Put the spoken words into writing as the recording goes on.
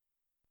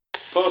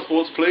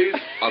Passports, please.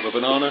 I'm a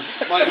banana.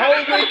 My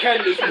whole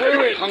weekend is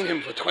ruined. Hung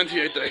him for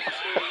 28 days.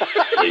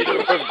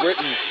 Leader of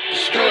Britain,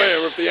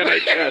 destroyer of the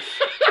NHS.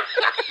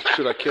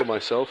 Should I kill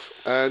myself?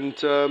 And,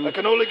 I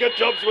can only get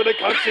jobs when they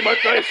can't see my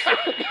face.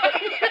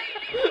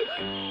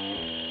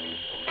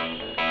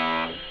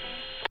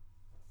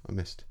 I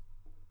missed.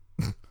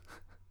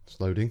 It's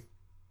loading.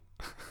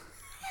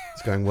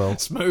 It's going well.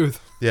 Smooth.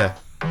 Yeah.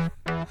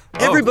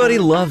 Everybody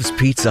loves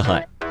Pizza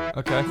Hut.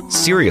 Okay.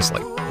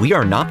 Seriously, we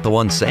are not the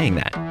ones saying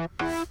that.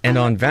 And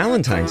on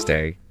Valentine's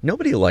Day,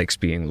 nobody likes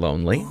being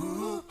lonely,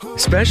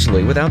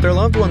 especially without their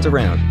loved ones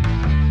around.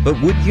 But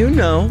would you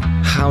know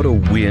how to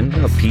win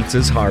a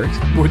pizza's heart?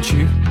 Would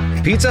you?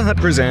 Pizza Hut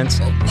presents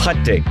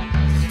Hut Date.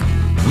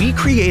 We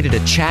created a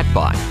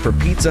chatbot for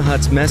Pizza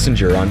Hut's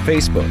Messenger on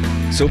Facebook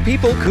so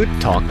people could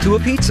talk to a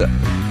pizza.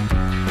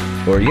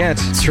 Or yet,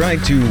 try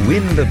to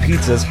win the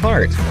pizza's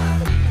heart.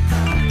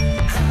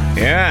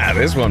 Yeah,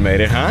 this one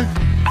made it, huh?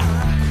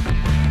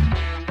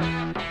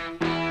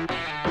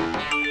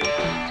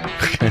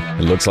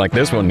 It looks like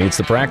this one needs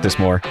to practice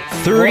more.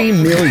 30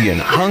 million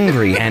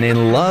hungry and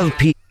in love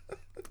people.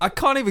 I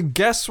can't even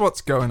guess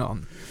what's going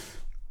on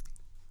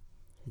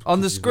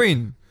the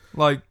screen.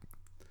 Like,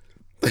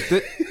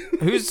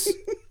 who's...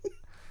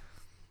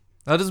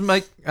 That doesn't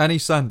make any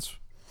sense.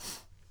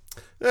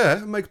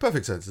 Yeah, it makes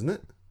perfect sense, doesn't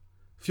it?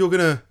 If you're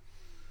gonna...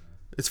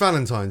 It's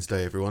Valentine's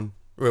Day, everyone.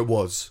 Or it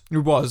was. It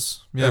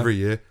was, yeah. Every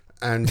year.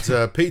 And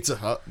Pizza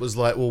Hut was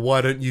like, well,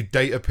 why don't you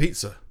date a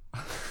pizza?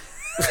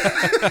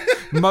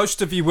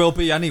 Most of you will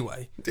be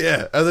anyway.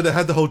 Yeah, and then it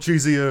had the whole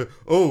cheesy,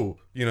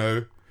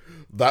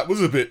 that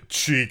was a bit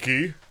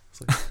cheeky.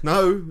 It's like,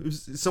 no, it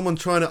was someone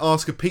trying to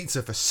ask a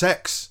pizza for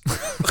sex.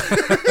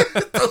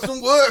 It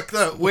doesn't work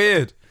that way.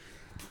 Weird.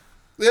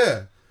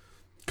 Yeah.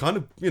 Kind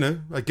of,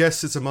 I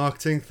guess it's a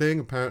marketing thing.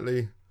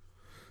 Apparently,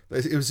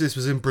 this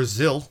was in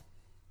Brazil.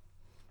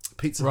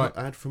 Pizza Hut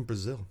ad from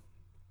Brazil.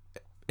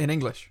 In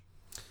English?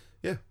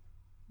 Yeah.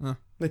 Oh.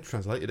 They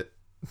translated it.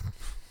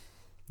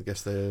 I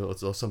guess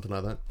or something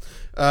like that.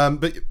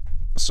 But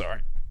sorry,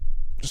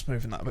 just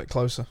moving that a bit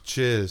closer.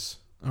 Cheers.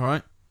 All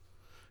right.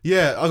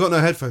 Yeah, I got no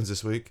headphones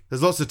this week.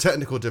 There's lots of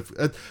technical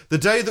the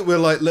day that we're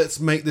like, let's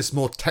make this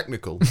more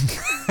technical,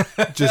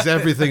 just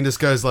everything just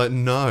goes like,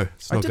 no,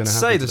 it's not going to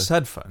happen. I did say there's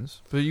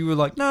headphones, but you were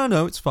like,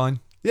 no, it's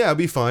fine. Yeah, I'll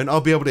be fine.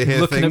 I'll be able to hear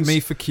Looking things. at me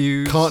for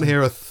cues. Can't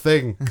hear a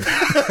thing.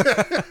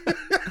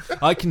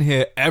 I can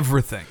hear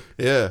everything.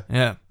 Yeah.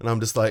 Yeah. And I'm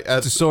just like...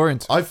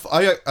 disoriented.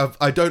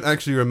 I don't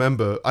actually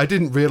remember. I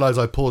didn't realise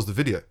I paused the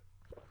video.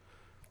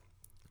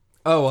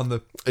 Oh, on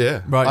the...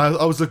 Yeah. Right.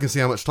 I was looking to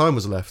see how much time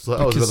was left. It's like,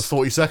 it was another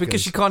 40 seconds.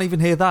 Because you can't even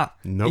hear that.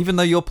 Nope. Even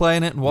though you're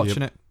playing it and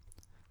watching it.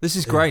 This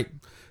is great.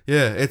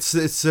 Yeah, it's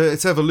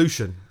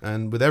evolution.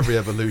 And with every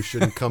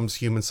evolution comes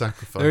human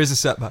sacrifice. There is a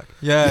setback.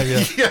 Yeah.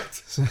 Yeah.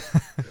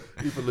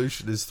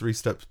 Evolution is 3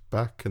 steps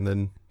back and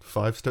then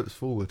 5 steps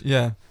forward.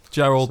 Yeah.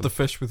 Gerald the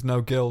fish with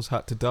no gills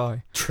had to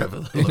die.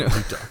 Trevor the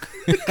lovely duck.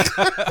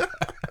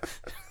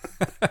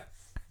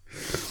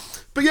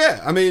 But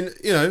yeah, I mean,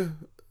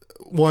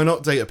 why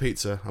not date a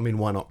pizza? I mean,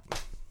 why not?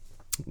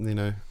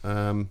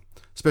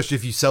 Especially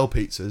if you sell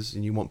pizzas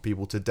and you want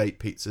people to date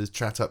pizzas,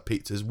 chat up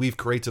pizzas. We've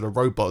created a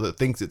robot that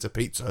thinks it's a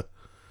pizza,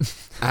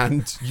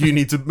 and you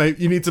need to make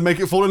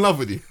it fall in love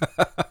with you.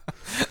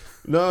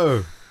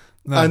 No.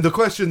 And the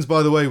questions,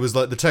 by the way, was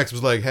like, the text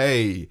was like,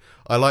 hey,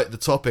 I like the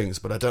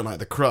toppings, but I don't like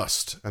the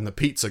crust. And the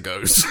pizza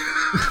goes,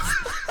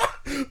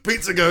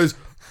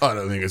 I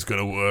don't think it's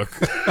going to work.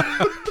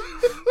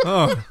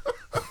 Oh,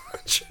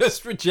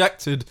 just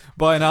rejected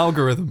by an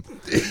algorithm.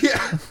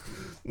 Yeah.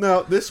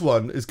 Now, this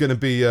one is going to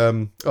be,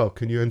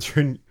 can you enter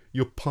in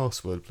your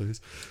password, please?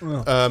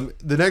 Oh.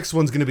 The next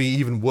one's going to be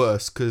even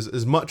worse, because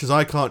as much as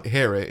I can't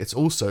hear it, it's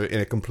also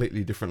in a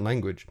completely different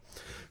language.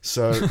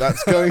 So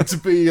that's going to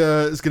be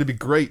it's going to be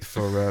great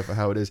for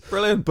how it is.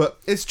 Brilliant. But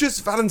it's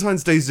just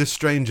Valentine's Day is just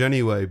strange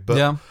anyway. But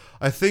yeah.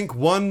 I think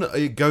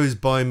it goes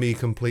by me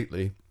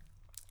completely.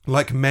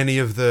 Like many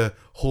of the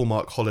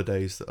Hallmark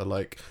holidays that are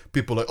like,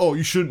 people are like, oh,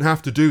 you shouldn't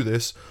have to do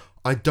this.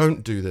 I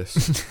don't do this.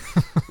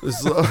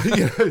 It's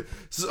like,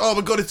 oh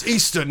my God, it's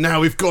Easter.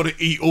 Now we've got to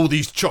eat all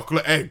these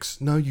chocolate eggs.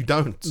 No, you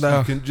don't. No,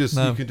 you can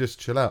just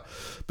chill out.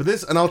 But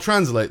this, and I'll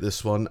translate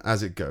this one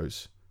as it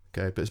goes.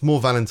 Okay, but it's more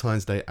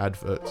Valentine's Day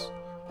adverts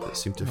that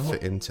seem to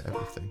fit into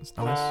everything. That's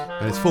nice.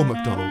 And it's for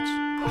McDonald's.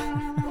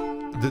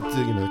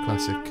 the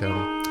classic.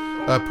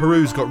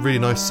 Peru's got really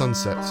nice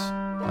sunsets.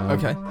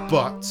 Okay.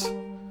 But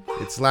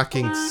it's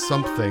lacking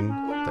something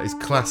that is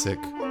classic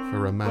for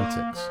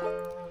romantics.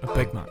 A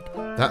Big Mac.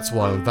 That's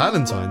why on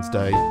Valentine's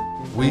Day,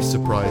 we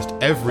surprised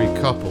every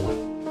couple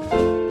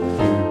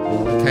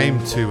who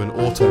came to an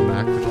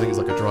Automac, which I think is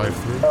like a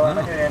drive-thru.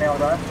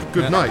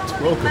 Good night,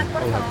 welcome.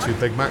 I'll have 2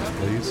 Big Macs,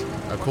 please.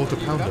 A quarter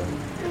pounder.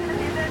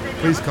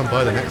 Please come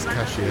by the next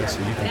cashier so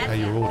you can pay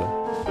your order.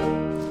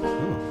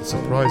 Oh, the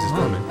surprise is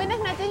coming.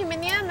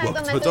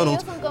 Welcome to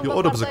McDonald's. Your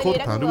order was a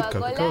quarter pounder with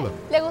Coca-Cola.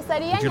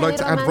 Would you like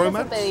to add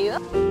romance? Yeah.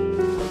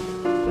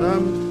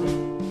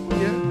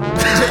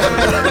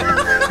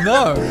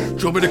 No. Do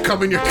you want me to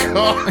come in your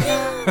car?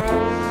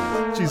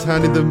 Do She's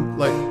handing them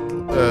like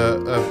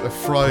a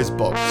fries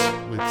box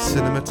with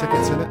cinema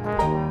tickets in it,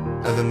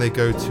 and then they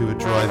go to a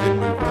drive-in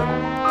movie.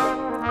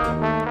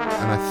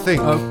 And I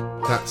think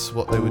that's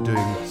what they were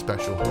doing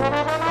special.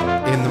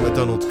 In the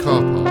McDonald's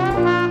car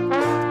park,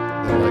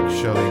 they're like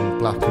showing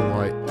black and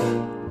white,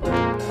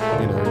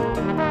 you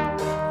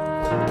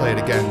know, play it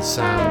again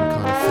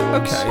sound kind of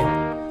films.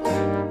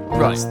 Okay.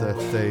 That's their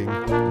thing.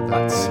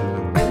 That's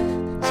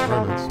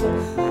romance.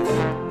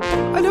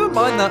 I don't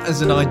mind that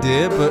as an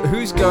idea, but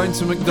who's going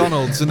to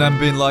McDonald's and then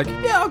being like,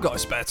 yeah, I've got a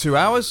spare 2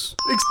 hours?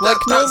 Like,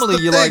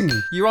 normally you're like,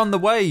 you're on the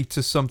way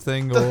to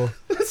something, or...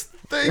 That's the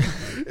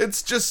thing.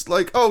 It's just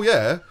like, oh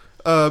yeah,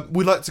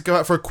 we'd like to go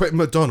out for a quick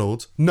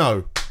McDonald's.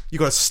 No, you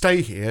got to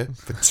stay here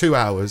for 2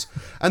 hours.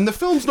 And the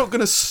film's not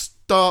going to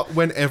start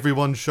when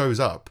everyone shows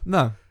up.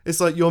 No. It's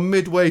like you're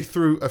midway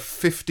through a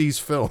 50s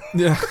film.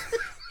 Yeah.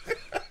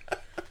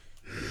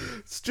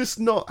 It's just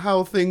not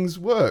how things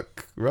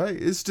work, right?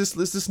 It's just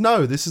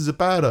no, this is a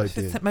bad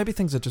idea. Maybe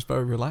things are just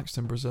very relaxed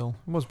in Brazil.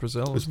 It was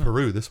Brazil, It was wasn't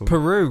Peru, this one.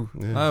 Peru.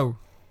 Yeah. Oh.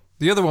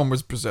 The other one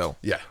was Brazil.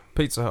 Yeah.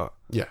 Pizza Hut.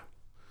 Yeah.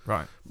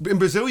 Right. In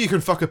Brazil, you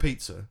can fuck a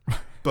pizza.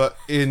 But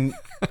in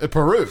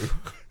Peru,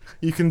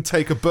 you can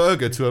take a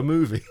burger to a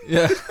movie.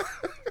 Yeah.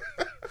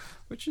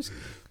 Which is...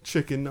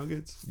 Chicken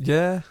nuggets.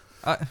 Yeah.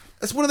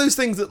 It's one of those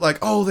things that, like,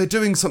 oh, they're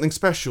doing something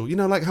special. You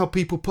know, like how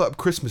people put up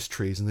Christmas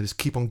trees and they just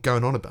keep on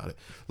going on about it.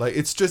 Like,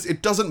 it's just,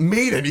 it doesn't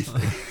mean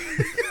anything.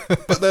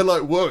 But they're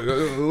like,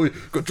 whoa,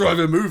 we've got to drive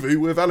a movie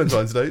with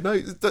Valentine's Day. No,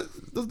 it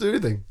doesn't do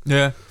anything.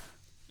 Yeah.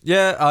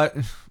 Yeah,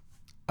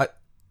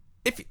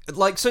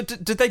 so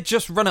did they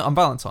just run it on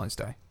Valentine's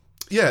Day?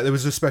 Yeah, there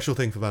was a special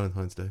thing for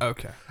Valentine's Day.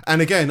 Okay.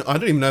 And again, I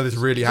don't even know this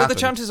really But happened.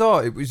 the chances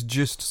are it was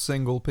just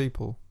single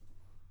people.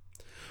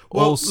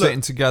 Well, all look,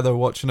 sitting together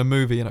watching a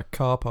movie in a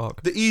car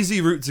park. the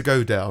easy route to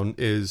go down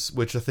is,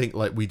 which I think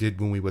like we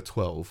did when we were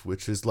 12,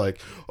 which is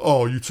like,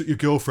 oh, you took your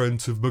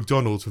girlfriend to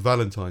McDonald's for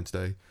Valentine's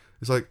Day.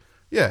 It's like,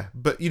 yeah,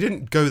 but you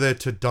didn't go there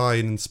to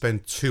dine and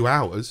spend 2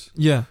 hours.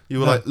 Yeah.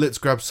 You were like, let's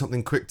grab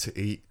something quick to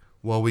eat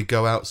while we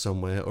go out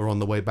somewhere or on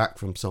the way back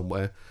from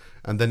somewhere.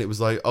 And then it was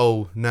like,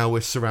 oh, now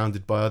we're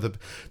surrounded by other...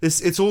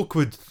 It's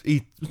awkward.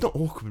 It's not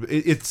awkward.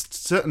 It's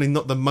certainly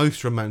not the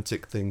most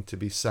romantic thing to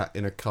be sat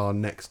in a car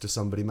next to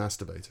somebody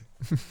masturbating.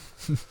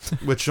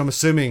 Which I'm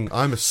assuming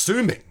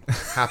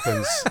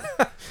happens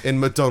in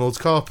McDonald's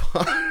car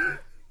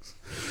park.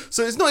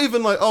 So it's not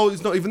even like, oh,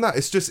 it's not even that.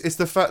 It's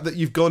the fact that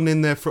you've gone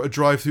in there for a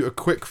drive-through, a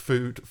quick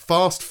food,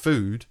 fast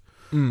food,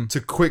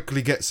 to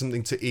quickly get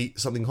something to eat,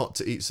 something hot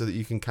to eat so that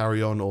you can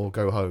carry on or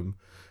go home.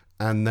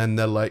 And then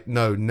they're like,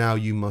 no, now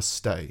you must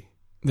stay.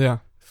 Yeah.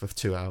 For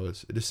 2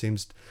 hours. It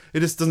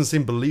just doesn't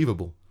seem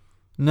believable.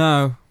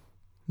 No.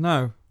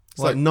 It's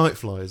like Night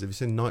Flyers. Have you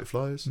seen Night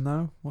Flyers?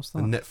 No? What's that?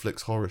 A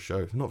Netflix horror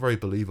show. Not very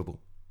believable.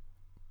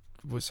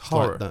 It was It's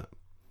horror. like that.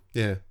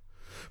 Yeah.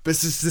 But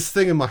it's just this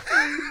thing in my...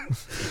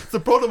 the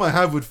problem I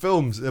have with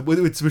films,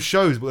 with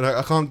shows, but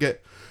I can't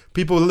get...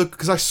 People look...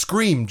 Because I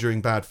scream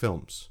during bad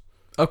films.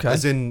 Okay.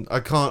 As in, I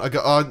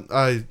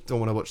don't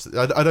want to watch...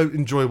 I don't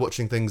enjoy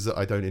watching things that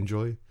I don't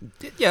enjoy.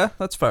 Yeah,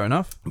 that's fair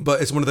enough.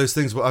 But it's one of those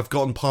things where I've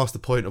gotten past the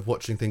point of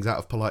watching things out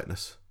of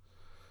politeness.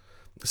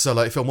 So,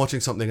 like, if I'm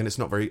watching something and it's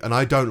not very... And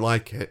I don't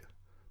like it,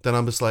 then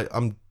I'm just like,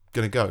 I'm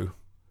going to go.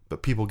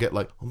 But people get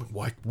like, oh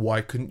my,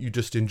 why couldn't you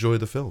just enjoy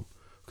the film?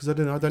 Because I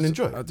don't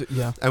enjoy it.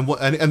 Yeah.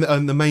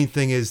 And the main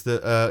thing is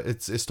that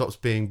it stops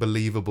being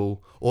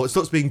believable, or it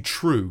stops being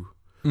true,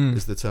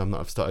 is the term that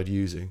I've started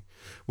using.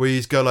 Where you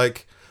just go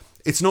like...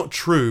 It's not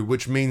true,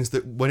 which means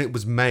that when it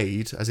was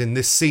made, as in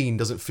this scene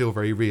doesn't feel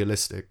very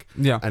realistic.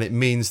 Yeah. And it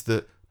means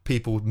that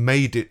people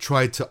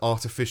tried to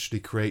artificially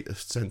create a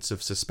sense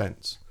of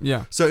suspense.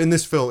 Yeah. So in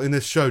this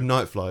show,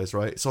 Night Flyers,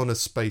 right? It's on a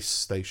space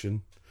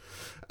station,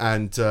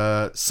 and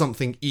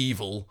something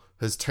evil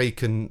has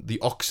taken the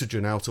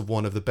oxygen out of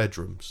one of the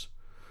bedrooms,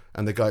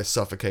 and the guy's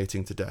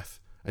suffocating to death.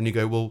 And you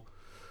go, well,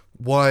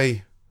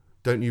 why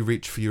don't you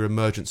reach for your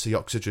emergency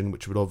oxygen,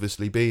 which would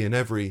obviously be in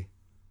every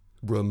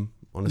room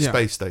on a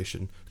space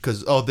station?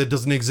 Because, that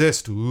doesn't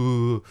exist.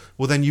 Ooh.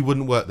 Well, then you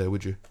wouldn't work there,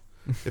 would you?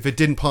 If it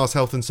didn't pass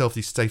health and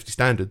safety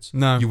standards,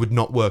 no, you would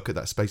not work at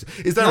that space.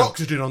 Is there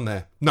oxygen on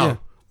there? No. Yeah.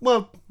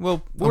 Well,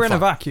 we're in a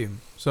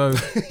vacuum, so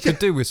could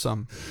do with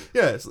some.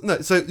 Yeah,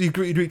 so you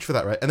reach for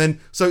that, right? And then,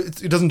 so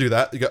it doesn't do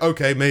that. You go,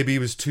 okay, maybe he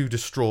was too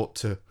distraught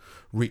to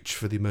reach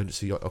for the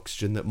emergency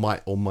oxygen that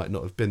might or might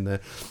not have been there.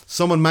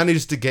 Someone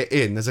managed to get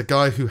in. There's a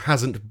guy who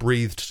hasn't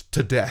breathed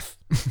to death.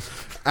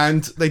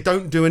 And they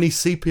don't do any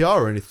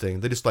CPR or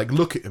anything. They just like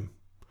look at him.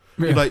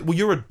 Yeah. You're like, well,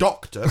 you're a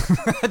doctor.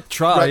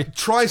 Try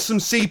some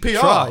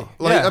CPR.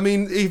 I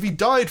mean, if he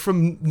died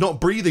from not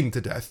breathing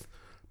to death,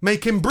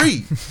 make him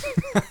breathe.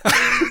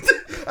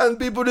 And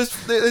people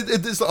it's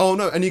like, oh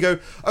no. And you go,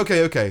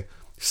 okay.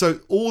 So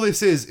all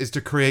this is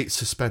to create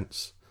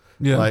suspense.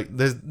 Yeah. Like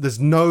there's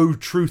no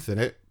truth in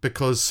it,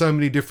 because so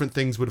many different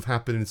things would have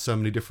happened in so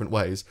many different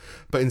ways,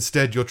 but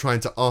instead you're trying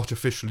to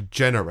artificially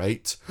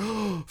generate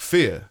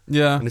fear.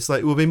 Yeah. And it's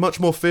like, it would be much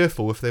more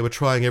fearful if they were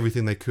trying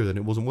everything they could and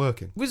it wasn't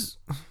working. Was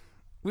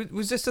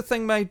this a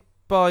thing made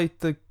by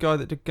the guy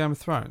that did Game of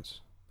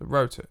Thrones, that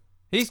wrote it?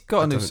 He's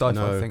got a new don't sci-fi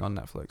know. thing on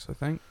Netflix, I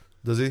think.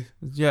 Does he?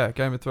 Yeah,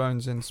 Game of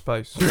Thrones in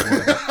space.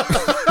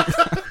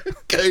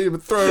 Game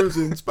of Thrones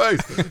in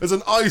space. There's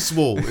an ice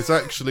wall. It's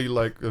actually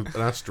like an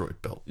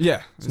asteroid belt.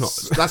 Yeah. It's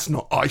not. That's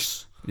not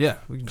ice. Yeah,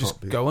 we can just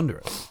be. go under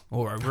it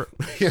or over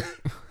it. Yeah.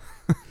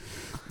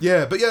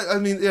 Yeah, but yeah, I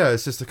mean, yeah,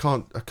 it's just I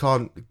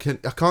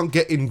can't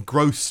get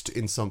engrossed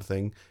in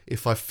something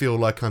if I feel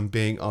like I'm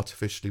being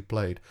artificially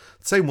played.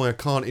 The same way I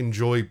can't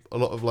enjoy a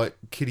lot of like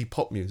kiddie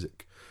pop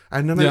music.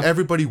 And I know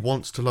everybody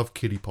wants to love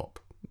kiddie pop,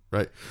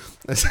 right?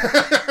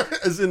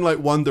 As in like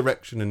One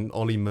Direction and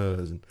Ollie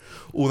Murs and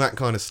all that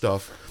kind of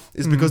stuff.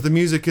 Is because the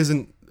music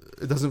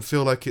it doesn't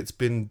feel like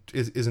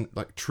isn't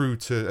like true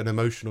to an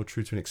emotion or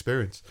true to an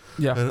experience.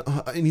 Yeah. And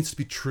it needs to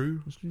be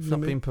true. It's not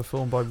being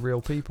performed by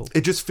real people.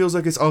 It just feels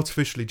like it's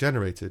artificially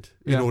generated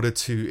in Yeah. order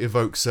to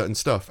evoke certain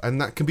stuff.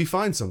 And that can be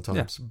fine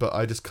sometimes, but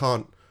I just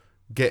can't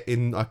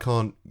I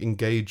can't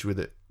engage with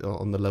it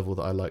on the level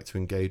that I like to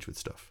engage with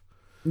stuff.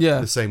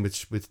 Yeah. The same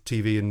with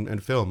TV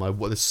and film.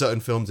 There's certain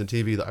films and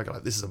TV that I go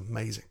like, this is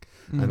amazing.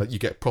 And like you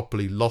get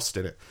properly lost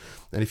in it.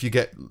 And if you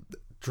get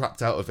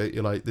trapped out of it,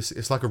 you're like, this.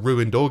 It's like a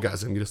ruined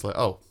orgasm. You're just like,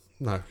 oh,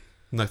 no,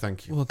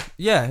 thank you. Well,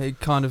 yeah, it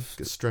kind of...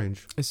 It's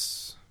strange. It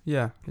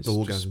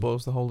just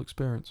spoils the whole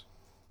experience.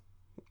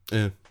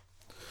 Yeah.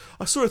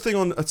 I saw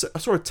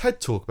a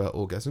TED talk about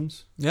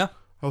orgasms. Yeah.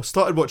 I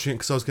started watching it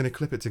because I was going to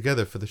clip it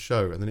together for the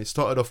show, and then it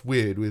started off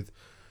weird with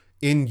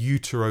in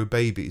utero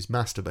babies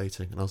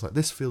masturbating, and I was like,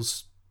 this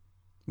feels...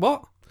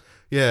 What?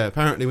 Yeah,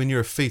 apparently when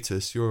you're a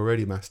fetus, you're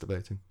already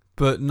masturbating.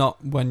 But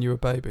not when you're a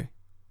baby.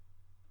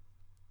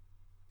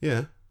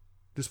 Yeah,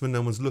 just when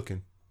no one's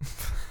looking.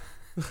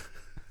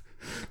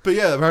 But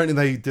yeah, apparently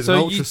they did an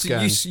ultra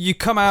scan. You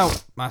come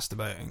out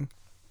masturbating,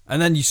 and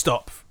then you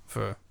stop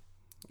for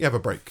You have a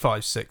break.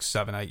 5, 6,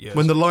 7, 8 years.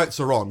 When the lights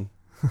are on,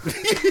 you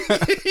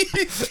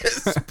get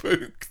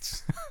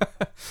spooked.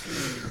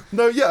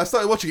 No, yeah, I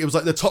started watching it. It was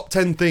like the top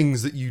 10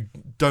 things that you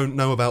don't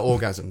know about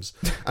orgasms.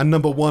 And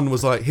number 1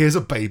 was like, here's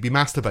a baby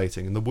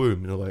masturbating in the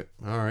womb. And you're like,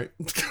 all right.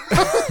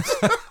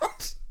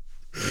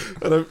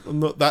 I'm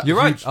not that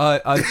You're huge.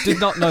 right. I did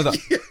not know that.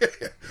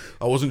 Yeah.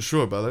 I wasn't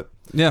sure about it.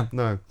 Yeah.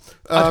 No.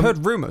 I'd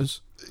heard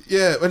rumours.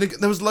 Yeah, and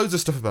there was loads of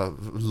stuff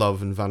about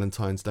love and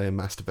Valentine's Day and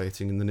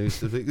masturbating in the news.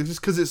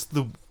 Just because it's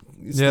the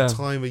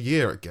time of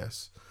year, I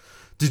guess.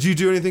 Did you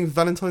do anything for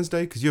Valentine's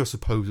Day? Because you're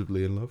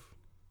supposedly in love.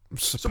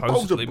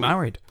 Supposedly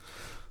married.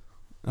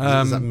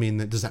 Does that mean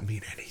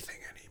anything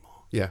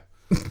anymore? Yeah.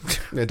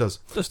 Yeah, it does.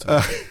 Just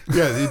Yeah,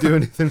 did you do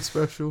anything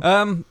special?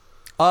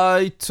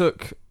 I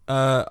took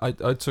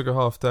I took a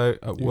half day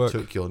at work. You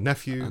took your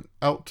nephew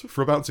out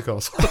for a bouncy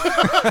castle.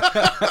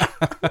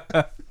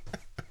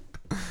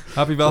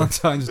 Happy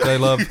Valentine's Day,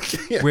 love.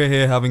 Yeah. We're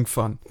here having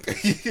fun.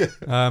 Yeah.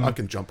 I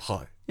can jump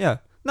high. Yeah.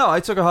 No, I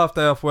took a half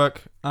day off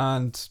work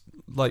and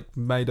like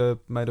made a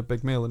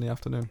big meal in the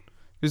afternoon.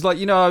 It was like,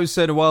 I was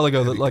saying a while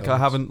ago that like I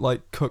haven't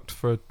like cooked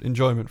for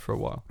enjoyment for a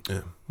while.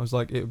 Yeah. I was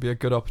like, it would be a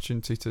good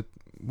opportunity to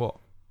what?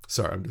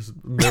 Sorry, I'm just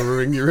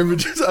mirroring your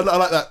images. I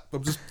like that.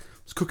 I'm just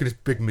cooking this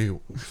big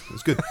meal.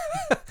 It's good.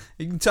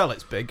 You can tell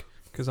it's big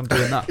because I'm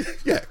doing that.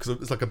 Yeah, because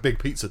it's like a big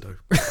pizza dough.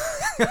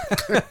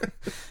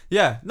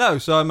 Yeah, no.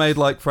 So I made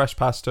like fresh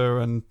pasta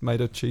and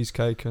made a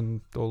cheesecake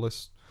and all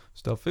this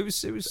stuff. It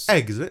was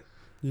egg, is it?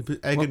 You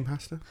put egg in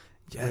pasta?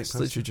 Yeah, it's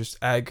literally just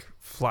egg,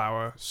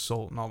 flour,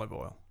 salt, and olive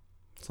oil.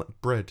 It's like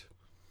bread.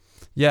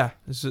 Yeah,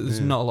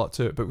 there's not a lot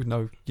to it, but with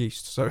no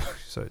yeast, so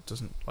it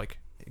doesn't like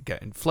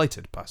get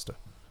inflated pasta.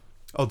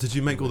 Oh, did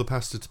you make all the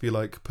pasta to be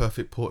like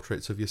perfect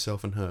portraits of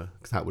yourself and her?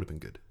 Because that would have been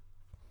good.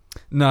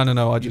 No.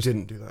 I just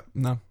didn't do that.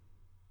 No.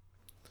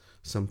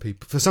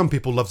 For some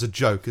people, love's a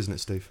joke, isn't it,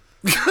 Steve?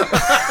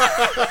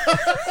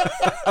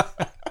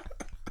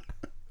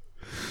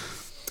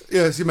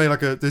 Yes, you made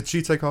like did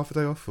she take half a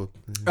day off? Or?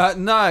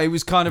 No, it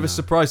was kind of a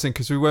surprise thing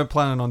because we weren't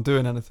planning on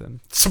doing anything.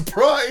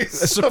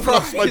 Surprise! A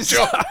surprise! My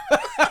job.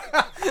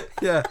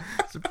 Yeah,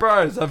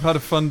 surprise! I've had a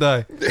fun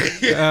day.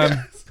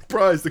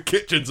 Surprise! The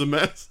kitchen's a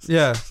mess.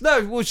 Yeah.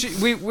 No, well,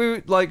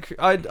 we like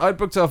I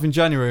booked it off in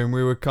January and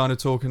we were kind of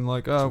talking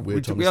like, oh,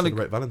 weird time to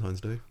celebrate Valentine's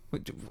Day.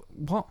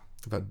 What?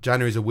 About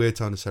January's a weird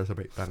time to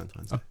celebrate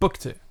Valentine's Day. I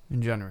booked it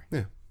in January.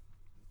 Yeah.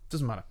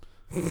 Doesn't matter.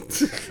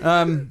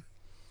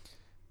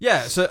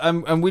 Yeah, so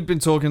and we'd been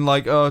talking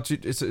like, oh,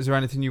 is there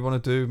anything you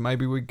want to do?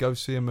 Maybe we'd go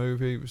see a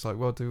movie. It was like,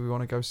 well, do we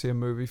want to go see a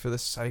movie for the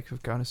sake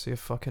of going to see a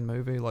fucking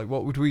movie? Like,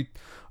 what would we,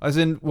 as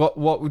in, what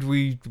would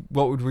we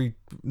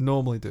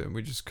normally do? And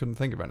we just couldn't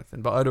think of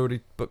anything. But I'd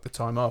already booked the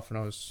time off, and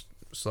I was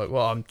like,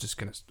 well,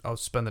 I'll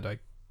spend the day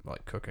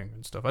like cooking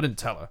and stuff. I didn't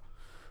tell her,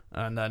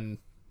 and then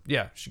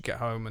she'd get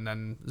home, and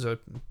then there's a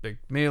big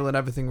meal and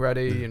everything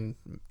ready, and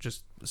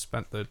just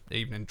spent the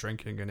evening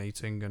drinking and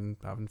eating and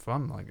having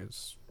fun. Like it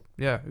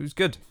was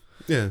good.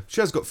 Yeah,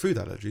 she has got food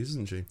allergies,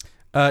 isn't she?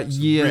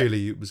 Yeah.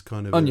 Really, it was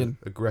kind of onion.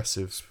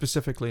 Aggressive.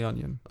 Specifically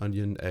onion.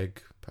 Onion,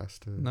 egg,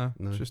 pasta. No,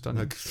 just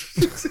onion.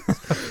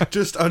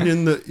 Just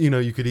onion that,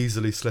 you could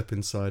easily slip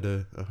inside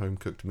a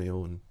home-cooked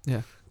meal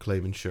and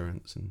claim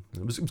insurance. And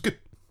it was good.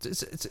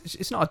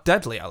 it's not a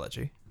deadly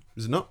allergy.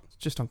 Is it not? It's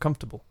just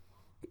uncomfortable.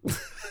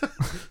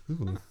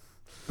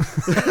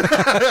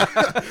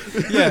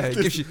 Yeah, it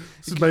gives you.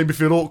 This made me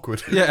feel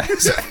awkward. Yeah,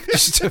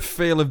 just a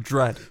feel of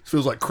dread.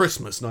 Feels like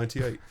Christmas,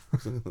 98.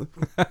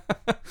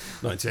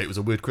 98 was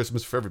a weird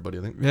Christmas for everybody,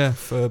 I think. Yeah,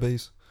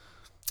 Furbies.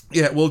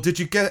 Yeah, well, did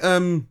you get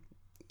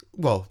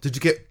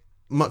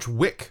much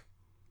Wick?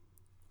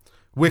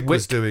 Wick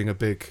was doing a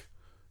big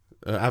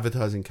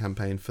advertising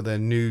campaign for their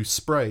new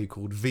spray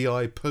called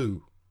VI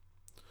Poo.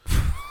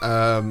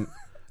 And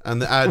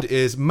the ad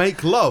is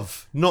make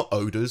love, not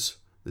odours,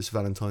 this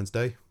Valentine's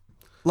Day.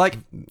 Like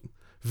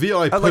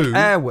VI Poo. like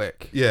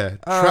Airwick. Yeah,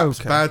 traps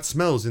bad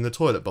smells in the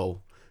toilet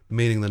bowl,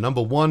 meaning the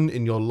number one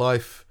in your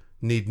life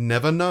need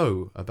never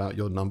know about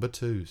your number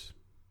twos.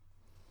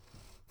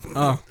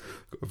 Oh.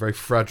 Got a very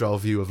fragile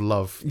view of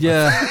love.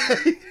 Yeah.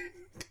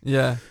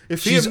 Yeah.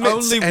 If he she's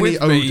emits only any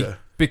with me odour,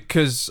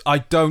 because I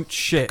don't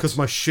shit. because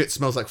my shit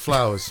smells like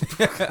flowers.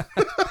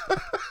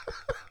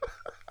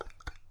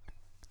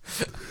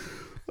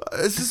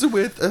 It's just a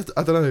weird.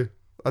 I don't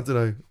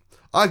know.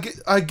 I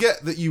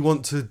get that you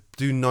want to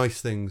do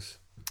nice things.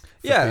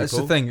 Yeah, that's the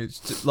people. thing. It's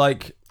just,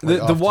 like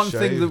the one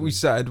thing that we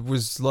said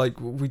was like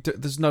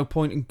there's no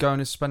point in going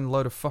to spend a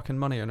load of fucking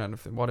money on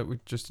anything. Why don't we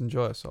just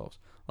enjoy ourselves?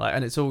 Like,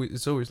 and it's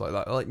always like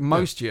that. Like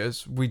most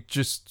years, we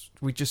just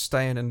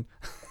stay in and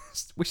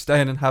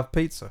have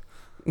pizza.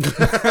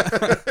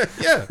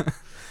 Yeah.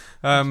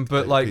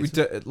 But like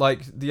pizza. we do,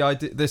 like the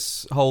idea,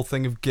 this whole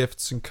thing of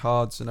gifts and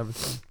cards and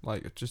everything.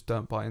 Like, just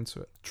don't buy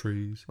into it.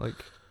 Trees. Like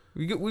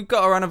we've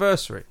got our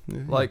anniversary.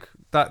 Yeah. Like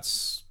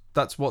that's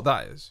what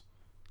that is.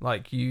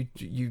 Like you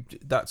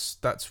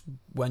that's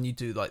when you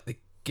do like the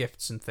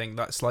gifts and thing.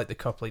 That's like the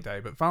coupley day.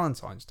 But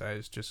Valentine's Day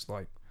is just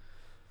like,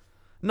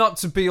 not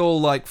to be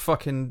all like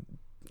fucking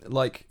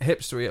like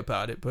hipstery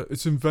about it, but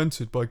it's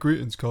invented by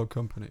greetings card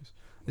companies.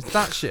 It's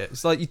that shit.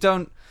 It's like you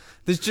don't.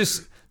 There's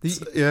just.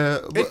 Yeah.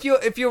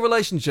 If your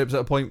relationship's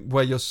at a point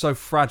where you're so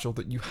fragile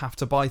that you have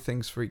to buy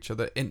things for each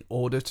other in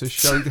order to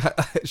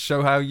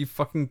show how you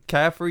fucking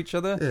care for each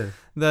other,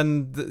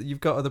 then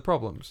you've got other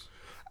problems.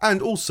 And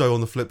also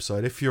on the flip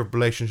side, if your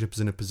relationship is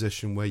in a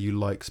position where you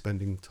like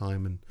spending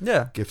time and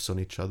gifts on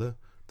each other,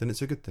 then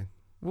it's a good thing.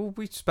 Well,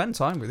 we spend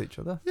time with each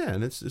other. Yeah,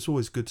 and it's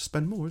always good to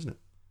spend more, isn't it?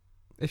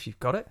 If you've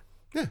got it.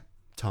 Yeah.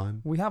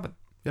 Time. We haven't.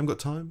 You haven't got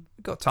time?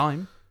 We've got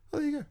time. Oh,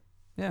 there you go.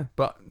 Yeah,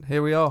 but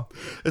here we are.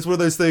 It's one of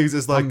those things.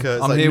 It's like I'm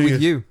like here New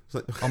with Year's, you it's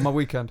like, on my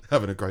weekend.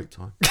 having a great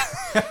time.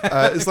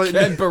 It's like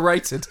Getting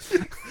berated.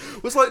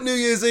 it's like New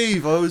Year's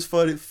Eve. I always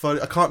find it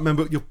funny. I can't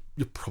remember. You're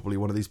probably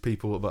one of these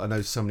people, but I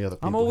know so many other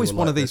people. I'm always who are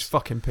one like of these this.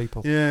 fucking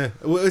people. Yeah,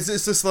 well, it's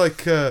just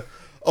like, I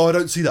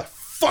don't see that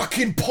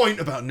fucking point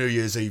about New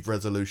Year's Eve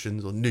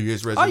resolutions or New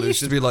Year's I resolutions. used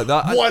to be like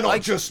that. Why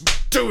not just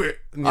do it?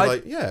 And you're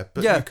like, yeah,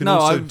 but you can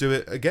also do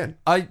it again.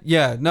 I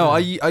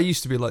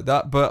used to be like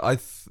that, but I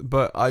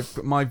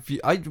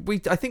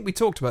think we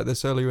talked about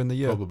this earlier in the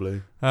year.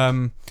 Probably.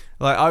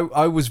 Like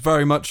I was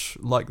very much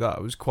like that.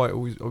 I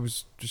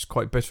was just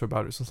quite bitter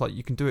about it. So it's like,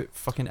 you can do it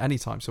fucking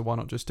anytime, so why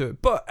not just do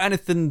it? But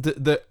anything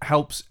that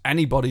helps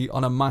anybody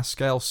on a mass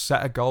scale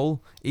set a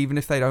goal, even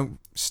if they don't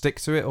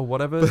stick to it or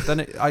whatever,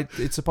 then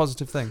it's a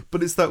positive thing.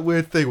 But it's that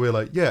weird thing where you're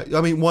like, yeah,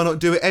 I mean, why not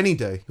do it any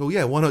day? Well,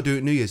 yeah, why not do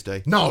it New Year's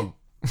Day? No.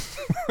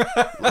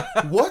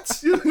 What?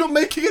 You're not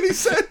making any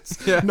sense.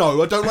 Yeah.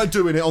 No, I don't like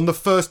doing it on the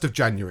 1st of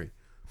January.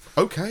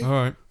 Okay. All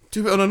right.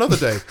 Do it on another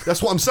day.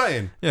 That's what I'm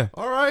saying. Yeah.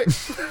 All right.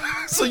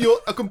 So you're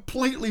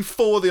completely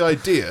for the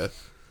idea,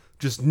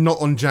 just not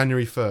on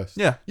January 1st.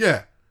 Yeah.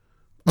 Yeah.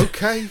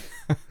 Okay.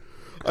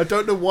 I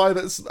don't know why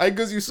that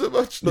angers you so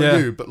much. Not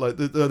you, but like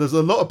there's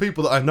a lot of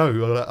people that I know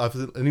who are like,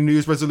 have any New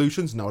Year's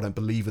resolutions? No, I don't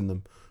believe in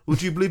them. Well,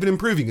 do you believe in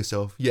improving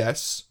yourself?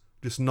 Yes.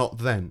 Just not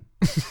then.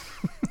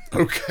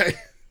 Okay.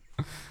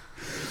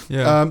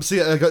 Yeah. So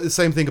yeah, I got the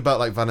same thing about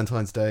like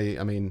Valentine's Day.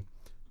 I mean,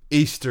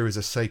 Easter is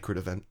a sacred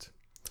event.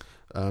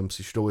 So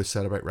you should always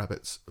celebrate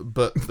rabbits.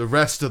 But the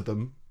rest of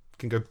them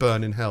can go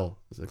burn in hell,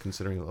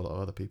 considering a lot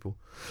of other people.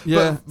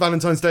 Yeah. But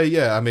Valentine's Day,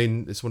 yeah, I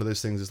mean, it's one of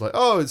those things. It's like,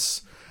 oh,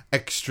 it's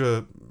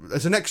extra.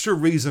 It's an extra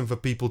reason for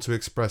people to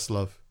express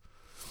love.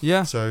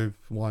 Yeah. So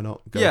why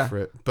not go for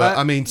it? But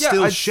I mean,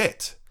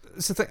 shit.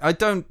 It's the thing. I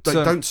don't.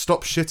 Like, don't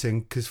stop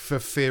shitting because for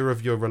fear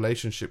of your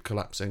relationship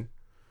collapsing.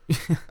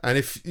 And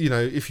if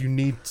you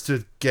need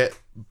to get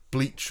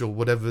bleach or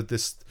whatever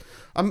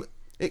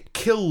it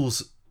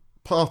kills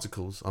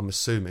particles, I'm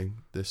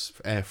assuming, this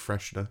air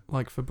freshener.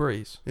 Like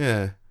Febreze.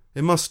 Yeah.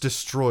 It must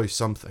destroy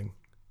something.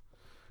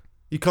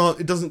 You can't,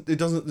 it doesn't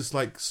just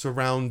like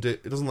surround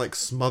it, it doesn't like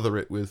smother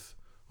it with,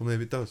 or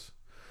maybe it does.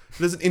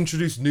 It doesn't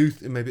introduce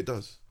maybe it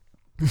does.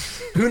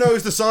 Who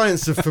knows the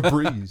science of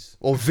Febreze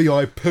or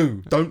VI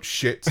Poo? Don't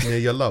shit near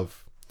your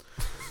love.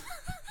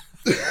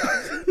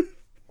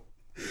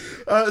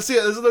 So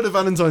yeah, there's a lot of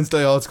Valentine's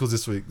Day articles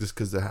this week just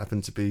because there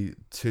happen to be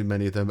too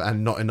many of them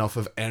and not enough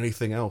of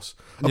anything else.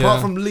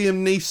 Apart from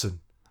Liam Neeson.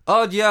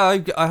 Oh, yeah,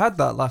 I had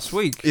that last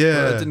week. Yeah.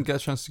 But I didn't get a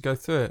chance to go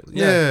through it.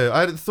 Yeah,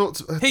 I had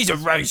thought... He's a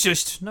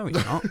racist. No, he's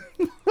not.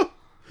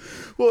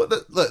 Well,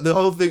 the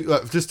whole thing,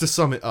 just to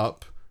sum it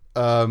up,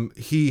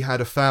 he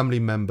had a family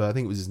member, I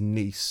think it was his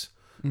niece,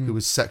 who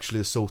was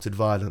sexually assaulted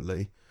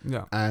violently.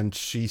 Yeah. And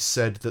she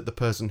said that the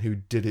person who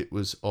did it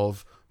was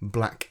of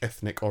black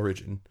ethnic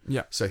origin.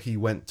 Yeah. So he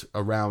went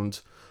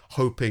around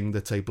hoping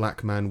that a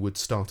black man would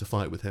start a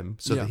fight with him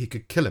so that he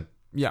could kill him.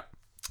 Yeah.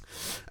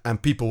 And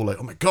people were like,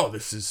 "Oh my god,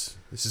 this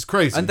is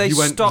crazy." And they he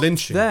went stopped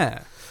lynching.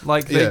 there.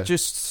 Like, they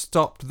just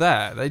stopped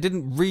there. They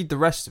didn't read the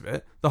rest of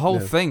it. The whole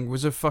thing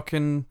was a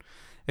fucking...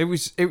 It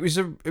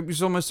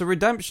was almost a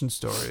redemption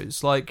story.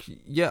 It's like,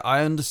 yeah,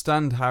 I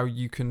understand how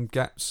you can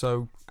get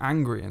so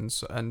angry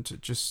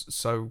and just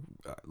so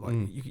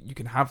you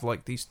can have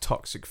like these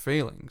toxic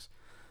feelings,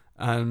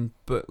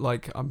 but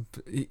like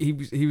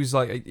he was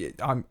like,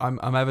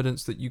 I'm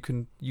evidence that you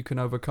can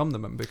overcome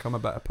them and become a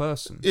better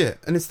person. Yeah,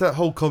 and it's that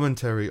whole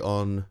commentary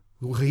on,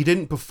 well, he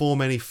didn't perform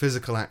any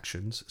physical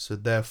actions, so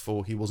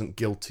therefore he wasn't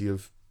guilty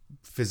of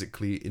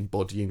physically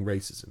embodying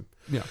racism.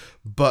 Yeah,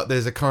 but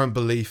there's a current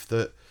belief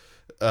that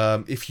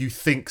if you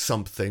think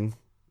something,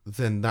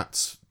 then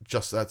that's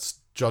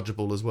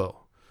judgeable as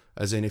well.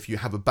 As in, if you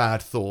have a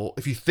bad thought,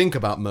 if you think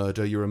about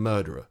murder, you're a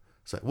murderer.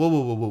 It's like,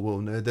 whoa,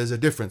 no, there's a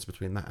difference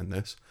between that and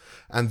this.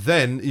 And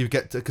then you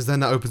get to, because then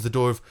that opens the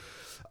door of,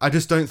 I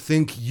just don't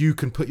think you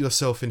can put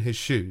yourself in his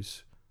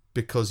shoes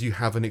because you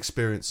haven't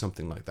experienced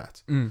something like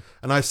that. And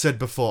I said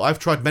before, I've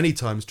tried many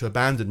times to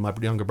abandon my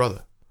younger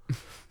brother.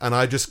 And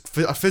I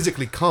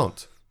physically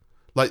can't.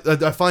 Like,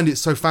 I find it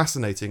so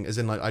fascinating, as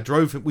in, like,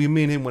 me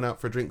and him went out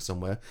for a drink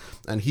somewhere,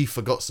 and he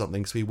forgot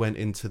something, so he went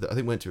went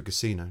to a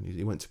casino.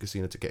 He went to a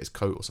casino to get his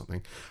coat or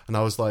something, and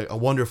I was like, I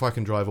wonder if I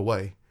can drive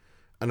away,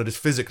 and I just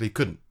physically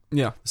couldn't.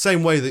 Yeah.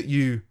 Same way that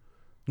you,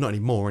 not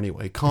anymore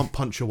anyway, can't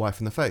punch your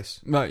wife in the face.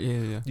 Right,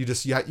 yeah. You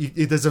just,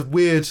 there's a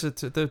weird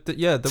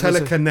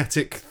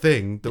telekinetic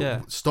thing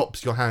that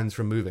stops your hands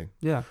from moving.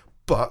 Yeah.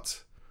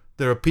 But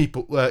there are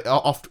people,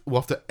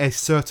 after a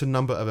certain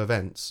number of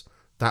events,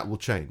 that will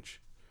change.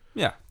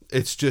 Yeah,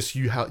 it's just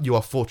you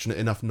are fortunate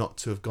enough not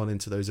to have gone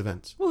into those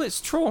events. Well, it's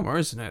trauma,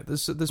 isn't it?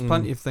 There's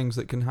plenty of things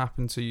that can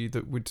happen to you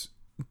that would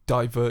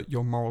divert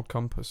your moral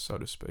compass, so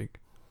to speak.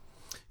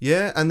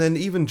 Yeah, and then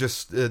even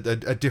just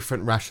a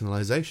different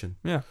rationalization.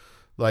 Yeah,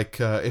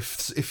 like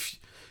if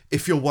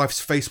your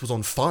wife's face was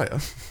on fire,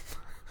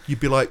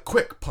 you'd be like,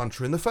 "Quick, punch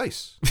her in the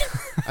face,"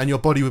 and your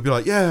body would be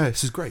like, "Yeah,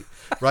 this is great,"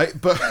 right?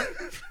 But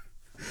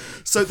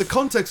so the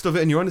context of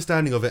it and your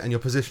understanding of it and your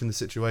position in the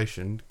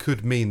situation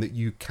could mean that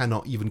you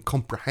cannot even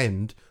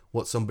comprehend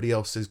what somebody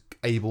else is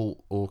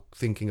able or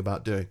thinking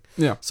about doing.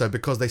 Yeah. So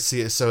because they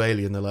see it as so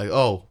alien, they're like,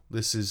 "Oh,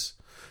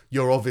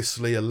 you're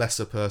obviously a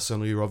lesser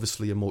person, or you're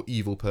obviously a more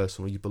evil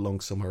person, or you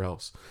belong somewhere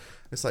else."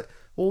 It's like,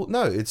 well,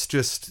 no, it's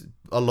just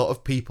a lot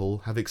of people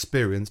have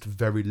experienced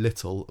very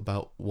little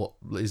about what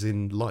is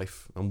in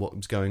life and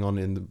what's going on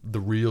in the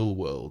real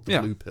world. The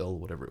blue pill,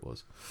 whatever it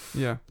was.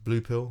 Yeah. The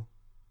blue pill.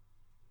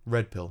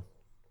 Red pill.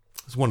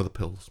 It's one of the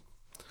pills.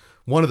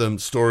 One of them,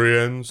 story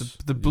ends.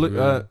 The blue,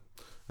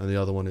 and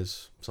the other one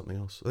is something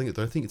else. I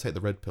think you take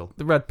the red pill.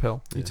 The red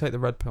pill. You take the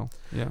red pill.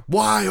 Yeah.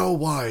 Why, oh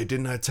why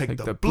didn't I take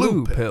the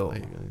blue pill?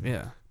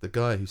 Yeah. The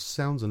guy who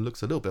sounds and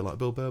looks a little bit like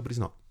Bill Burr, but he's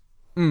not.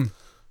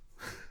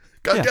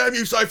 God damn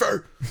you,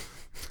 Cypher!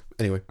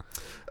 Anyway.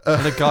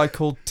 And a guy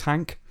called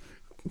Tank.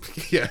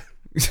 Yeah.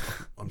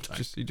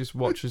 He just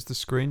watches the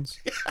screens.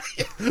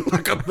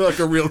 like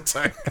a real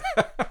tank.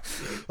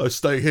 I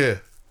stay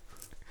here.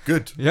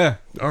 Good. Yeah.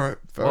 All right.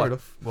 Fair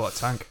enough. What a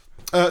tank.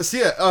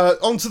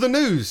 On to the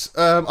news.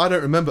 I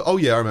don't remember. Oh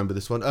yeah, I remember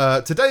this one.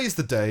 Today is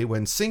the day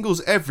when singles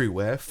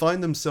everywhere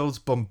find themselves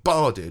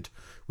bombarded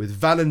with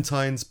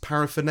Valentine's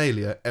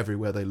paraphernalia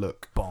everywhere they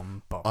look.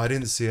 I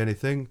didn't see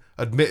anything.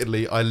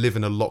 Admittedly, I live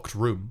in a locked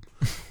room,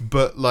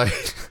 but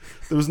like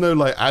there was no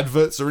like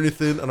adverts or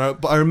anything.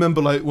 But I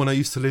remember like when I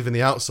used to live in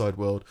the outside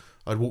world,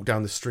 I'd walk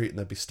down the street and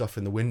there'd be stuff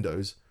in the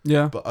windows.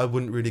 Yeah. But I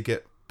wouldn't really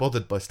get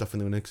bothered by stuff in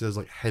the window because there's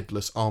like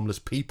headless, armless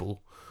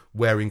people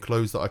wearing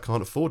clothes that I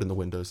can't afford in the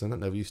windows, and that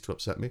never used to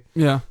upset me.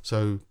 Yeah.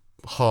 So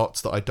hearts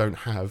that I don't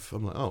have,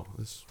 I'm like, oh,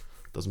 this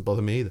doesn't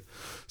bother me either.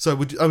 So I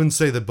wouldn't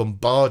say they're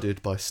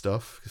bombarded by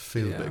stuff. It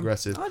feels a bit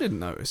aggressive. I didn't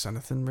notice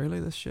anything really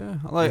this year.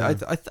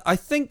 Like I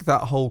think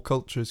that whole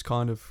culture has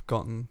kind of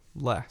gotten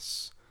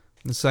less.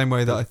 In the same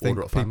way that I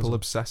think people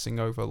obsessing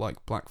over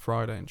like Black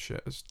Friday and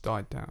shit has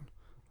died down.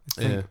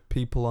 I think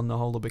people on the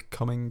whole are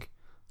becoming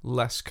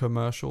less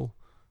commercial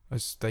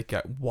as they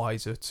get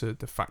wiser to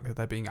the fact that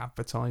they're being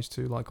advertised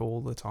to like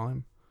all the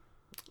time.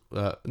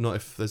 Not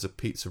if there's a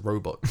pizza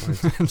robot trying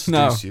to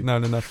seduce you. No,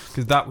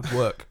 because that would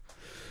work.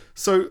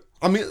 So,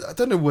 I mean, I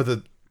don't know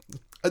whether...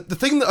 the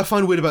thing that I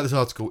find weird about this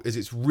article is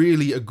it's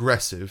really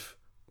aggressive,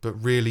 but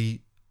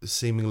really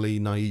seemingly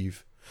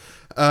naive.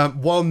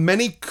 While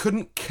many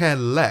couldn't care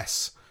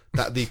less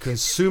that the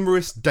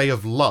consumerist day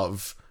of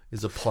love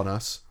is upon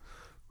us,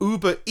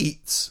 Uber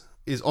Eats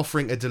is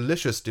offering a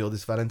delicious deal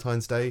this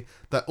Valentine's Day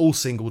that all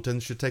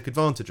singletons should take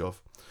advantage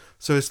of.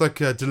 So it's like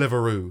a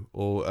Deliveroo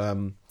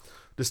or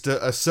just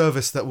a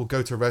service that will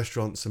go to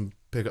restaurants and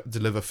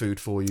deliver food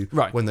for you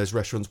when those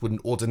restaurants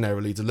wouldn't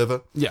ordinarily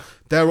deliver. Yeah.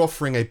 They're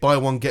offering a buy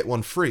one, get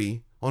one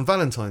free on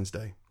Valentine's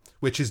Day,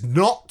 which is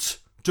not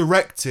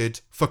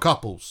directed for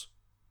couples.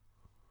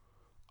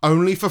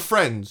 Only for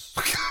friends.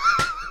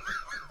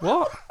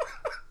 What?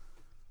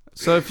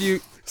 So if you...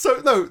 So,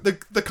 no,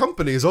 the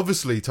company is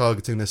obviously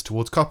targeting this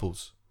towards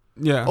couples.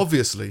 Yeah.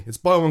 Obviously. It's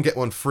buy one, get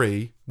one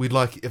free. We'd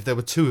like it if there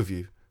were two of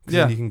you. Because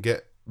then you can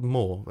get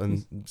more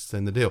and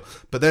send the deal.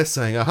 But they're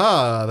saying,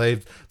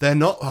 they're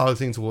not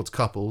targeting towards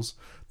couples.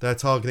 They're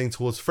targeting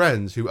towards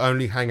friends who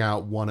only hang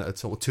out one at a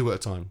time or two at a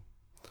time.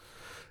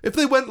 If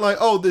they went like,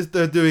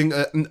 they're doing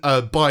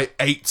a buy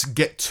 8,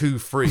 get 2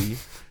 free,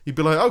 you'd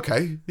be like,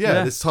 okay,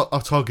 this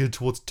are targeted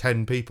towards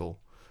 10 people.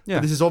 Yeah.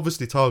 But this is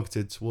obviously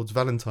targeted towards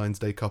Valentine's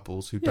Day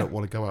couples who don't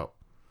want to go out.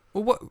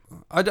 Well, what?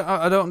 I don't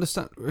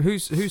understand.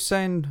 Who's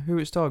saying who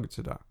it's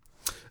targeted at?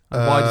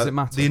 And why does it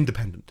matter? The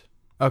Independent.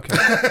 Okay.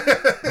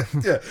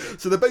 Yeah.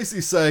 So they're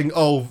basically saying,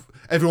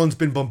 everyone's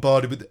been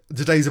bombarded with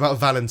today's about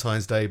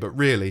Valentine's Day, but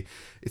really,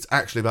 it's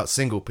actually about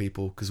single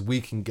people because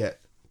we can get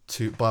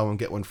buy one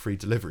get one free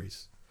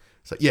deliveries.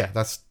 So yeah,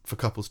 that's for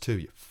couples too.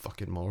 You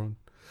fucking moron.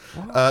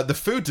 The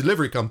food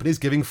delivery company is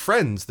giving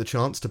friends the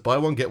chance to buy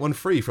one get one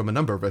free from a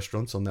number of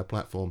restaurants on their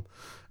platform,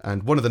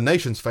 and one of the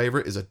nation's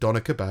favourite is a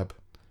doner kebab.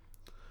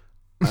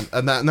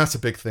 And that's a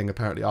big thing,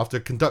 apparently. After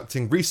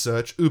conducting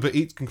research, Uber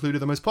Eats concluded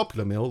the most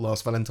popular meal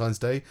last Valentine's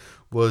Day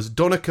was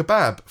doner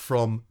kebab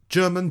from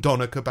German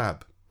doner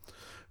kebab,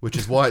 which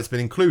is why it's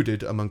been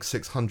included among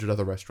 600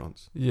 other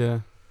restaurants. Yeah.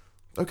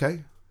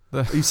 Okay.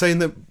 Are you saying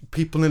that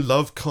people in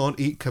love can't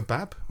eat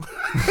kebab?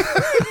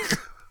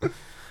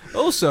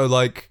 Also,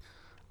 like,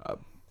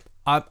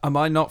 am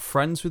I not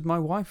friends with my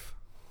wife?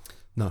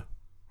 No.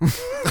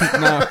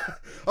 No.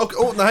 Okay.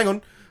 Oh, no, hang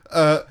on.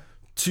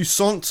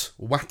 Toussaint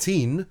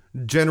Watine,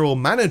 general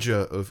manager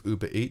of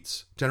Uber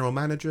Eats. General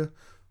manager?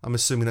 I'm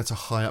assuming that's a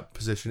high up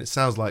position. It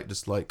sounds like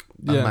just like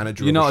a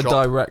manager. You're not a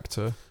shop.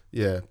 director.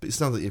 Yeah, but it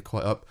sounds like you're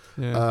quite up.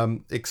 Yeah.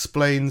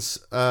 Explains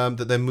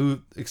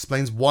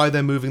explains why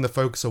they're moving the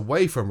focus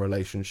away from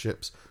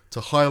relationships to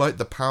highlight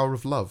the power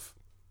of love.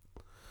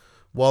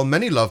 While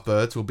many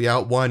lovebirds will be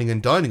out whining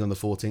and dining on the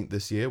 14th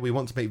this year, we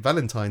want to make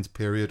Valentine's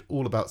period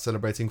all about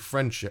celebrating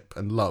friendship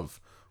and love,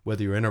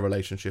 whether you're in a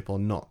relationship or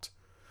not,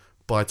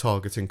 by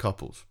targeting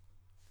couples.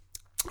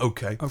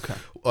 Okay.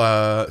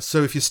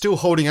 So if you're still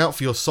holding out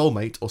for your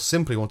soulmate or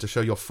simply want to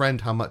show your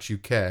friend how much you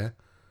care,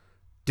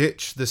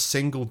 ditch the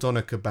single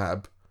doner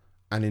kebab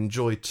and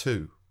enjoy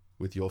 2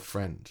 with your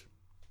friend.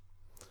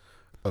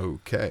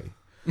 Okay.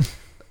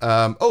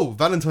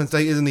 Valentine's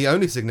Day isn't the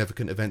only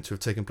significant event to have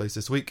taken place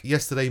this week.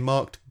 Yesterday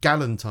marked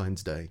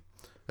Galentine's Day,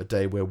 a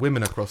day where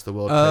women across the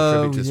world pay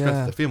tribute to the strength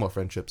of their female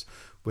friendships,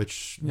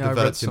 which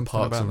develops in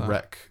Parks and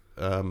Rec.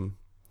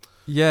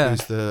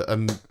 Who's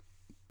the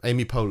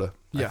Amy Poehler,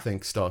 I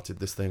think, started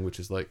this thing, which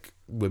is like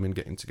women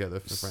getting together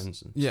for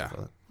friends and stuff like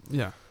that.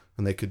 Yeah.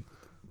 And they could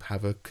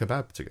have a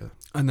kebab together.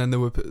 And then there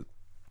were...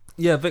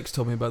 Yeah, Vix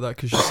told me about that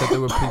because she said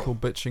there were people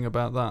bitching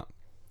about that.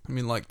 I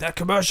mean, like, they're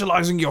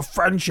commercialising your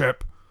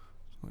friendship.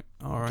 Like,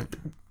 all right.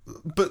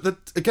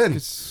 But again,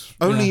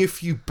 only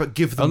if you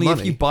give them money.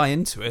 Only if you buy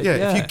into it.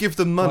 Yeah, if you give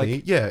them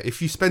money,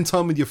 if you spend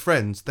time with your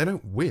friends, they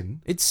don't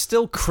win. It's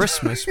still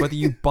Christmas whether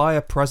you buy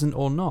a present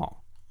or not.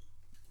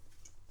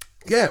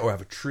 Yeah, or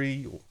have a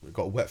tree, or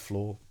got a wet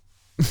floor.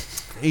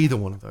 Either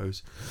one of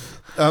those.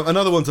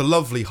 Another one's a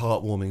lovely,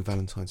 heartwarming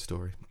Valentine's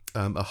story.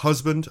 A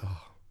husband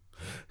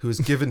who has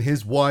given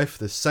his wife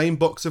the same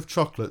box of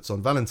chocolates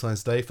on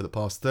Valentine's Day for the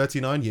past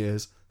 39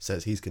 years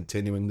says he's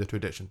continuing the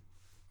tradition.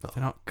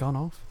 They're not gone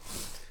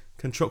off.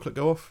 Can chocolate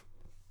go off?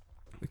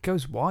 It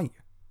goes white.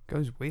 It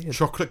goes weird.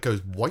 Chocolate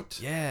goes white?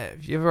 Yeah.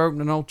 Have you ever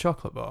opened an old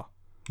chocolate bar?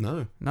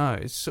 No. No,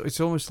 it's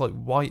almost like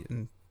white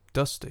and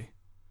dusty.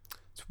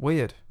 It's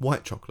weird.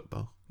 White chocolate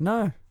bar?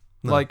 No.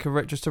 Like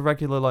just a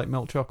regular like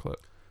milk chocolate.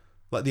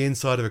 Like the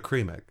inside of a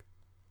cream egg?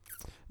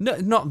 No,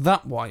 not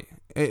that white.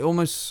 It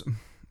almost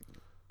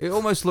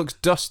looks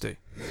dusty.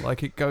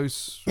 Like it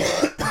goes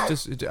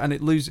and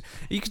it loses.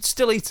 You could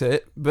still eat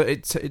it, but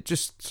it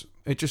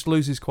just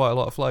loses quite a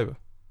lot of flavour.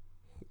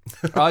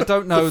 I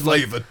don't know. The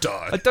flavour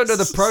dies. I don't know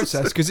the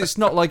process because it's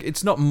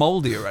not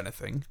mouldy or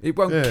anything. It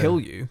won't kill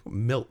you.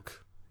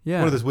 Milk. Yeah.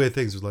 One of those weird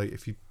things was like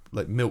if you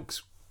like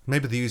milks.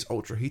 Maybe they use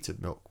ultra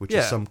heated milk, which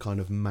is some kind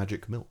of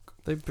magic milk.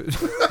 It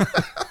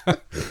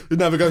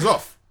never goes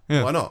off.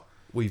 Yeah. Why not?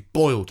 We've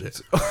boiled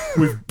it.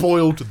 We've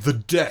boiled the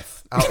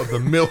death out of the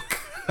milk.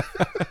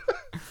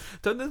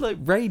 Don't they like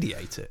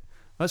radiate it?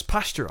 That's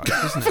pasteurised,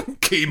 isn't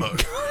it?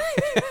 Chemo.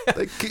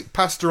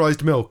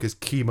 Pasteurised milk is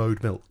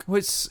chemoed milk. Well,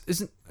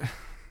 isn't.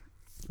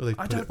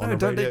 I don't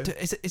know.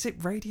 Is it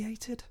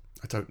radiated?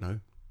 I don't know.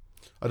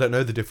 I don't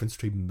know the difference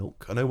between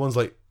milk. I know one's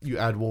like you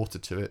add water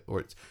to it, or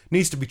it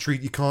needs to be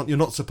treated. You're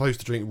not supposed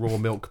to drink raw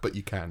milk, but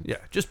you can. Yeah,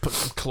 just put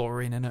some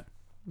chlorine in it.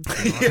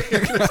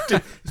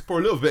 Just pour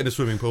a little bit in a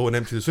swimming pool and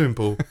empty the swimming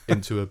pool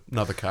into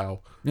another cow,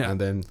 and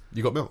then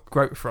you got milk.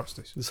 Great with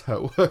Frosties. That's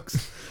how it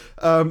works.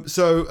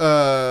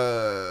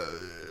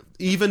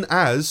 Even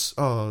as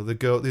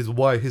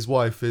his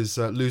wife is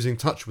losing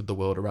touch with the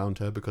world around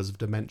her because of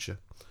dementia.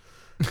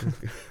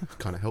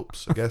 Kind of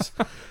helps, I guess.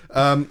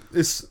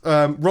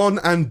 Ron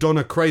and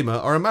Donna Kramer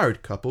are a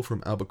married couple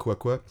from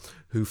Albuquerque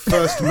who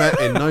first met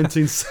in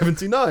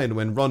 1979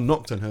 when Ron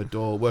knocked on her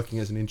door working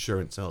as an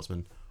insurance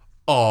salesman.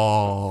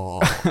 Oh,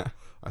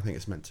 I think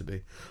it's meant to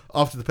be.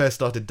 After the pair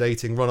started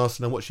dating, Ron asked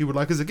her what she would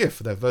like as a gift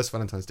for their first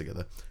Valentine's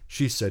together.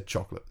 She said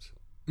chocolates.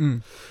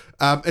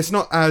 It's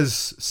not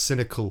as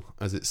cynical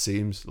as it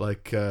seems.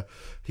 Like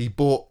he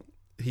bought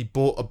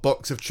a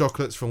box of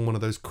chocolates from one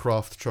of those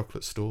craft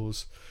chocolate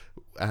stores,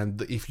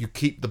 and if you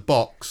keep the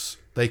box,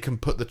 they can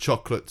put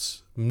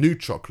the new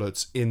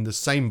chocolates, in the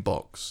same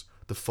box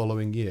the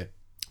following year.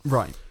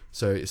 Right.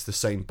 So it's the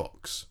same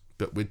box,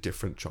 but with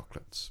different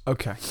chocolates.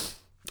 Okay.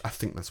 I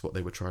think that's what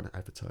they were trying to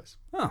advertise.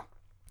 Oh.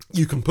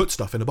 You can put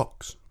stuff in a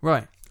box.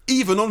 Right.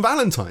 Even on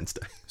Valentine's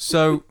Day.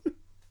 So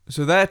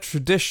their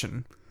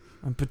tradition,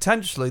 and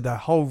potentially their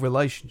whole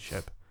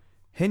relationship,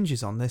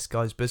 hinges on this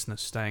guy's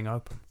business staying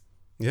open.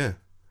 Yeah.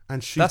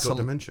 And she's got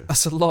dementia.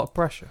 That's a lot of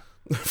pressure.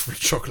 for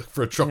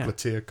a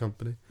chocolatier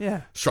company.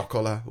 Yeah.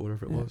 Chocolat,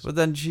 whatever it was. But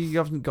then she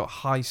hasn't got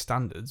high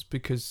standards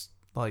because,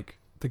 like,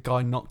 the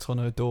guy knocked on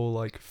her door,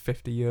 like,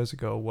 50 years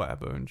ago or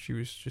whatever, and she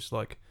was just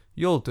like,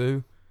 you'll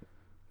do.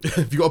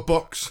 Have you got a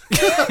box?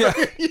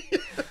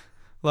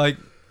 Like,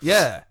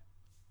 yeah.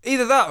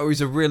 Either that or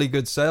he's a really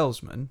good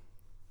salesman.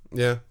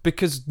 Yeah.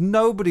 Because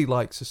nobody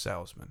likes a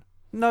salesman.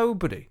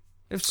 Nobody.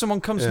 If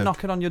someone comes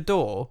knocking on your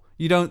door,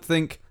 you don't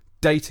think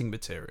dating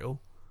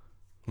material.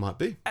 Might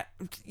be.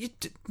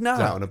 No.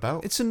 He's out and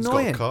about. It's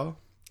annoying. He's got a car.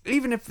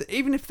 Even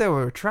if they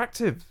were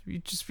attractive,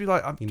 you'd just be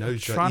like, He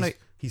knows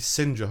he's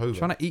Sin Jehovah.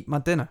 trying to eat my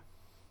dinner.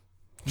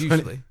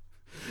 Usually.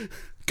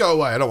 Go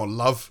away, I don't want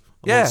love.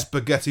 I want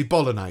spaghetti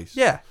bolognese.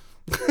 Yeah.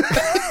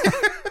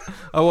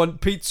 I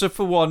want pizza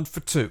for 1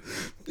 for 2.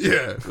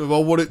 Yeah, I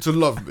want it to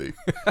love me.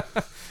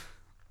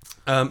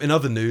 In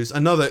other news,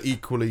 another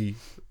equally...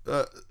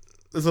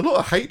 there's a lot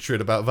of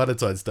hatred about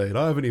Valentine's Day, and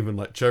I haven't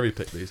even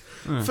cherry-picked these.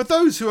 For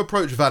those who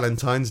approach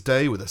Valentine's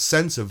Day with a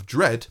sense of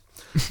dread,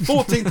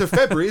 14th of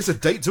February is a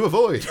date to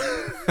avoid.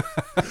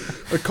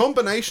 A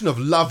combination of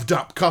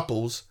loved-up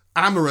couples,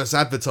 amorous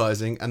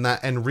advertising, and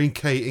that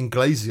Enrique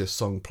Iglesias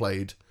song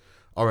played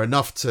are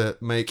enough to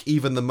make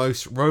even the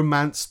most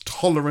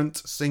romance-tolerant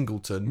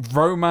singleton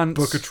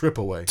book a trip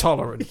away.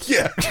 Tolerant.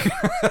 Yeah.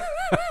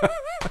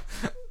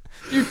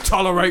 You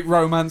tolerate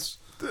romance.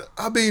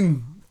 I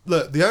mean,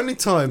 look, the only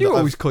time... You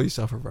always call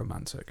yourself a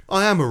romantic.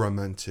 I am a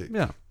romantic.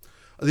 Yeah.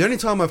 The only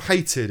time I've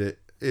hated it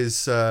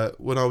is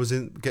when I was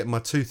getting my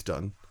tooth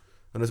done,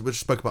 and as we just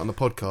spoke about on the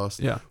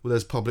podcast, where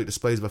there's public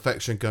displays of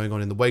affection going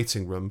on in the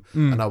waiting room,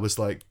 and I was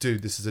like,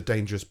 dude, this is a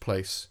dangerous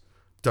place.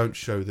 Don't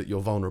show that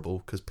you're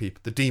vulnerable because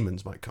the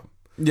demons might come.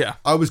 Yeah.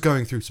 I was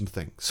going through some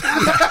things.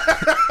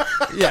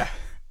 Yeah.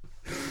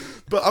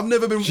 But I've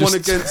never been one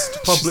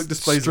against public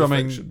displays of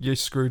affection. Strumming your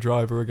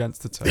screwdriver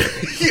against the table.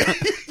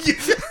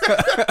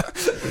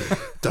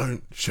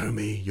 Don't show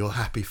me your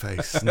happy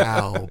face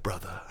now,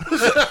 brother.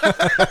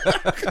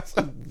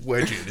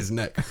 Wedge it in his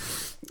neck.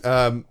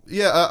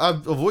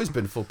 I've always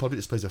been for public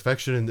displays of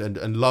affection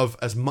and love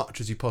as much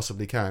as you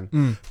possibly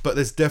can. But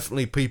there's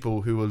definitely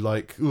people who are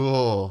like,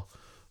 oh,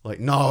 like,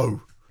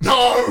 no.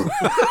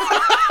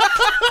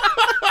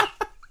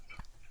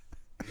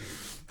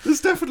 There's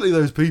definitely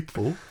those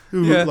people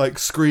who are like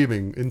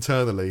screaming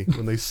internally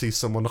when they see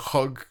someone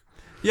hug.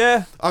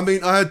 Yeah. I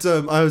mean, I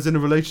was in a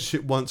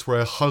relationship once where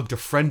I hugged a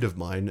friend of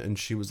mine, and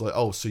she was like,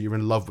 "Oh, so you're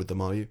in love with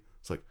them, are you?"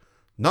 It's like,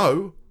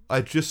 no,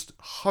 I just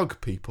hug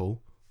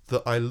people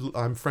that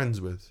I'm friends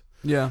with.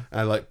 Yeah.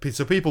 And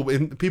so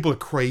people are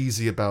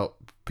crazy about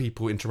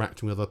people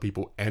interacting with other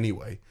people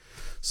anyway.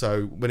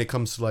 So when it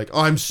comes to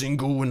I'm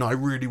single and I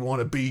really want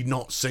to be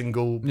not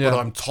single, but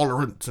I'm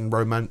tolerant and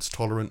romance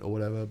tolerant or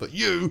whatever. But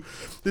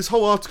this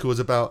whole article is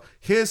about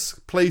here's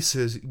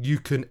places you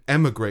can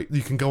emigrate,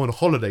 you can go on a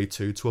holiday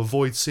to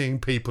avoid seeing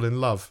people in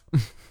love.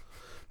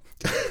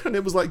 And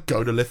it was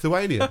go to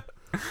Lithuania.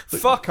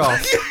 Fuck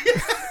off.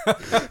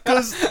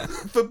 Because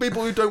for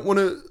people who don't want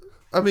to,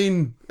 I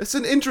mean, it's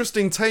an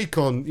interesting take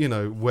on,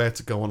 where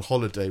to go on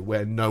holiday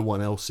where no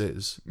one else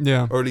is.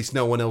 Yeah. Or at least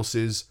no one else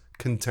is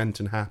content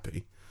and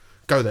happy.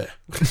 Go there.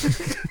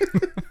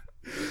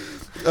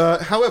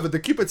 However, the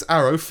Cupid's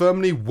arrow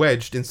firmly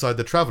wedged inside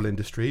the travel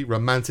industry,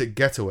 romantic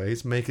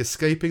getaways make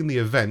escaping the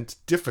event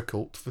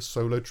difficult for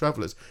solo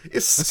travellers.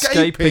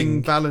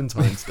 Escaping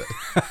Valentine's Day.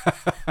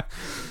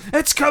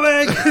 It's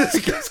coming!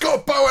 It's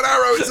got a bow and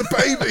arrow, it's a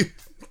baby!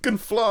 It can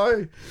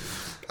fly.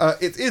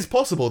 It is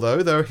possible,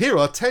 though. Here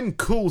are 10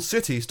 cool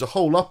cities to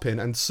hole up in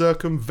and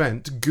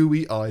circumvent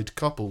gooey-eyed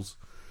couples.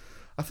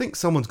 I think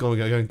someone's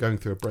going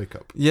through a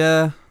breakup.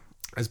 Yeah.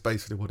 That's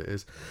basically what it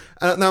is.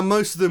 Now,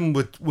 most of them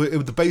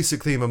the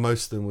basic theme of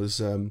most of them was,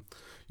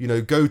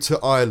 go to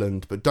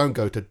Ireland, but don't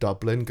go to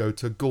Dublin, go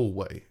to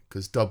Galway,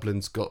 because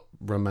Dublin's got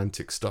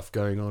romantic stuff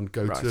going on.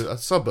 Go to a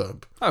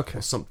suburb. Okay.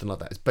 Or something like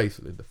that. It's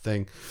basically the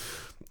thing.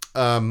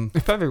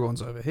 If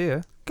everyone's over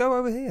here, go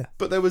over here.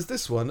 But there was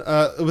this one.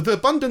 With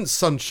abundant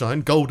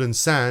sunshine, golden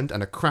sand,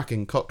 and a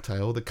cracking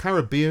cocktail, the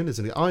Caribbean is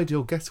an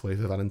ideal getaway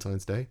for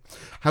Valentine's Day.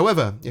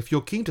 However, if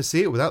you're keen to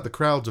see it without the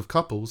crowds of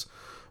couples,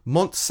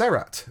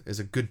 Montserrat is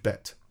a good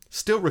bet.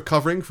 Still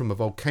recovering from a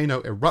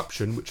volcano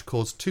eruption which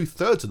caused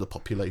 2/3 of the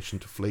population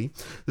to flee,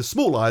 the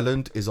small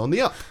island is on the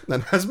up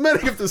and has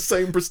many of the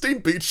same pristine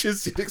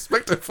beaches you'd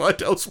expect to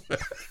find elsewhere.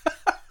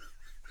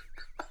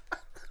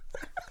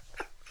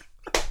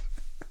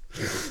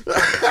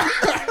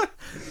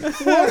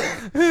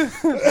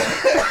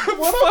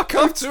 Fuck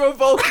up to a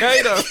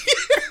volcano.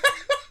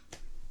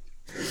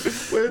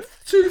 Where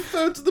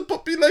 2/3 of the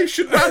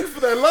population ran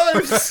for their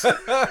lives.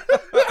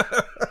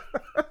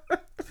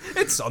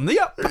 It's on the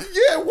up.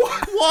 Yeah,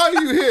 why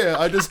are you here?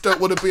 I just don't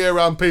want to be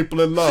around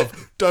people in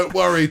love. Don't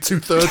worry,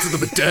 2/3 of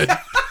them are dead.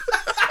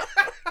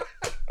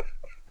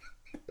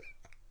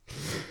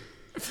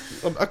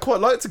 I quite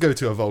like to go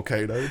to a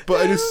volcano,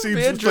 but it just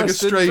seems like a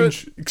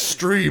strange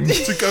extreme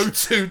to go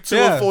to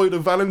avoid a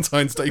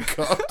Valentine's Day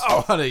card.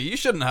 Oh, honey, you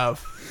shouldn't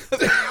have.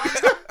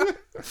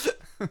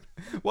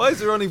 Why is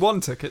there only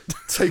one ticket?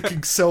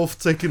 Taking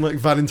like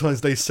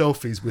Valentine's Day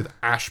selfies with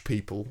ash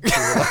people who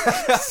are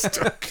like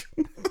stuck.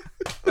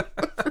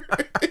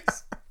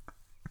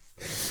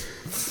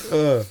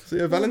 So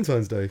yeah,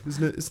 Valentine's Day,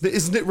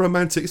 isn't it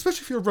romantic?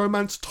 Especially if you're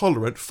romance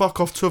tolerant, fuck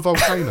off to a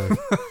volcano.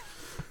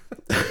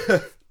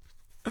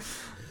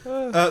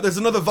 There's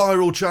another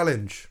viral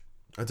challenge.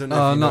 I don't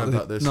know if you know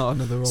about this. Not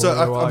another. So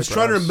I was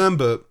trying to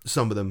remember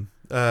some of them.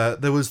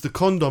 There was the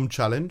condom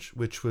challenge,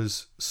 which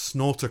was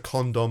snort a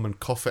condom and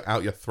cough it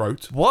out your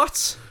throat.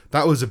 What?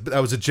 That was a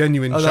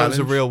genuine challenge. That was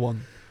a real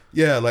one.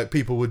 Yeah, like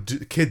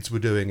kids were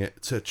doing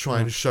it to try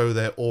and show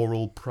their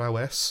oral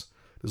prowess.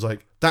 It was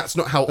like, that's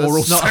not how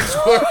oral sex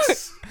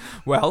works.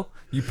 Well,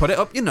 you put it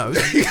up your nose.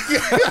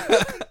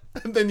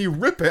 And then you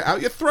rip it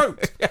out your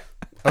throat.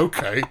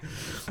 Okay.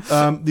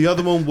 The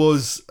other one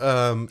was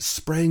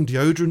spraying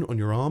deodorant on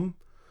your arm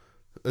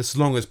as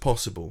long as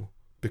possible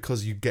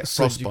because you get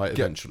frostbite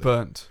eventually.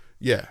 Burnt.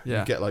 Yeah,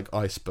 you get like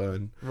ice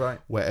burn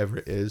wherever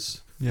it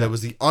is. Yeah. There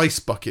was the ice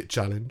bucket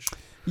challenge.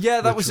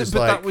 Yeah, that was it,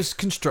 but that was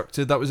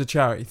constructed. That was a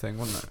charity thing,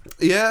 wasn't it?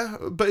 Yeah,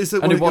 but is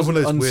it one of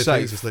those weird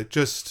things? It's like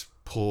just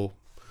pour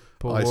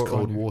ice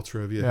cold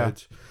water over your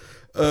head.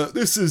 There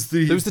was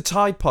the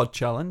Tide Pod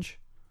challenge.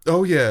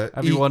 Oh yeah,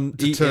 everyone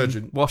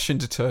detergent, washing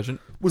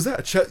detergent. Was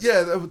that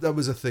that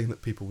was a thing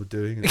that people were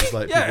doing. And it was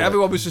like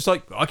everyone was just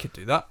like, I could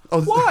do that.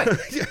 Oh, why?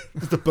 Yeah,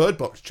 the Bird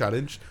Box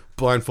challenge: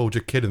 blindfold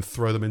your kid and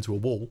throw them into a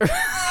wall.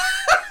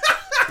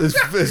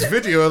 There's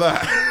video of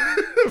that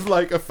of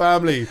like a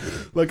family,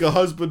 like a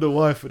husband and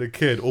wife and a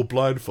kid, all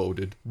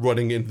blindfolded,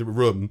 running in the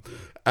room.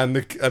 And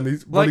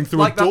he's running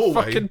through a doorway.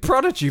 Like that fucking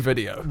Prodigy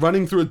video.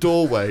 Running through a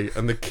doorway,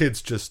 and the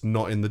kid's just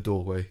not in the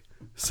doorway.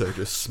 So it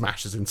just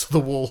smashes into the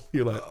wall.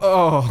 You're like,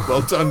 oh,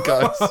 well done,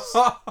 guys.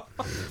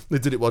 They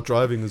did it while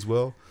driving as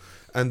well.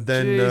 And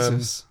then,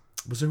 Jesus.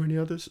 Was there any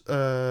others?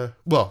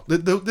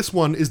 This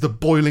one is the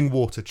boiling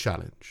water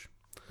challenge.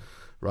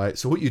 Right?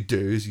 So what you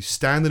do is you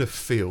stand in a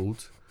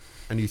field,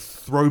 and you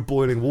throw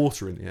boiling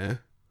water in the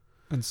air.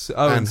 And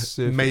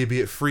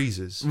maybe it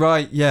freezes.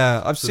 Right,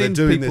 yeah. I've seen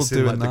they're doing people this in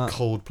doing the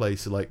cold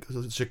places, like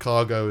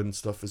Chicago and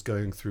stuff is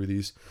going through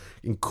these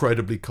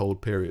incredibly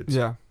cold periods.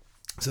 Yeah.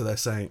 So they're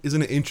saying,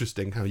 isn't it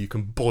interesting how you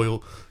can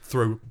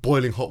throw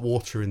boiling hot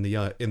water in the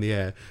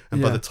air, and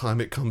by the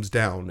time it comes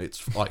down,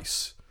 it's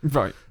ice.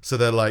 Right. So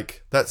they're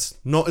like, that's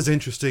not as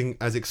interesting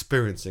as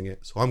experiencing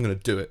it, so I'm going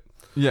to do it.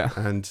 Yeah.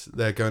 And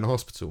they're going to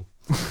hospital.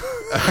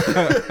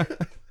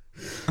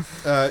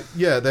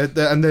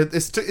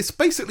 It's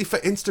basically for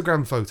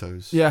Instagram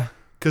photos. Yeah.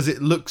 Because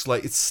it looks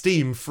like it's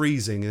steam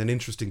freezing in an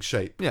interesting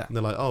shape. Yeah. And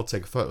they're like, I'll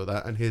take a photo of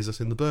that, and here's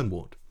us in the burn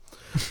ward.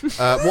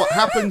 What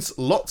happens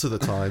lots of the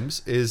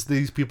times is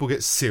these people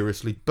get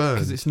seriously burned.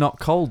 Because it's not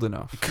cold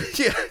enough.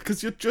 Yeah,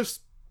 because you're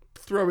just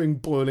throwing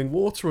boiling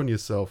water on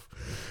yourself.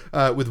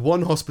 With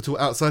one hospital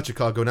outside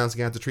Chicago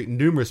announcing how to treat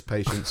numerous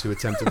patients who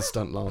attempted the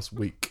stunt last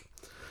week.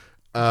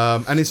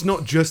 And it's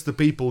not just the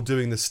people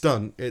doing the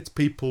stunt, it's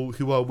people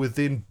who are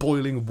within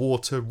boiling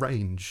water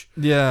range.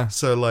 Yeah.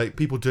 So, like,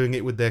 people doing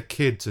it with their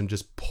kids and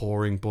just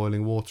pouring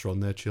boiling water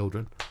on their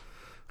children.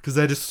 Because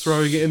they're just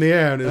throwing it in the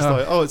air and it's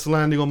like, oh, it's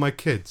landing on my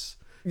kids.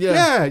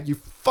 Yeah, you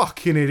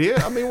fucking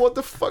idiot. I mean, what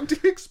the fuck do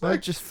you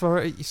expect? Just throw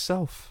it at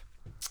yourself.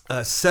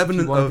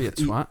 7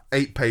 of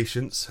 8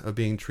 patients are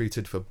being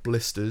treated for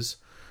blisters,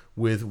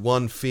 with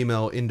one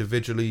female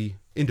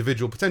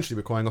individual potentially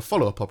requiring a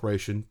follow-up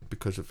operation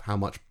because of how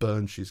much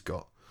burn she's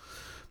got.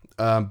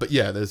 But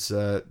yeah, there's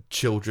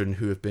children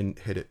who have been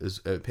hit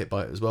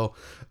by it as well.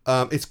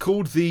 It's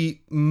called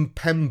the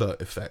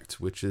Mpemba effect,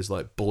 which is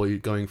like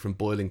going from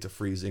boiling to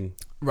freezing,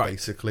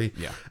 basically.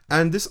 Yeah.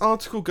 And this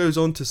article goes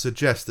on to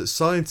suggest that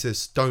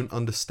scientists don't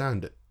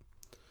understand it,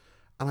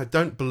 and I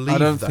don't believe that. I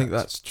don't think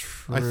that's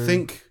true.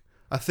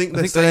 I think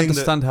they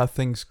understand how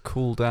things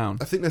cool down.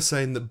 I think they're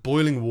saying that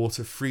boiling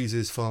water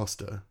freezes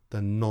faster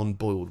than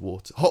non-boiled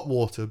water. Hot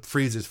water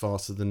freezes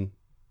faster than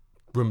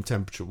room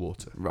temperature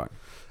water. Right.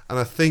 And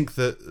I think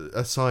that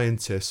a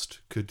scientist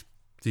could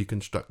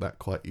deconstruct that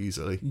quite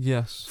easily.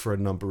 Yes. For a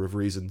number of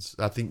reasons.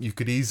 I think you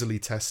could easily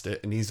test it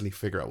and easily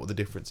figure out what the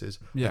difference is.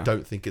 Yeah. I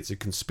don't think it's a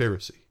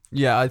conspiracy.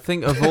 Yeah, I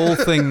think of all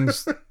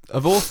things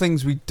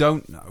we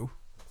don't know,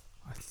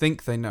 I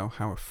think they know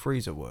how a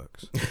freezer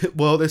works.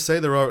 Well, they say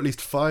there are at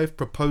least 5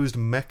 proposed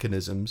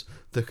mechanisms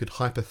that could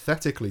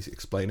hypothetically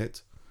explain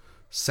it,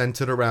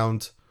 centered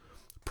around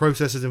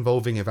processes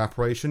involving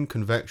evaporation,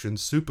 convection,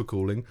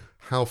 supercooling,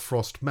 how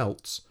frost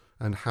melts,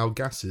 and how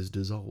gases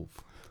dissolve.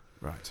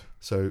 Right.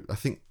 So I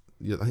think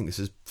this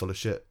is full of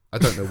shit. I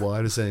don't know why.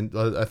 I'm just saying.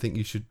 I think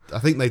you should. I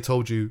think they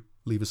told you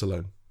leave us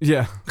alone.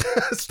 Yeah.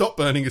 Stop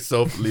burning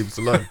yourself. Leave us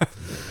alone.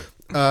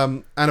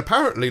 And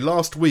apparently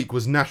last week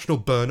was National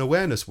Burn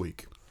Awareness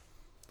Week.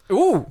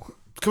 Ooh.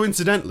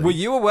 Coincidentally, Were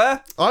you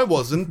aware? I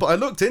wasn't, but I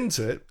looked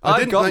into it. I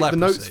didn't got make leprosy.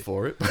 the notes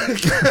for it.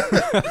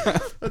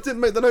 I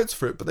didn't make the notes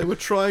for it, but they were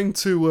trying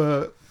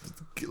to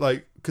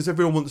because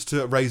everyone wants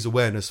to raise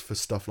awareness for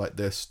stuff like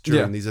this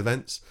during these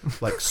events,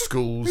 like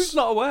schools. Who's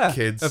not aware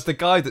kids of the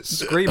guy that's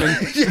screaming?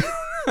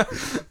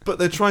 But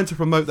they're trying to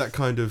promote that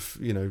kind of,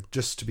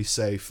 just to be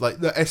safe, like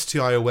the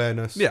STI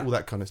awareness, all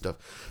that kind of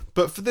stuff.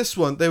 But for this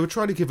one, they were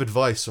trying to give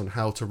advice on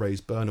how to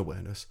raise burn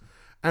awareness,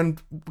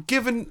 and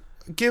given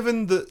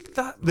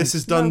that this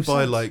is done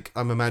by sense.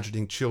 I'm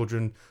imagining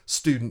children,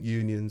 student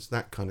unions,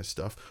 that kind of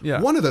stuff.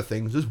 Yeah. One of the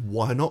things is,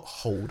 why not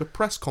hold a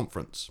press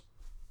conference?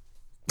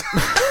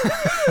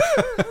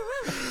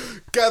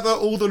 Gather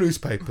all the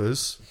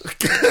newspapers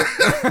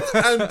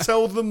and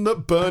tell them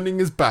that burning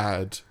is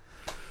bad.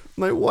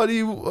 Like,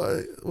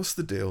 what's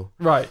the deal?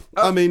 Right.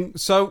 I mean,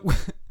 So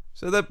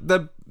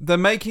they're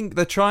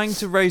trying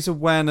to raise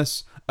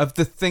awareness of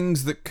the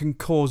things that can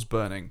cause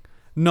burning,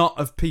 not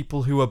of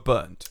people who are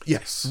burnt.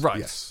 yes, Right.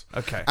 yes.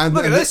 Okay. And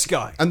Look at this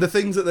guy. And the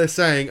things that they're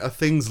saying are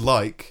things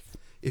like,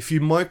 if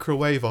you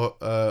microwave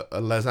a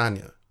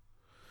lasagna,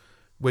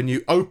 when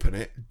you open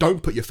it,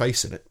 don't put your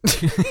face in it.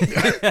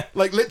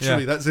 Like,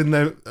 literally, that's in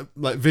their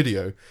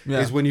video. Yeah.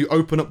 Is when you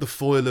open up the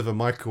foil of a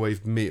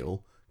microwave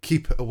meal,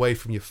 keep it away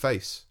from your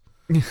face.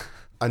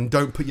 And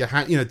don't put your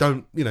hand,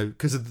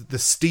 because the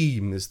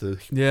steam is the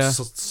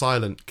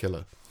silent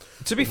killer.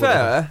 To be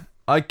fair,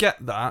 I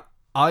get that.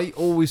 I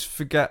always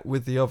forget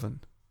with the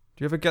oven.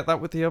 Do you ever get that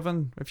with the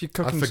oven? If you're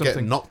cooking I forget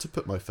something, not to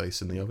put my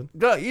face in the oven.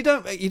 No, you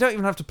don't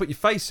even have to put your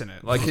face in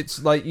it. Like,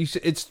 it's like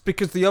it's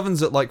because the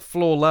oven's at like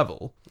floor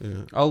level.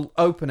 Yeah. I'll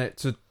open it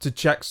to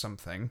check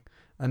something,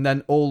 and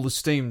then all the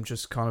steam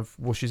just kind of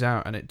whooshes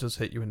out, and it does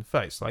hit you in the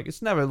face. Like,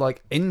 it's never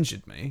like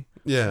injured me.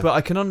 Yeah. But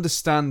I can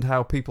understand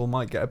how people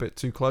might get a bit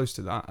too close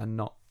to that and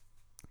not.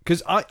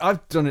 Because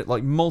I've done it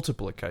like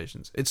multiple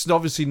occasions. It's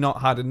obviously not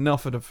had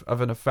enough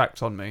of an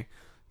effect on me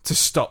to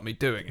stop me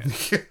doing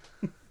it.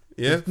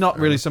 Yeah. It's not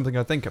really something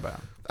I think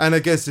about. And I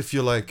guess if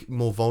you're like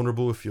more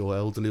vulnerable, if you're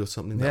elderly or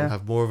something, that'll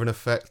have more of an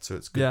effect. So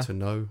it's good to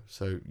know.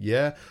 So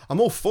yeah, I'm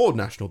all for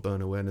National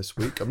Burn Awareness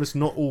Week. I'm just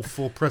not all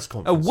for press A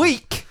conferences.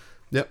 week?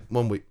 Yep,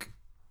 1 week.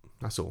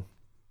 That's all.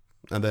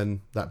 And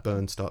then that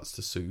burn starts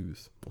to soothe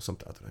or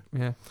something. I don't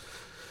know.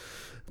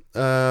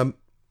 Yeah.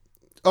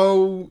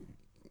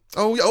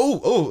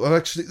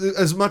 Actually,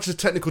 as much as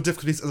technical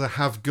difficulties as I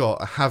have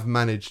got, I have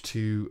managed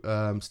to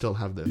still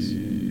have this.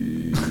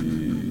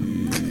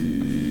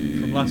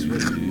 From last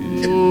week.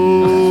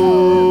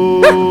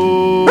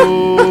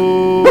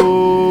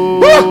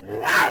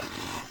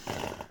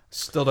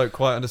 Still don't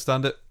quite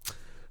understand it.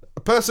 A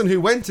person who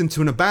went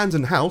into an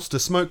abandoned house to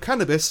smoke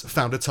cannabis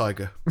found a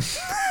tiger.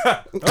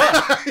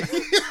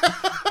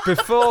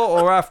 Before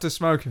or after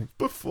smoking?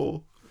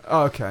 Before.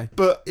 Oh, okay.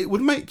 But it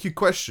would make you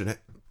question it.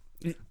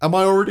 Am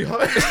I already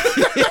high?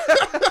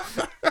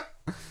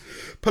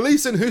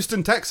 Police in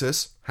Houston,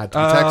 Texas, had to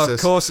be Texas.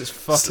 Of course it's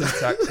fucking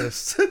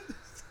Texas.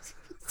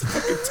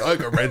 Fucking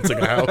tiger renting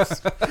a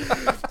house.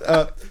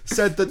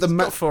 Said that the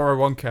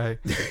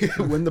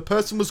 401k. when the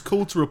person was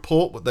called to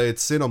report what they had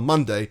seen on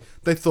Monday,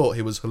 they thought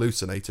he was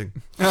hallucinating.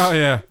 Oh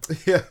yeah.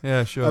 Yeah,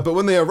 Yeah, sure. but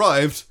when they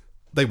arrived,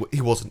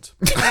 he wasn't.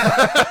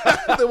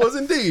 There was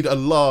indeed a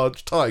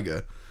large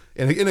tiger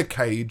in a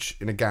cage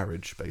in a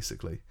garage,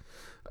 basically.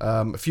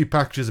 A few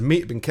packages of meat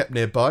had been kept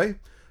nearby,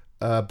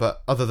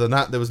 but other than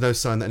that, there was no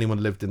sign that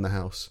anyone lived in the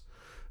house.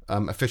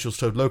 Officials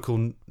told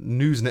local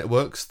news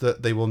networks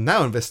that they will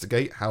now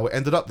investigate how it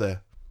ended up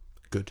there.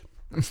 Good.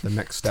 That's the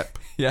next step.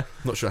 Yeah.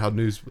 Not sure how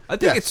news... I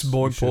think Yes, it's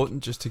more you should.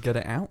 important just to get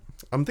it out.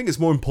 I think it's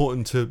more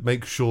important to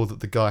make sure that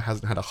the guy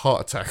hasn't had a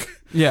heart attack.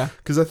 Yeah.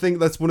 Because I think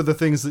that's one of the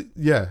things that,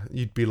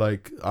 you'd be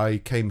like, I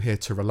came here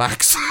to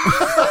relax.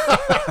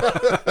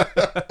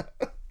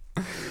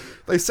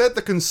 They said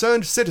the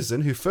concerned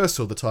citizen who first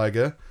saw the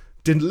tiger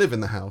didn't live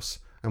in the house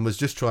and was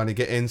just trying to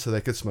get in so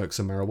they could smoke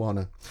some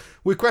marijuana.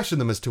 We questioned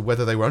them as to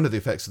whether they were under the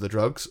effects of the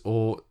drugs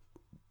or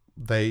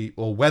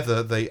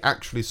whether they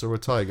actually saw a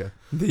tiger.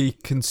 The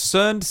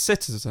concerned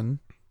citizen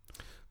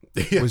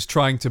Yeah. was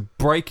trying to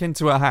break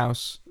into a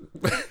house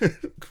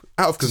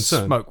Out of to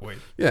concern. smoke weed.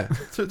 Yeah,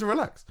 to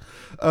relax.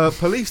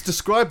 Police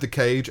described the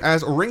cage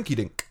as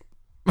rinky-dink.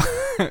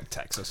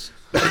 Texas.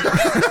 Is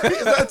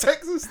that a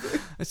Texas thing?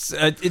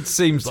 It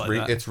seems like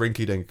that. It's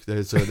rinky dink.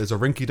 There's a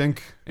rinky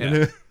dink in Yeah.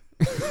 here.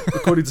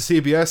 According to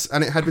CBS,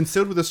 and it had been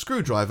sealed with a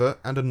screwdriver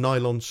and a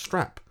nylon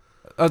strap.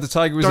 Oh, the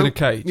tiger was in a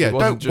cage. Yeah, It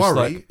wasn't don't just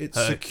worry. like, It's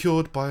hey.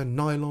 secured by a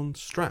nylon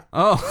strap.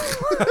 Oh,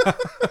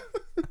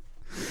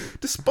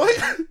 Despite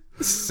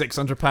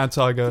 £600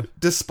 tiger.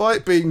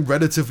 despite being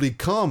relatively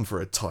calm for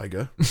a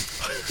tiger.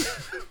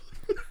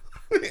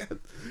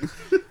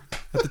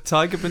 Had the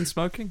tiger been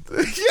smoking? Yeah,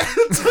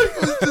 the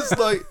tiger was just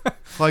like,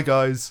 "Hi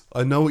guys,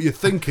 I know what you're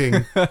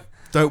thinking.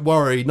 Don't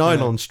worry,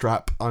 nylon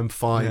strap. I'm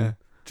fine.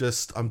 Yeah.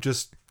 I'm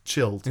just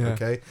chilled. Yeah.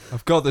 Okay."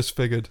 I've got this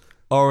figured.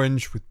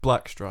 Orange with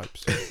black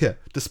stripes. Yeah.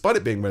 Despite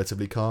it being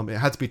relatively calm, it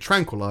had to be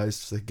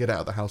tranquilized so they could get out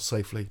of the house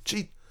safely.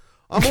 Gee,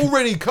 I'm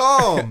already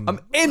calm.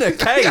 I'm in a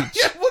cage.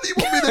 Yeah, what do you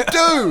want me to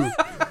do?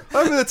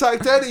 I haven't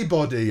attacked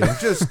anybody. I'm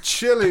just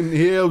chilling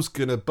here. I was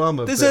gonna bum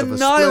a There's bit a of a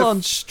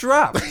nylon spliff.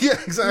 strap.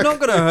 Yeah, exactly. Not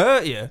going to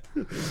hurt you.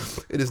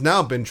 It has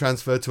now been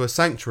transferred to a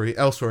sanctuary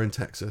elsewhere in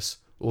Texas,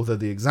 although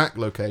the exact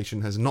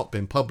location has not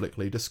been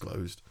publicly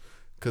disclosed.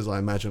 Because I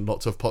imagine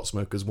lots of pot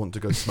smokers want to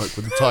go smoke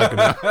with the tiger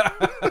now.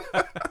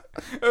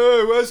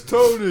 Hey, where's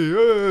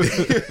Tony?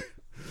 Hey.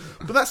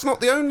 But that's not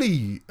the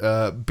only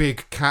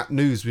big cat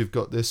news we've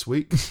got this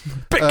week.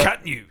 Big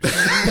cat news.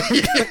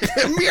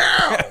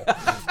 Meow!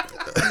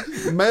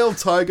 Male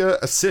tiger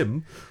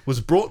Asim was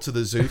brought to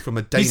the zoo from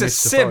a Danish He's a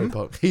safari sim?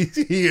 park. He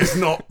is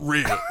not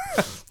real.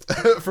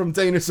 From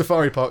Danish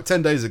safari park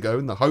 10 days ago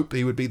in the hope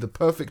he would be the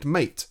perfect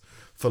mate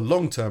for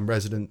long-term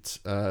resident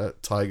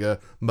tiger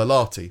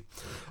Malati.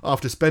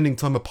 After spending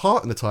time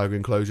apart in the tiger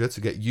enclosure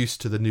to get used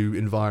to the new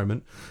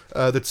environment,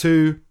 the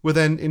two were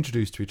then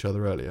introduced to each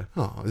other earlier.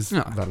 Oh, it's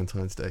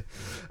Valentine's Day.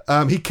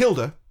 He killed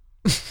her.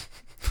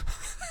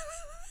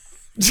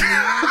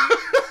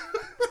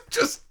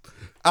 Just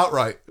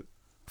outright.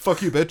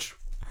 Fuck you, bitch.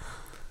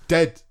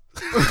 Dead.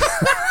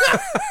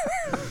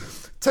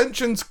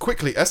 Tensions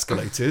quickly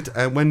escalated,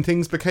 and when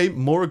things became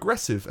more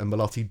aggressive, and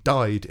Malati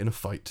died in a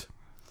fight.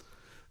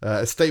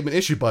 A statement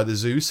issued by the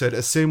zoo said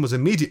Asim was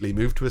immediately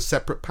moved to a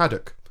separate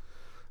paddock.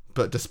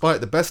 But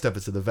despite the best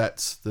efforts of the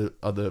vets, the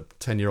other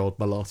 10-year-old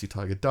Malati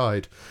tiger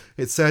died.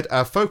 It said,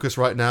 "Our focus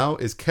right now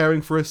is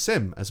caring for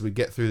Asim as we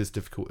get through this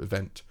difficult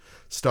event.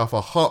 Staff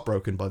are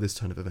heartbroken by this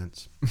turn of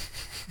events."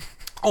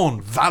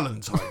 On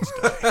Valentine's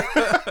Day.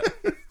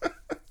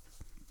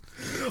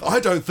 I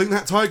don't think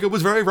that tiger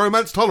was very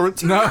romance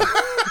tolerant. No.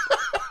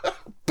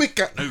 Big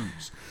cat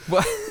news.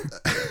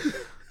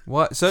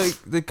 What? So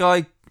the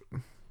guy...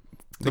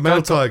 The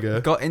male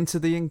tiger got into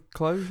the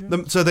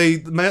enclosure? So they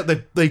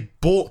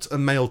bought a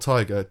male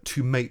tiger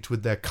to mate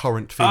with their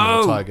current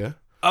female tiger.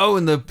 Oh,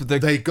 and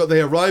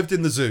They arrived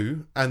in the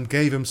zoo and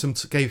gave him some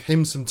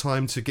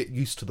time to get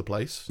used to the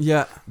place.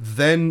 Yeah.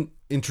 Then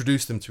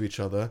introduced them to each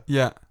other.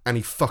 Yeah. And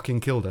he fucking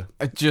killed her.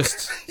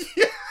 Just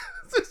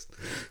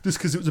Just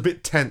because it was a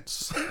bit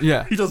tense.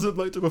 Yeah. He doesn't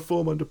like to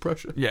perform under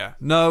pressure. Yeah.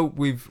 No,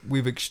 we've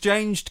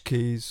exchanged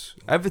keys.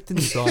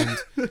 Everything's signed.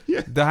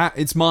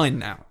 It's mine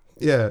now.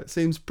 Yeah, it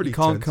seems pretty You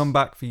can't tense. come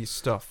back for your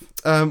stuff.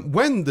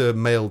 When the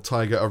male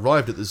tiger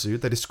arrived at the zoo,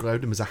 they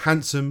described him as a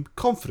handsome,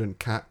 confident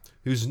cat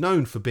who's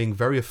known for being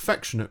very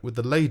affectionate with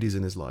the ladies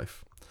in his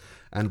life.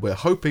 And we're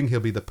hoping he'll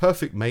be the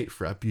perfect mate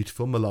for our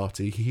beautiful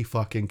Malati. He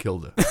fucking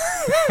killed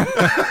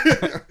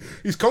her.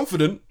 He's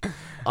confident.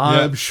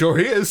 I'm sure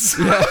he is.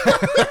 Yeah.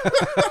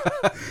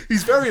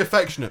 He's very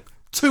affectionate.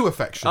 Too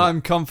affectionate.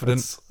 I'm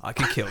confident I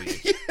can kill you.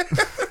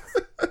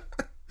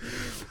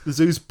 The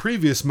zoo's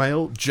previous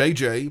male,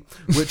 JJ,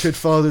 which had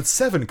fathered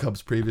 7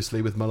 cubs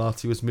previously with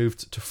Malati, was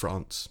moved to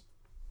France.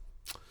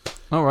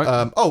 All right.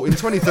 In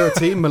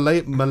 2013,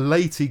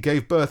 Malati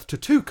gave birth to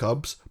 2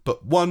 cubs,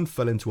 but one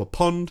fell into a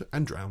pond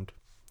and drowned.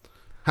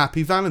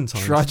 Happy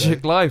Valentine's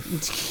Tragic Day.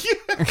 life.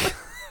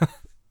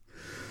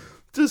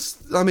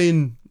 It's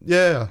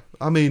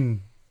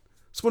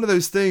one of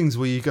those things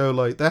where you go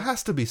like, there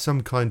has to be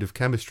some kind of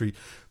chemistry.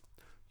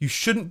 You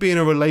shouldn't be in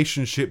a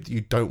relationship that you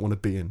don't want to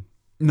be in.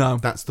 No.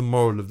 That's the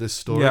moral of this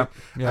story. Yeah.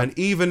 And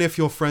even if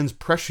your friends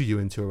pressure you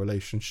into a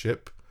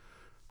relationship,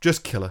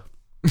 just kill her.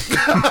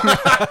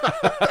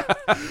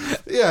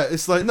 Yeah,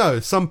 it's like, no,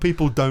 some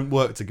people don't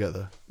work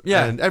together.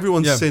 Yeah. And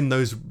everyone's seen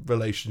those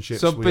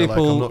relationships. Some where you're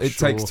people, like, I'm not it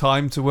sure. takes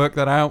time to work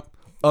that out.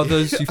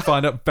 Others, you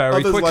find out very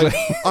Others quickly. like,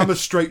 I'm a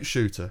straight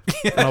shooter,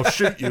 and I'll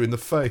shoot you in the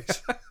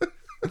face.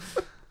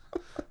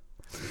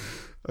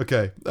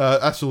 Okay,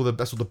 that's all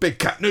the big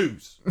cat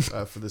news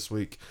for this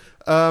week.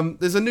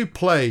 There's a new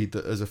play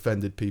that has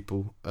offended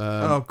people.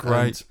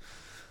 Great!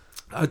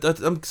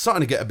 I'm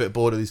starting to get a bit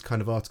bored of these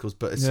kind of articles,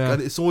 but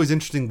it's always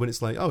interesting when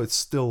it's like, oh, it's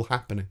still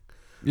happening.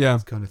 Yeah,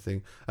 This kind of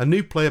thing. A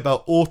new play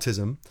about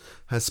autism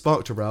has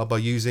sparked a row by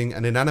using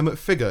an inanimate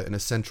figure in a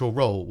central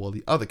role, while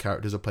the other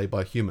characters are played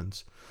by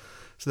humans.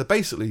 So they're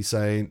basically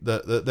saying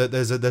that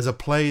there's a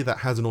play that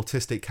has an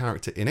autistic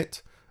character in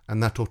it,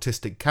 and that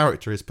autistic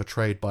character is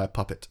portrayed by a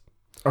puppet.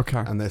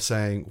 Okay. And they're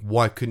saying,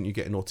 why couldn't you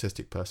get an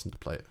autistic person to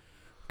play it?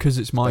 Because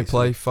it's my Basically.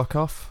 play, fuck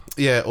off.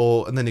 Yeah,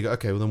 and then you go,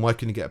 okay, well then why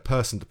couldn't you get a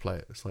person to play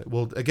it? It's like,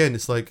 well, again,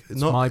 it's like It's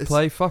my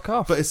play, fuck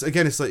off. But it's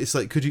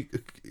like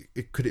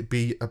could it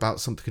be about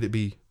something? Could it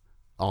be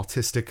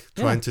artistic,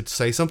 trying to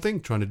say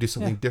something, trying to do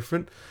something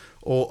different,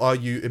 or are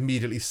you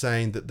immediately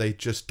saying that they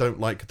just don't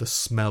like the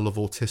smell of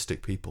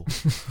autistic people?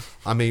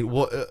 I mean,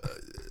 what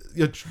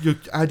you're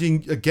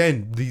adding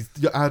again?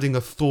 You're adding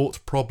a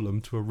thought problem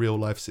to a real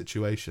life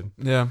situation.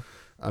 Yeah.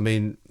 I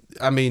mean,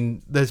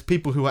 there's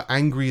people who are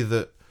angry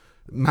that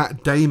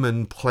Matt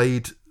Damon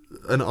played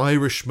an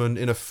Irishman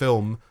in a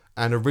film,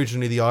 and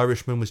originally the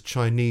Irishman was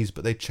Chinese,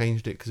 but they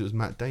changed it because it was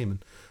Matt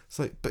Damon. It's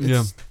like, but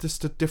it's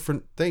just a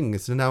different thing.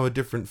 It's now a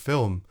different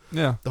film.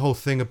 Yeah. The whole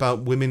thing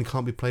about women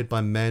can't be played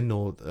by men,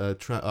 or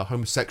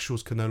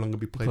homosexuals can no longer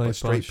be played by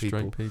straight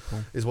people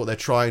is what they're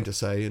trying to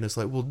say. And it's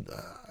like, well,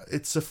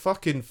 it's a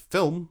fucking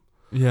film.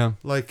 Yeah.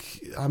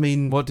 Like, I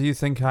mean, what do you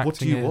think acting what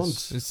do you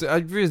is? want? I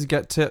really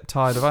get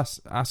tired of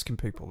asking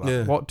people that.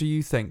 Yeah. What do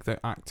you think that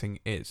acting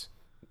is?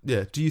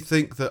 Yeah. Do you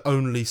think that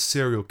only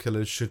serial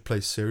killers should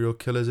play serial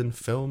killers in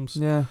films?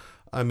 Yeah.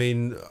 I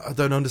mean, I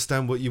don't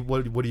understand what do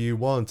you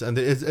want?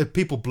 And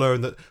people blur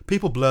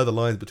the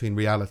lines between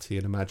reality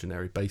and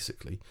imaginary,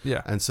 basically.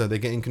 Yeah. And so they're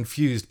getting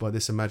confused by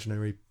this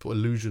imaginary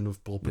illusion of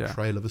or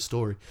portrayal of a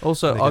story.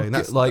 Also,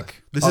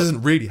 this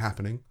isn't really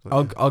happening.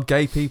 Are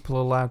gay people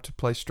allowed to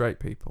play straight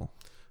people?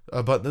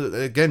 But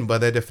again, by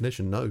their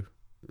definition, no.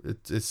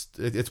 It's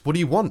what do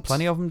you want?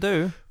 Plenty of them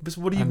do. But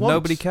what do you want?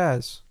 Nobody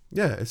cares.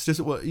 Yeah, it's just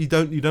what you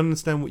don't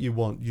understand what you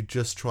want. You're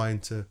just trying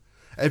to.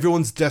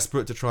 Everyone's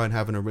desperate to try and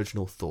have an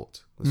original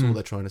thought. That's all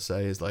they're trying to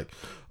say is like,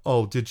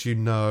 oh, did you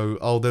know?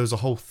 Oh, there was a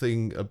whole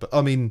thing.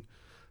 I mean,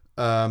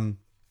 when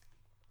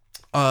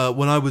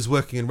I was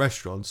working in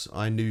restaurants,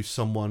 I knew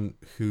someone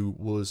who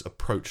was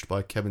approached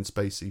by Kevin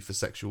Spacey for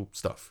sexual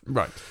stuff.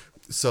 Right.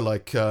 So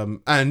like,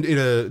 and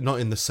not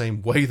in the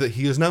same way that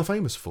he is now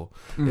famous for.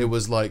 It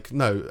was like,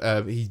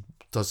 no, he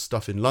does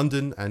stuff in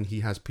London, and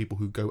he has people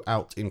who go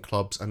out in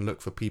clubs and look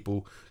for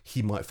people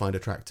he might find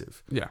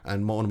attractive. Yeah.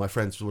 And one of my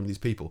friends was one of these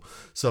people.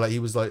 So like, he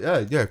was like,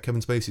 yeah, Kevin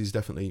Spacey is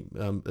definitely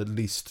at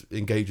least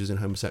engages in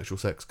homosexual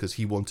sex because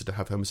he wanted to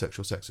have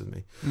homosexual sex with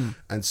me.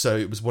 And so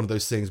it was one of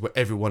those things where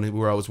everyone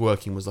where I was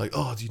working was like,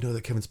 oh, do you know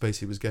that Kevin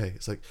Spacey was gay?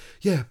 It's like,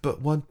 yeah, but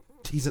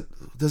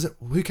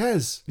who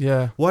cares?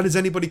 Yeah. Why does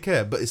anybody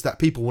care? But it's that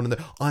people want to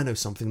know, I know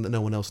something that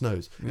no one else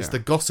knows. It's Yeah. the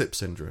gossip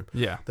syndrome.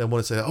 Yeah. They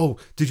want to say, oh,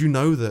 did you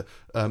know that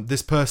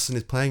this person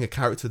is playing a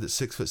character that's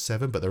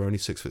 6'7", but they're only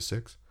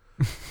 6'6"?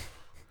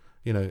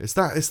 You know, it's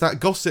that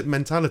gossip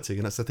mentality,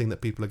 and that's the thing that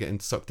people are getting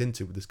sucked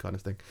into with this kind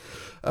of thing.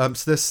 And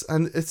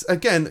it's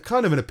again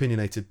kind of an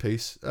opinionated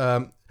piece.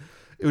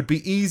 It would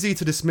be easy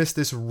to dismiss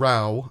this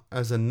row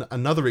as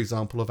another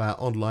example of our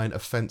online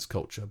offence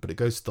culture, but it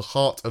goes to the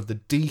heart of the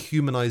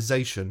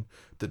dehumanization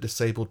that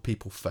disabled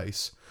people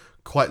face,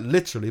 quite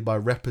literally by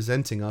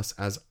representing us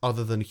as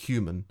other than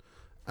human,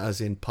 as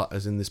in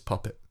this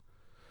puppet.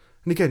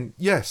 And again,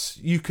 yes,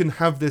 you can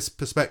have this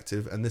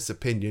perspective and this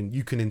opinion,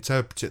 you can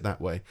interpret it that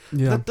way.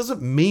 Yeah. That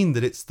doesn't mean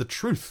that it's the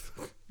truth.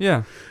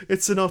 Yeah.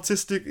 It's an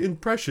artistic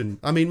impression.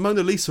 I mean,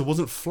 Mona Lisa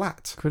wasn't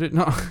flat. Could it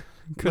not?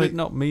 Could Like- it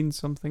not mean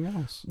something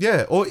else?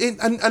 Yeah,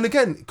 and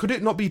again, could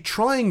it not be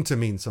trying to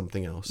mean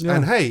something else? Yeah.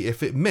 And hey,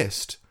 if it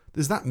missed,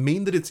 does that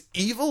mean that it's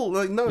evil?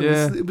 Like, no,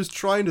 Yeah. it was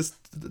trying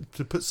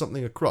to put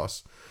something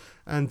across,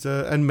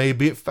 and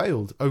maybe it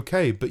failed.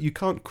 Okay, but you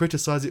can't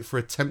criticize it for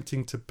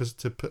attempting to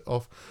put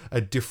off a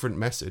different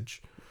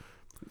message.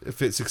 If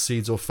it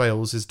succeeds or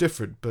fails is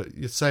different, but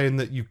you're saying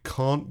that you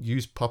can't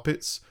use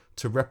puppets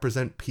to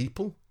represent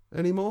people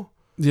anymore?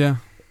 Yeah.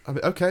 I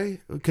mean,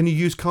 okay, can you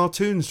use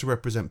cartoons to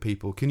represent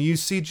people? Can you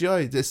use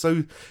CGI?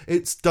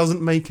 It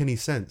doesn't make any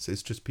sense.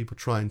 It's just people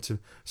trying to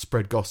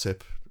spread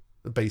gossip,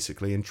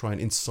 basically, and try and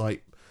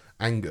incite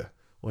anger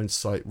or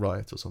incite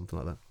riot or something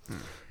like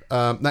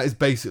that. That is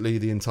basically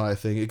the entire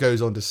thing. It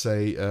goes on to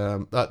say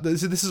that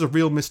this is a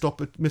real missed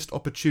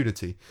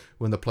opportunity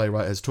when the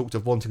playwright has talked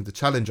of wanting to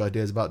challenge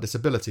ideas about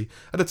disability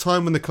at a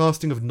time when the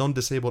casting of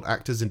non-disabled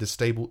actors in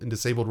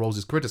disabled roles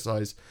is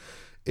criticized.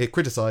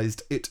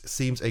 It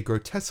seems a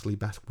grotesquely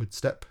backward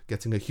step.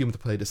 Getting a human to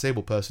play a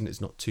disabled person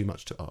is not too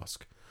much to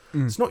ask.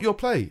 It's not your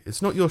play.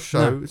 It's not your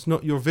show. No. It's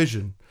not your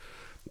vision.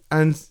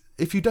 And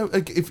if you don't,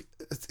 if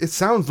it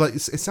sounds like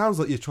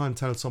you're trying to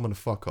tell someone to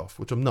fuck off,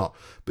 which I'm not.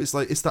 But it's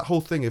like it's that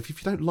whole thing. If you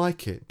don't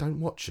like it, don't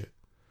watch it.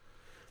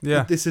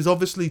 Yeah. This is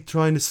obviously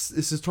trying to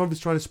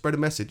spread a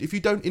message. If you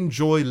don't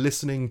enjoy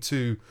listening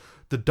to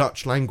the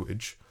Dutch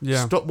language,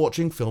 stop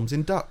watching films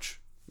in Dutch.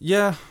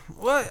 Yeah.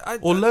 Well,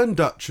 Or learn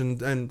Dutch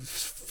and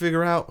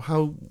figure out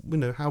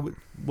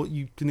what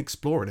you can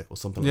explore in it or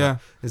something like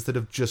that, instead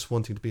of just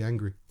wanting to be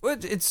angry. Well,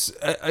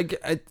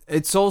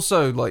 it's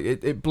also like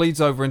it bleeds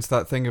over into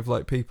that thing of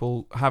like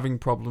people having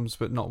problems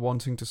but not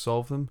wanting to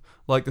solve them.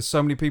 Like there's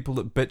so many people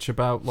that bitch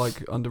about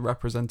like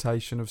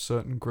underrepresentation of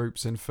certain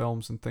groups in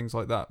films and things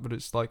like that, but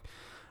it's like,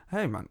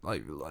 hey man,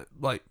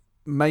 like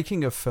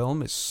making a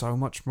film is so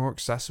much more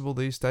accessible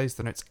these days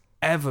than it's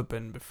ever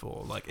been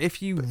before. Like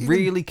if you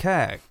really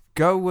care,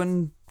 go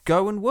and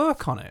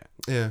work on it.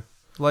 Yeah.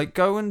 Like,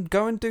 go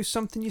and do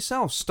something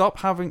yourself. Stop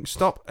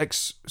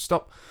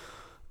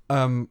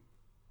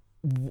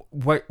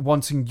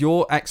wanting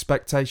your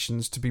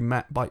expectations to be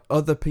met by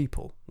other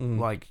people.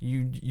 Like,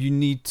 you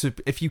need to.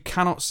 If you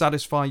cannot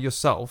satisfy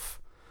yourself,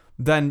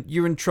 then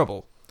you're in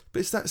trouble.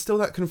 But it's still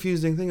that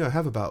confusing thing I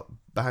have about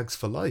bags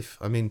for life.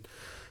 I mean,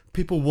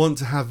 people want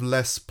to have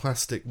less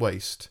plastic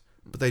waste,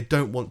 but they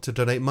don't want to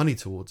donate money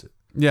towards it.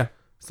 Yeah.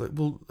 It's like,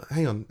 well,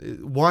 hang on.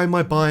 Why am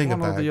I buying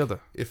One a or bag the other.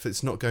 if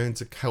it's not going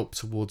to help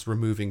towards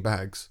removing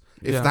bags?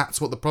 If Yeah.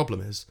 that's what the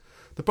problem is.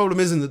 The problem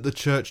isn't that the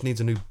church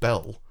needs a new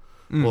bell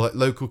or like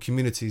local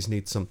communities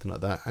need something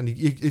like that. And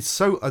it's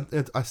so...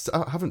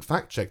 I haven't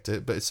fact-checked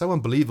it, but it's so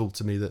unbelievable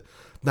to me that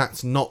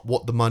that's not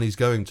what the money's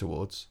going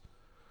towards.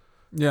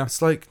 Yeah.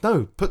 It's like,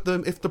 no, put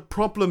them... If the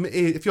problem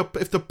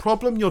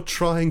you're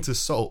trying to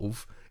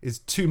solve is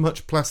too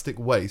much plastic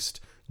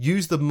waste,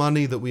 use the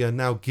money that we are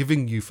now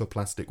giving you for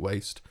plastic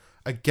waste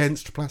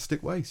against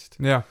plastic waste.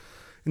 Yeah.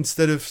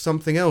 Instead of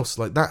something else.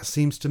 Like, that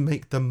seems to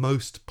make the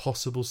most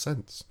possible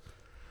sense.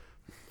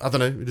 I don't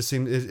know. It just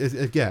seems,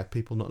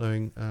 people not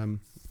knowing,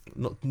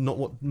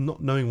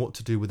 not knowing what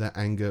to do with their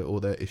anger or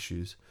their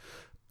issues.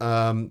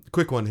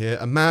 Quick one here.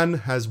 A man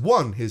has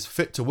won his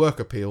fit to work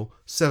appeal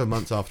 7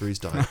 months after he's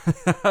died.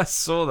 I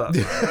saw that.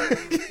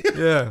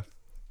 Yeah.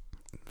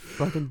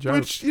 Fucking joke.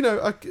 Which, you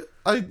know,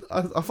 I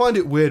find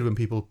it weird when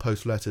people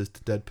post letters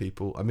to dead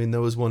people. I mean,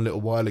 there was one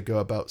little while ago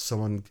about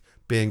someone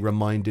being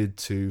reminded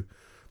to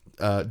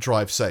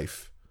drive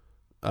safe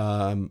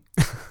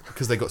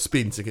because they got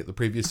speeding ticket the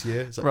previous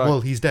year. It's like, Right. well,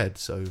 he's dead,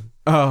 so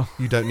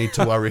you don't need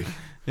to worry.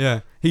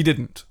 Yeah. He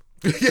didn't.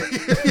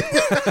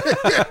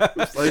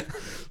 It's like,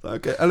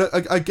 okay, and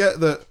I get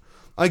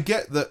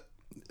that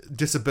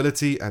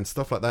disability and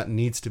stuff like that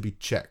needs to be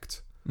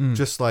checked.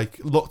 Just like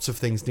lots of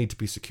things need to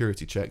be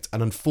security checked,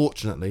 and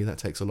unfortunately that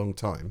takes a long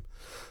time,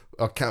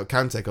 or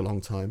can take a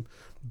long time.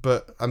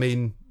 But I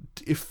mean,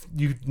 if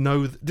you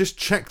know, just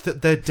check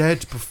that they're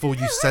dead before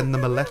you send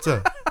them a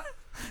letter.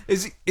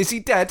 Is he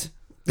dead?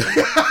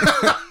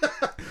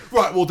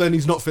 Right, well then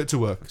he's not fit to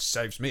work.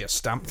 Saves me a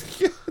stamp.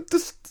 Yeah, it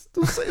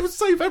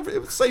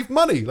would save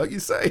money, like you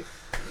say.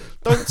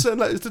 Don't send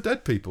letters to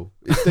dead people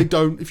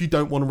if you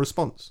don't want a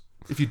response.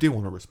 If you do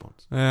want a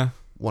response, Yeah.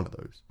 one of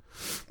those.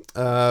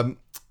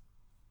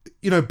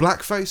 You know,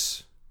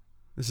 blackface.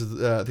 This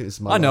is I think this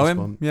is my I know last him.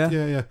 one. Yeah.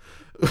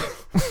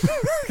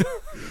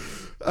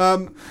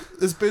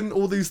 There's been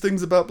all these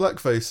things about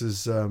blackface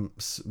has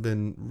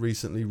been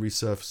recently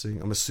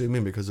resurfacing. I'm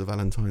assuming because of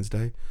Valentine's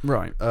Day.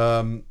 Right.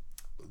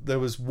 There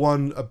was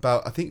one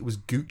about, I think it was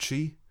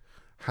Gucci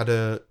had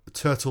a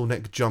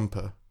turtleneck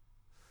jumper,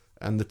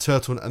 and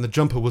the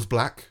jumper was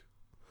black,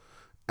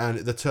 and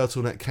the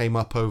turtleneck came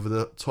up over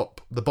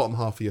the bottom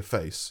half of your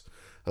face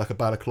like a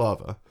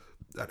balaclava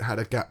that had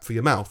a gap for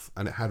your mouth,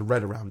 and it had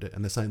red around it,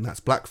 and they're saying that's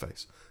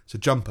blackface. It's a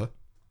jumper.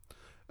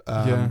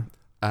 Yeah.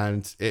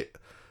 And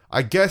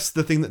I guess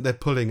the thing that they're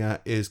pulling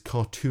at is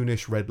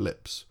cartoonish red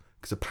lips,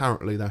 because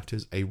apparently that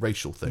is a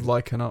racial thing.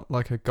 Like a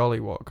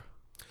gollywog.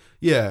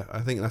 Yeah, I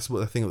think that's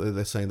what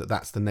they're saying,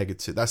 that's the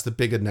negative. That's the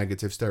bigger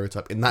negative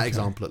stereotype in that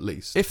example, at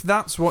least. If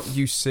that's what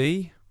you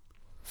see,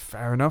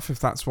 fair enough. If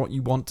that's what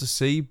you want to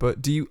see,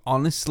 but do you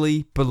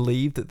honestly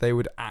believe that they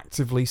would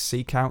actively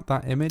seek out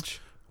that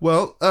image?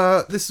 Well,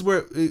 this is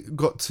where it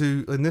got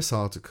to in this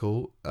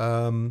article.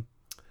 There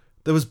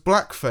was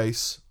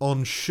blackface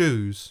on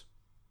shoes.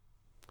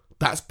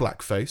 That's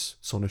blackface.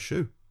 It's on a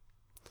shoe.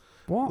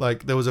 What?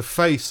 Like, there was a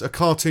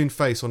cartoon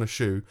face on a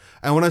shoe.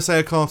 And when I say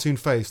a cartoon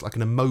face, like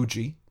an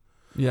emoji,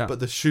 Yeah. but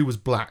the shoe was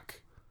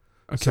black.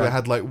 Okay. So it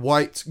had like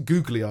white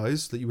googly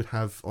eyes that you would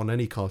have on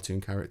any cartoon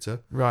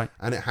character. Right.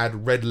 And it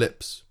had red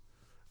lips.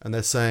 And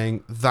they're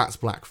saying that's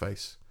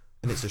blackface.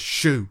 And it's a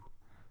shoe.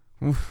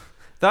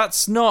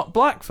 That's not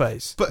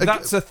blackface. But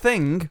that's a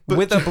thing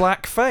with a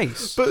black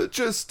face. But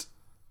just,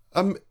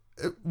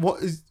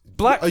 what is...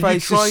 Blackface are you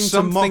trying is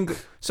something... to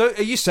mock... So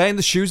are you saying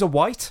the shoes are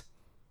white?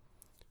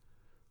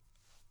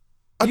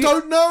 I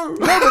don't know.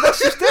 No, but that's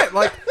just it.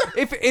 Like,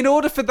 if in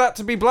order for that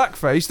to be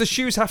blackface, the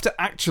shoes have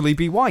to actually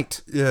be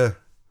white. Yeah.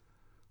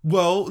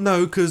 Well,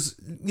 no, because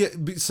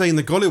saying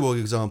the Gollywog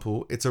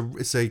example, it's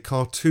a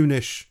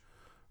cartoonish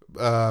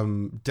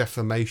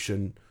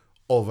deformation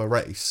of a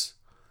race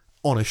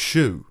on a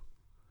shoe,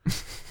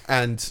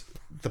 and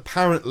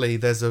apparently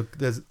the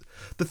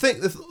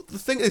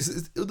thing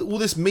is all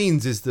this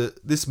means is that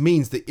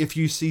if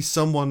you see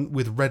someone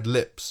with red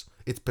lips,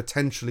 it's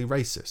potentially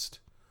racist.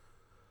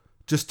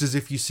 Just as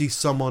if you see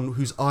someone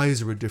whose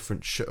eyes are a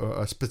different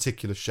a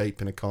particular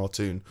shape in a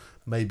cartoon,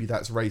 maybe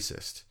that's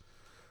racist.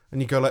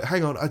 And you go like,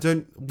 hang on,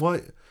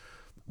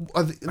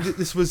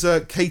 this was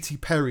Katy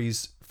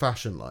Perry's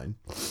fashion line.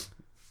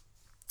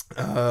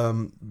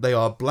 They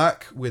are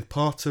black with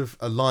part of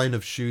a line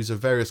of shoes of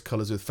various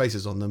colours with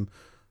faces on them.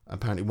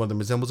 Apparently one of them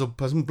resembles a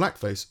person with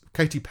blackface.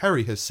 Katy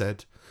Perry has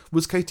said,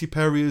 was Katy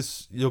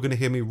Perry's You're Gonna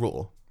Hear Me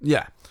Roar?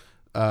 Yeah.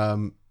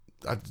 I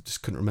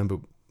just couldn't remember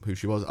who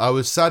she was. I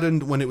was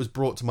saddened when it was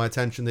brought to my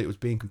attention that it was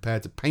being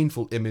compared to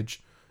painful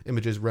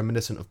images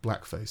reminiscent of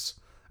blackface,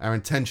 Our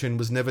intention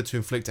was never to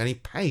inflict any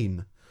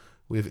pain.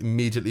 We have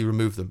immediately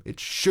removed them.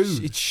 It's shoes.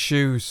 It's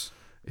shoes.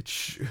 It's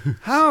shoes.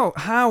 How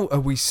are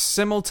we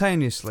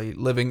simultaneously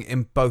living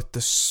in both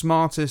the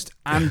smartest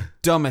and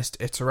dumbest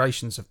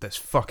iterations of this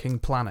fucking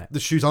planet? The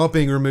shoes are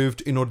being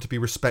removed in order to be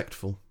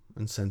respectful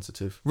and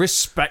sensitive.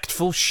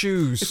 Respectful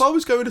shoes. If I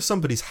was going to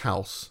somebody's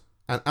house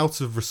and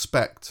out of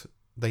respect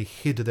they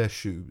hid their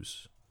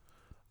shoes,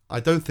 I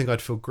don't think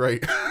I'd feel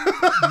great.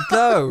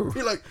 No. I'd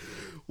be like,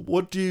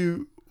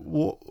 do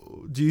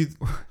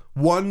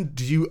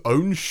you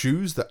own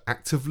shoes that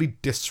actively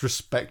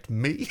disrespect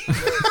me?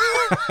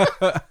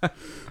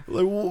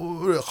 Like,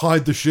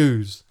 hide the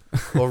shoes,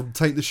 or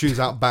take the shoes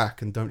out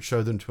back and don't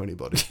show them to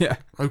anybody. Yeah.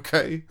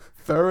 Okay,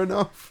 fair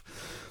enough.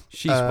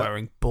 She's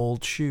wearing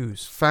bald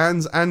shoes.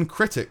 Fans and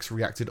critics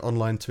reacted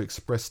online to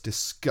express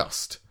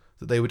disgust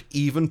that they would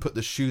even put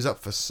the shoes up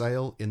for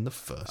sale in the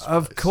first place.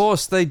 Of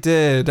course they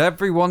did.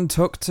 Everyone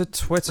took to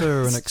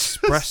Twitter and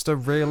expressed a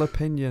real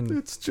opinion.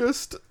 It's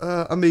just,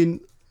 I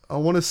mean, I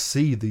want to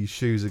see these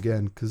shoes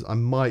again because I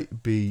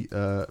might be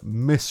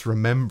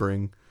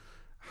misremembering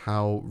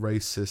how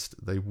racist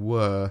they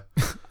were.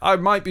 I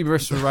might be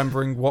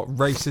misremembering what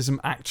racism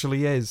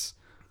actually is.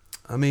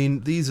 I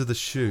mean, these are the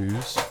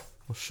shoes.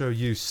 I'll show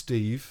you,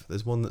 Steve.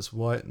 There's one that's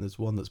white and there's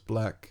one that's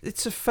black.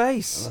 It's a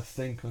face. And I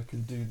think I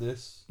can do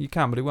this. You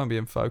can, but it won't be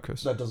in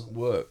focus. That doesn't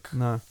work.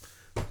 No.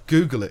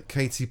 Google it,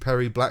 Katy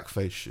Perry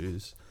blackface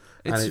shoes.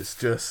 It's- and it's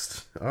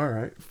just,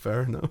 alright,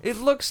 fair enough. It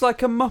looks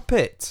like a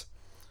Muppet.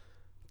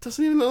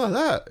 Doesn't even look like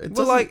that. It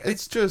Well, doesn't, like,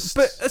 it's just...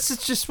 But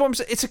it's just what I'm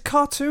saying. It's a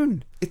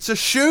cartoon. it's a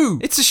shoe!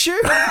 It's a shoe.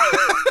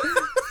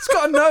 It's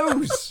got a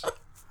nose.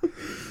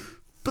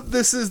 But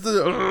this is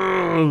the...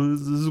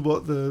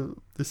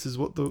 This is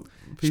what the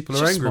people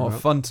It's are just angry more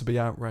about. fun to be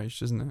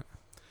outraged, isn't it?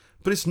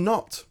 But it's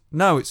not.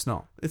 No, it's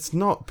not. It's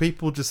not.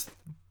 People just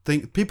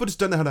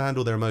don't know how to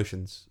handle their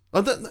emotions.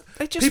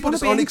 They just People want just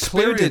to be aren't included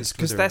experienced with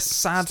because their they're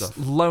sad, stuff.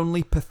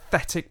 lonely,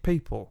 pathetic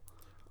people.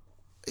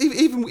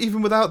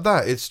 Even without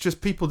that, it's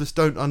just people just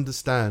don't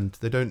understand.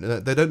 They don't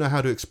know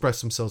how to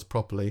express themselves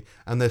properly,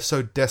 and they're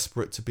so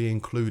desperate to be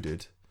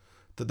included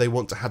that they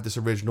want to have this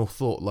original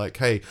thought. Like,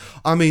 hey,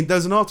 I mean,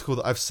 there's an article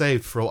that I've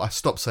saved I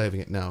stopped saving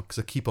it now because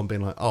I keep on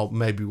being like, oh,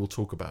 maybe we'll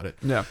talk about it.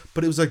 Yeah.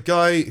 But it was a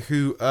guy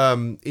who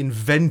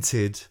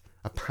invented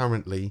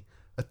apparently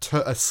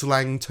a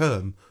slang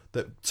term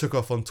that took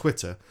off on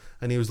Twitter,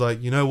 and he was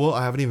like, you know what?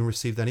 I haven't even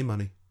received any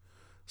money.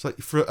 It's like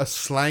for a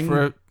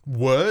slang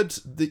word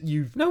that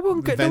you've No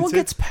one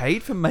gets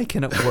paid for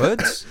making up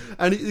words.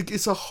 And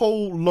it's a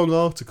whole long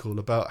article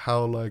about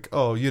how, like,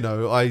 oh, you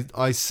know,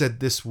 I said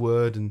this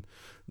word and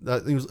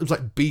it was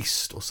like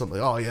beast or something.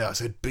 Oh yeah, I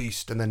said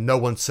beast, and then no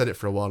one said it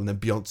for a while, and then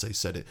Beyonce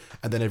said it,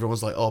 and then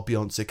everyone's like, oh,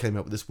 Beyonce came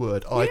up with this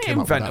word. I came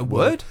up with that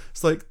word.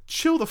 It's like,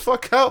 chill the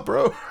fuck out,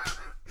 bro.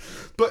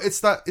 But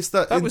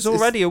that was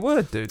already a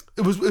word, dude.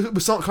 It was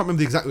I can't remember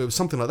the exact word. It was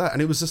something like that,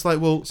 and it was just like,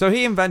 well, So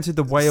he invented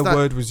the way a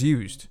word was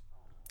used.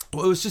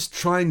 Well, it was just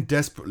trying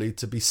desperately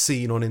to be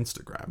seen on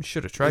Instagram. You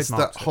should have It's trademarked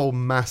that it. whole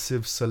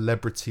massive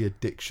celebrity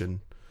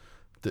addiction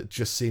that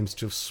just seems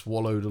to have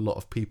swallowed a lot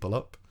of people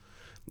up.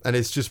 And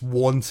it's just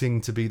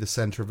wanting to be the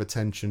centre of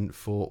attention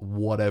for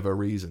whatever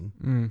reason.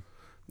 Mm.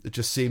 It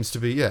just seems to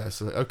be,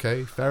 so,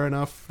 okay, fair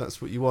enough,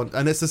 that's what you want.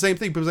 And it's the same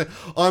thing, people say,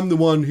 I'm the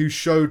one who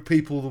showed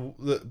people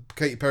that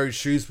Katy Perry's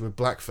shoes were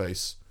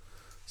blackface.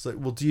 It's like,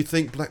 well, do you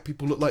think black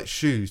people look like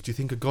shoes? Do you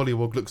think a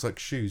gollywog looks like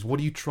shoes? What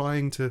are you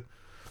trying to...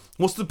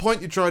 What's the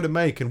point you're trying to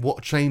make, and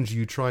what change are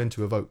you trying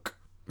to evoke?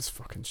 It's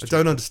fucking stupid. I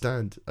don't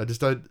understand. I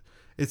just don't...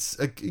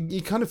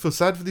 you kind of feel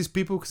sad for these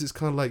people because it's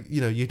kind of like,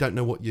 you know, you don't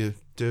know what you're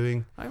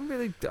doing. I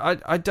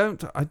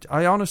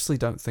honestly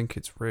don't think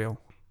it's real.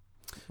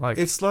 Like,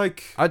 It's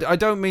like... I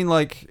don't mean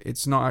like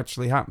it's not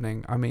actually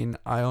happening. I mean,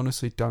 I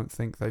honestly don't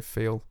think they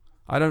feel.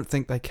 I don't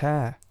think they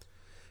care.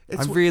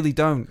 I really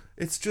don't.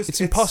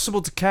 It's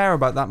impossible to care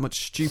about that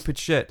much stupid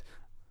shit.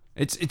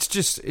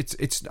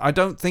 It's I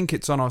don't think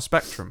it's on our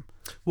spectrum.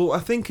 Well, I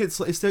think it's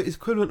the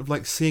equivalent of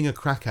like seeing a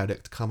crack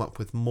addict come up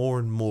with more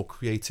and more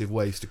creative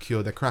ways to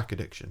cure their crack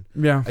addiction.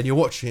 Yeah. And you're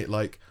watching it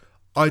like,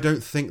 I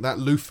don't think that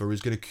loofah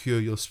is going to cure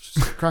your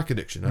crack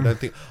addiction.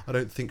 I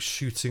don't think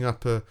shooting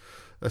up a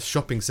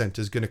shopping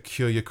centre is going to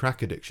cure your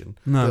crack addiction.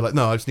 No. They're like,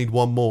 no, I just need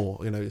one more.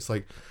 You know, it's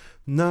like,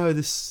 no,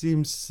 this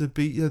seems to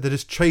be... they're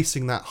just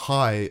chasing that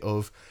high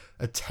of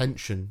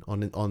attention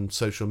on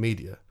social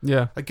media.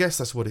 Yeah. I guess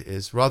that's what it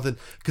is, rather than...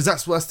 Because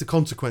that's the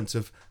consequence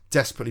of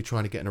desperately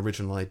trying to get an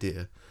original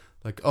idea.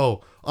 Like, oh,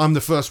 I'm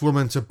the first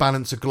woman to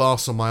balance a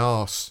glass on my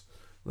arse.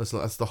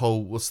 That's the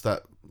whole... What's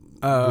that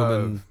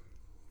woman...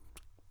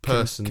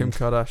 person? Kim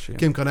Kardashian.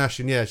 Kim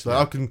Kardashian, yeah. She's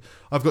like,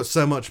 I've got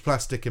so much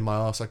plastic in my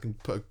arse, I can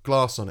put a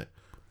glass on it.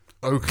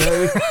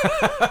 Okay.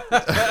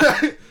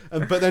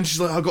 But then she's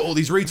like, I've got all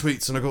these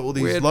retweets and I've got all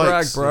these Weird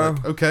likes. brag, bro.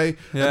 Like, okay.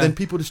 Yeah. And then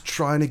people just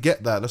trying to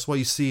get that. That's why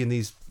you see in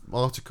these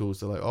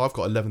articles, they're like, oh, I've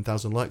got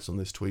 11,000 likes on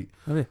this tweet.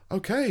 Oh, yeah.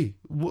 Okay.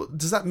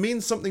 Does that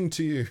mean something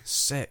to you?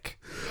 Sick.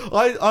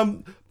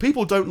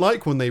 People don't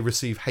like when they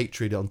receive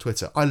hatred on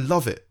Twitter. I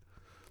love it.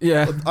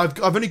 Yeah.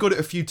 I've only got it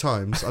a few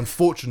times,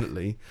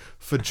 unfortunately,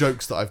 for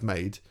jokes that I've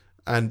made.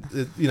 And,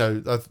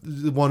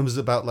 one was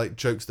about, like,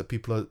 jokes that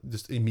people are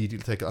just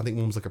immediately taking. I think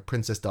one was, like, a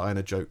Princess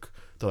Diana joke.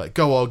 They're like,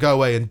 go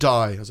away and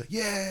die. I was like,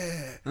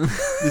 yeah!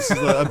 This is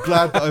like, I'm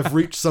glad that I've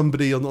reached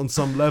somebody on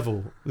some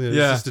level.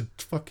 It's just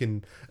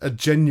a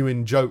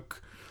genuine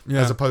joke.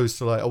 Yeah. As opposed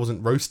to, like, I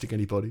wasn't roasting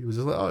anybody. It was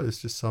just like,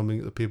 it's just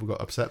something that people got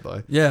upset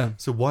by. Yeah.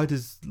 So why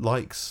does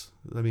likes...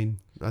 I mean,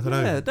 I don't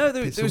know.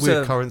 No, it's a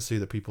weird currency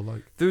that people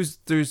like. There's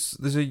a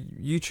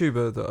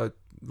YouTuber that I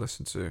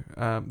listen to.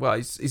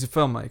 He's a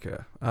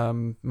filmmaker,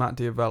 Matt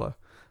Diavella,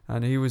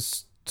 and he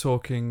was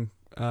talking.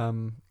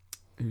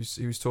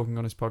 He was talking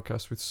on his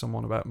podcast with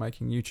someone about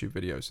making YouTube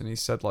videos, and he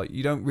said, like,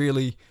 you don't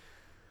really.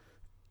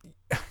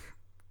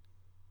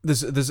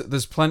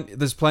 There's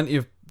plenty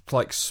of,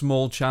 like,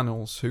 small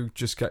channels who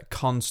just get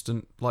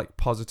constant, like,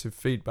 positive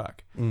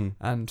feedback,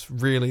 and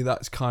really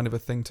that's kind of a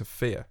thing to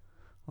fear.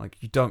 Like,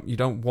 you don't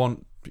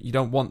want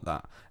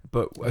that.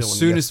 But as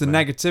soon as the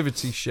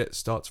negativity shit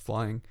starts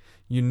flying,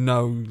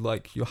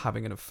 like, you're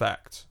having an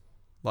effect.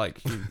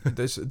 Like,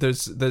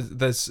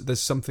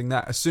 there's something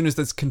there. As soon as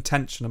there's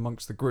contention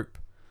amongst the group,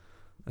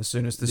 as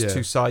soon as there's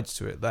two sides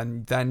to it,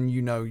 then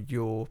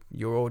your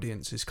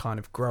audience is kind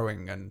of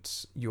growing,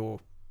 and you're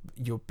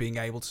being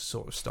able to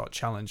sort of start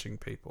challenging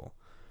people.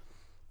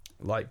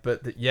 Like,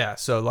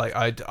 so, like,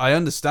 I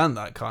understand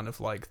that kind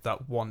of, like,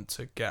 that want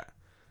to get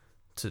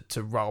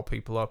to rile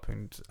people up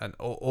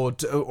or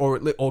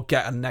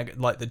get a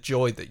like the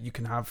joy that you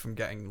can have from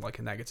getting, like,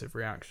 a negative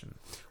reaction.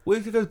 Well,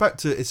 if it goes back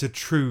to it's a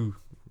true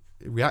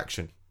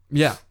reaction.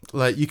 Yeah,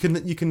 like you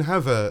can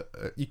have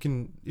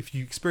if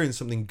you experience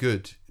something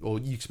good or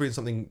you experience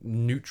something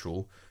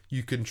neutral,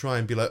 you can try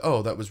and be like,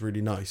 oh, that was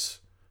really nice,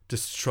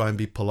 just try and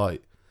be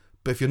polite.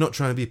 But if you're not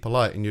trying to be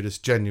polite and you're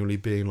just genuinely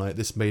being like,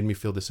 this made me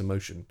feel this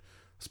emotion,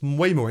 it's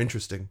way more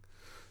interesting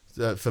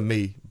for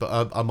me.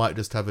 But I might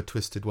just have a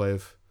twisted way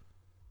of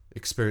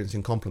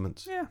experiencing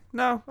compliments. Yeah,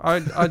 no, I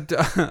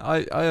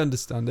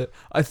understand it.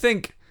 I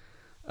think,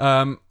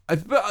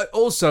 but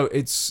also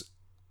it's,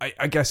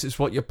 I guess it's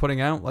what you're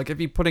putting out. Like, if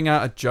you're putting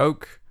out a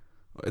joke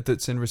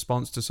that's in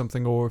response to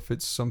something, or if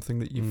it's something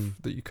that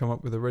you come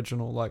up with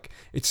original, like,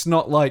 it's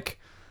not like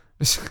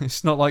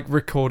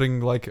recording,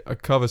 like, a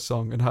cover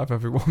song and have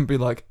everyone be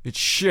like, it's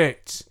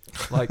shit.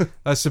 Like,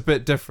 that's a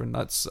bit different.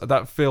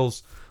 That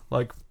feels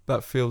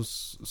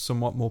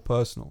somewhat more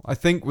personal. I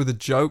think with a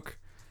joke,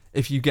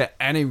 if you get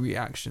any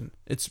reaction,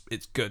 it's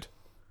good.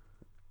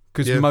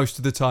 Because most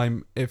of the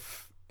time,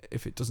 if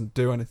it doesn't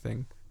do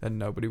anything, then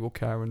nobody will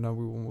care and no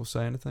one will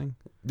say anything.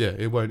 Yeah,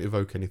 it won't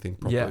evoke anything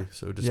properly. Yeah.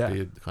 So it'll just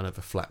be kind of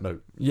a flat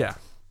note. Yeah.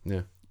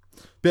 Yeah.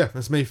 But yeah,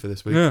 that's me for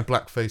this week. Yeah.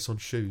 Blackface on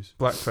shoes.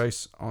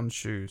 Blackface on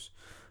shoes.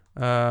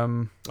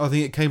 I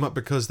think it came up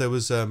because there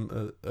was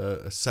a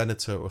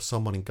senator or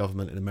someone in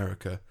government in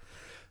America.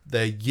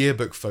 Their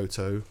yearbook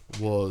photo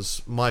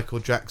was Michael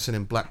Jackson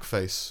in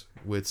blackface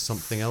with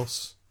something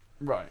else.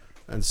 Right.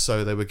 And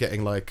so they were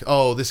getting like,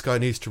 oh, this guy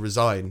needs to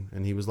resign.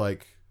 And he was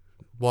like,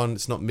 one,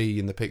 it's not me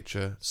in the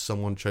picture.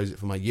 Someone chose it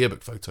for my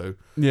yearbook photo.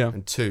 Yeah.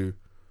 And two,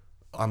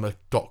 I'm a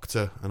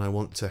doctor and I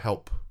want to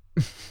help.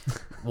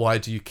 Why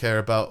do you care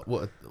about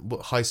what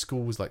high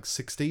school was like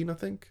 16, I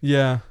think?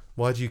 Yeah.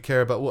 Why do you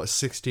care about what a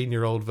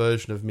 16-year-old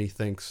version of me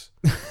thinks?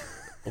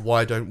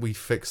 Why don't we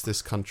fix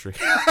this country?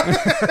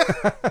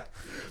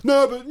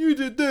 No, but you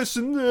did this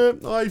and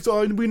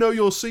we know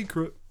your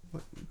secret.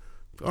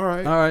 All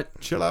right,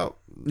 chill out.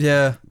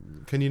 Yeah.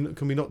 Can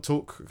we not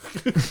talk?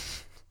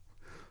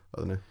 I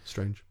don't know.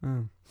 Strange.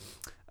 Oh.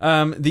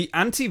 The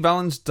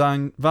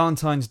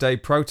anti-Valentine's Day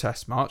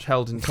protest march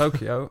held in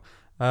Tokyo.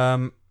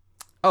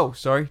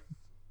 Sorry.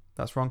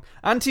 That's wrong.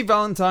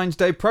 Anti-Valentine's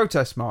Day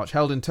protest march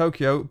held in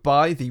Tokyo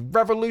by the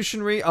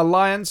Revolutionary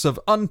Alliance of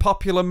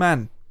Unpopular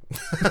Men.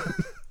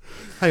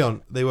 Hang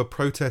on, they were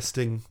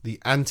protesting the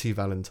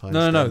anti-Valentine's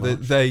Day march.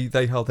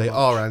 They held. They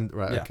are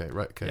right. Yeah.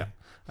 Okay.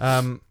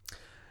 Yeah.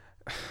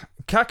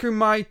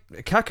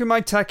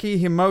 Kakumaiteki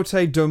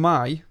Himote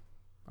Domai,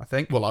 I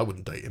think. Well, I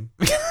wouldn't date him.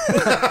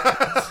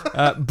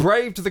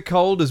 Braved the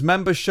cold as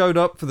members showed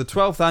up for the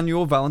 12th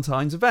annual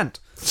Valentine's event.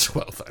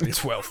 12th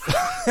annual.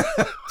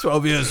 12th.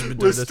 12 years we've been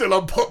doing this. We're still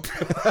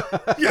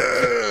unpopular.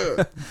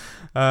 Yeah.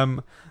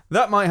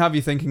 That might have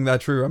you thinking they're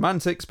true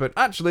romantics, but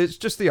actually it's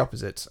just the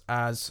opposite,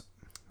 as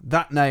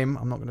that name,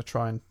 I'm not going to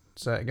try and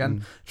say it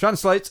again,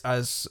 translates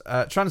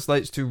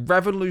to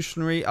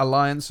Revolutionary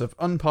Alliance of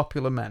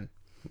Unpopular Men.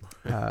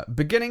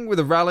 Beginning with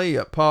a rally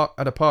at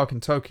a park in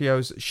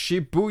Tokyo's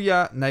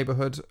Shibuya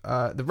neighborhood,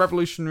 the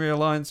Revolutionary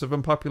Alliance of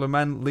Unpopular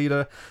Men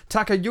leader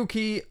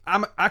Takayuki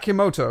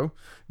Akimoto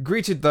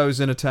greeted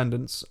those in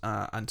attendance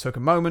and took a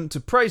moment to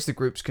praise the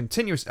group's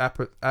continuous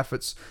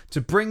efforts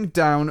to bring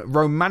down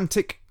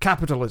romantic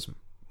capitalism.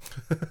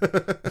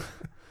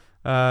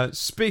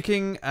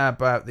 Speaking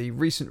about the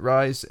recent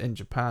rise in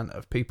Japan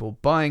of people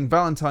buying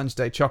Valentine's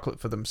Day chocolate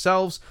for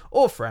themselves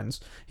or friends,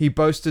 he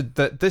boasted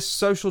that this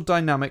social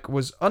dynamic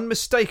was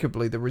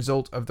unmistakably the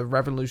result of the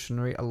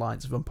Revolutionary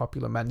Alliance of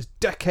Unpopular Men's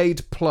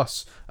decade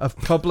plus of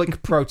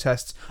public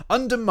protests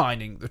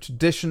undermining the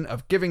tradition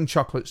of giving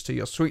chocolates to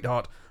your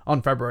sweetheart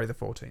on February the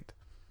 14th.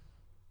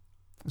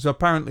 So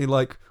apparently,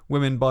 like,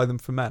 women buy them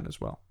for men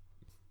as well.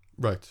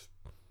 Right.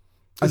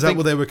 Is that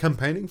what they were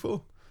campaigning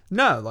for?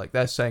 No, like,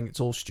 they're saying it's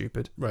all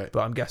stupid. Right.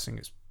 But I'm guessing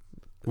it's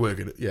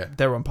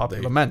they're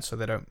unpopular men, so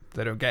they don't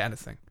get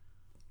anything.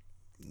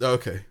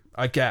 Okay.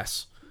 I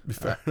guess.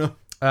 Fair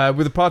enough.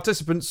 With the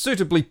participants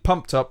suitably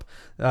pumped up,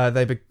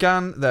 they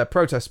began their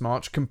protest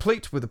march,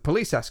 complete with a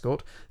police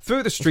escort,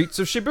 through the streets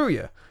of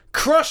Shibuya.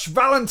 "Crush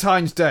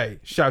Valentine's Day!"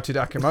 shouted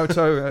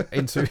Akimoto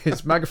into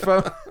his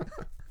megaphone.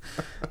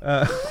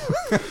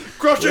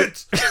 Crush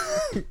it!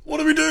 What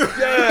do we do?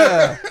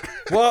 Yeah!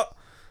 What?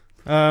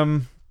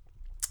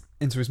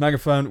 Into his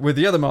megaphone with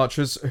the other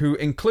marchers, who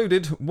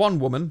included one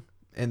woman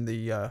in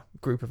the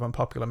group of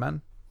unpopular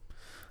men.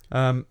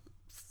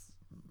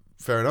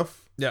 Fair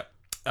enough. Yeah.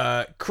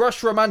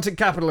 Crush romantic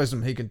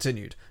capitalism, he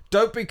continued.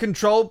 Don't be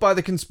controlled by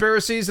the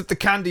conspiracies of the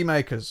candy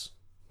makers.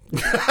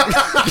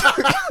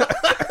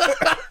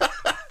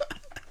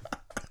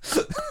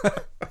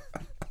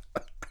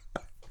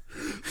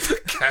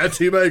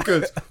 Candy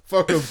makers.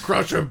 Fuck them,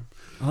 crush them.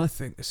 I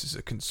think this is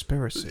a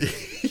conspiracy.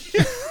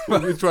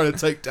 We're trying to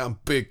take down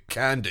big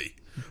candy.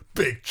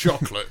 Big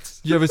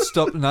chocolate. You ever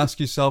stop and ask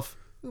yourself,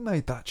 who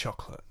made that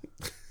chocolate?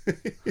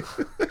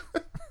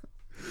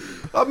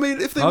 I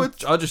mean, if they were...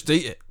 I'll just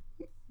eat it.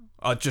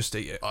 I'll just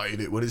eat it. I eat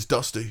it when it's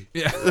dusty.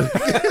 Yeah.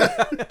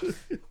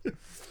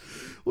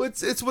 Well,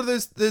 it's one of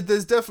those...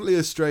 There's definitely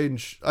a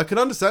strange... I can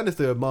understand if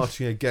they were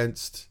marching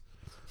against...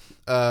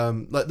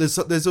 like there's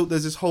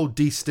this whole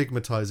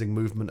destigmatizing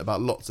movement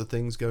about lots of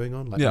things going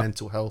on, like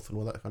mental health and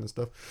all that kind of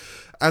stuff,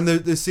 and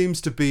there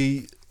seems to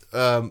be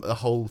a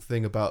whole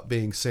thing about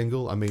being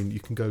single. I mean, you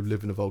can go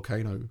live in a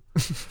volcano,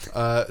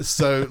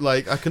 so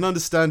like I can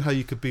understand how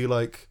you could be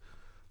like,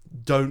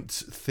 don't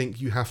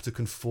think you have to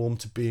conform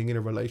to being in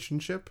a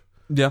relationship.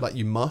 Yeah, like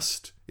you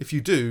must. If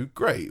you do,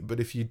 great, but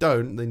if you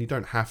don't, then you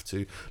don't have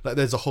to. Like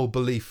there's a whole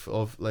belief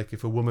of like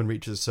if a woman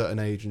reaches a certain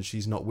age and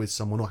she's not with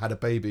someone or had a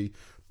baby,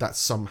 that's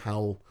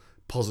somehow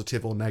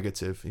positive or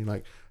negative. And you're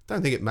like, I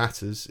don't think it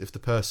matters if the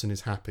person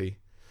is happy.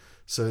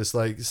 So it's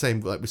like the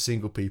same like with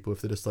single people. If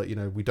they're just like, you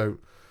know, we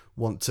don't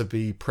want to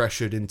be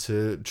pressured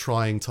into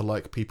trying to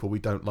like people we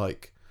don't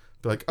like.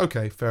 Be like,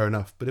 okay, fair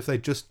enough. But if they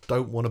just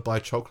don't want to buy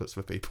chocolates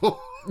for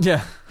people,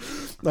 yeah,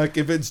 like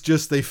if it's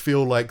just they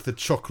feel like the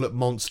chocolate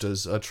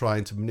monsters are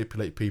trying to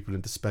manipulate people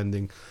into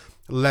spending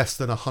less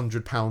than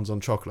 £100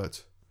 on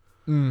chocolate,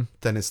 then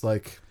it's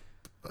like,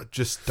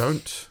 just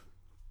don't.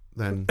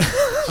 Then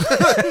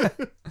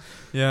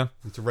yeah,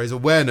 to raise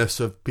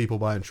awareness of people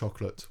buying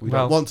chocolate. We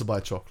don't want to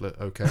buy chocolate.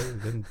 Okay,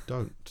 then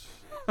don't.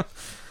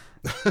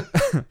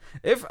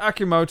 If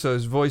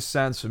Akimoto's voice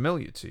sounds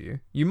familiar to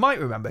you, you might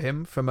remember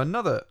him from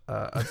another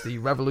of the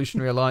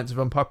Revolutionary Alliance of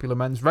Unpopular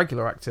Men's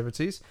regular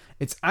activities,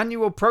 its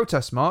annual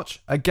protest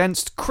march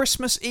against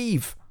Christmas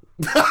Eve.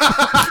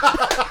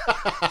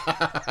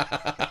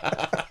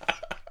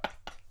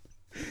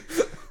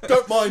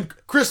 Don't mind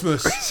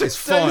Christmas. It's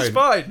fine. It's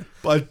fine.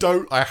 But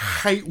I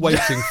hate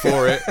waiting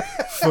for it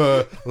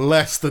for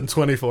less than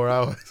 24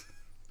 hours.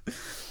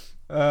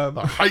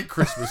 I hate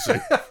Christmas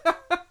Eve.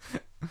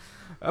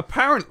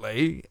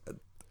 Apparently,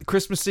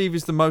 Christmas Eve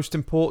is the most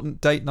important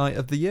date night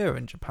of the year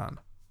in Japan.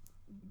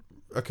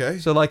 Okay.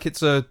 So, like,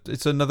 it's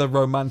another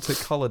romantic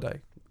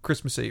holiday,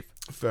 Christmas Eve.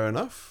 Fair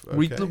enough.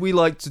 Okay. We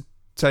like to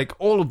take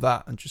all of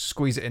that and just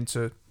squeeze it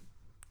into,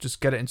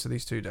 just get it into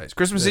these 2 days.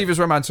 Christmas Eve is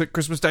romantic,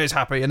 Christmas Day is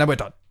happy, and then we're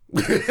done.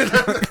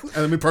 And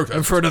then we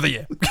protest for another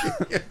year.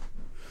 Yeah.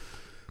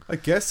 I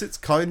guess it's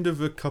kind of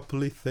a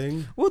coupley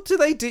thing. Well, do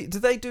they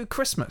do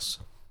Christmas?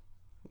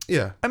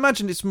 Yeah. I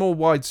imagine it's more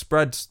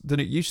widespread than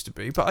it used to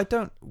be, but I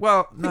don't.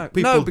 Well, no,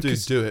 people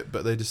because do it,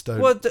 but they just don't.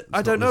 Well,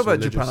 I don't know about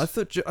religious.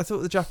 Japan. I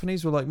thought the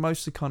Japanese were like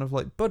mostly kind of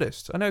like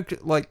Buddhist. I know,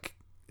 like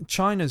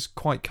China's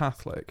quite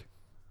Catholic.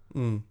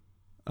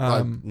 I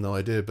have no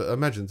idea, but I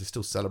imagine they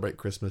still celebrate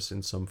Christmas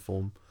in some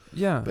form.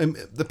 Yeah.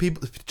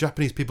 The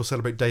Japanese people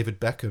celebrate David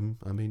Beckham.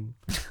 I mean,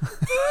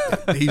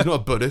 he's not a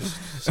Buddhist.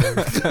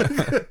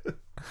 So.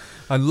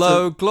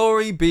 And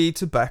glory be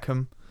to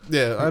Beckham.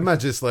 Yeah, I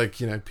imagine it's like,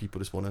 you know, people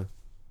just want to.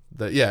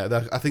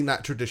 I think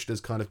that tradition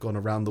has kind of gone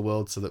around the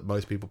world so that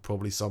most people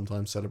probably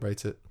sometimes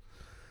celebrate it.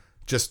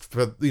 Just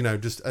for, you know,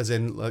 just as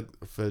in like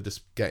for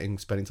just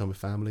spending time with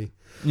family.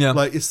 Yeah.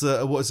 Like it's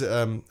what is it?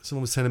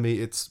 Someone was telling me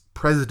it's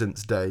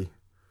President's Day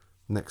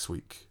next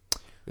week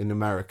in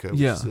America, which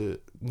is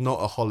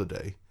not a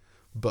holiday,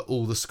 but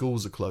all the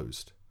schools are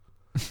closed.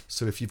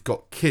 So if you've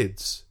got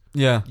kids,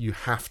 you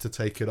have to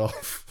take it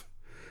off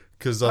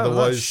because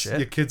otherwise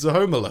your kids are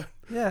home alone.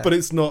 Yeah. But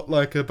it's not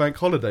like a bank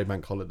holiday.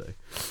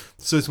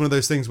 So it's one of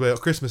those things where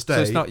Christmas Day,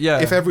 so it's not,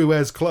 if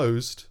everywhere's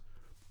closed,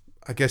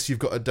 I guess you've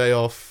got a day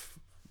off,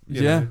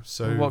 you know,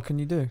 so well, what can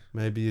you do?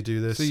 maybe you do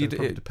this. So So you'd- it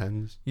probably it-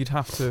 depends. You'd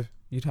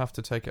have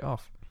to take it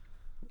off.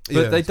 But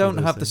Yeah, they it's one of don't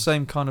those have the things.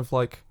 same kind of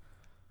like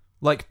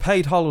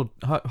paid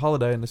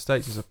holiday in the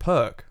States is a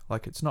perk.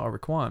 Like it's not a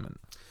requirement.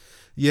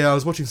 Yeah, I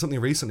was watching something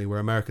recently where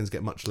Americans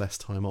get much less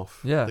time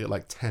off. Yeah. They get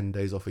like 10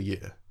 days off a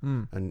year,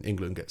 Mm. and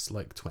England gets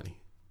like 20.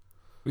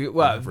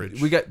 Well,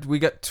 average. we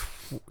get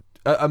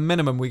at a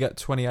minimum we get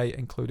 28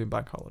 including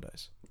bank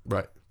holidays.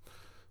 Right.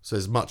 So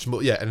there's much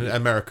more. Yeah, and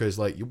America is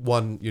like,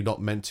 one, you're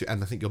not meant to,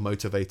 and I think you're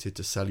motivated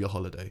to sell your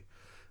holiday,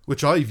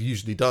 which I've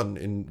usually done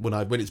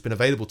when it's been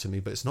available to me,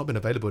 but it's not been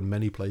available in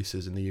many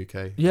places in the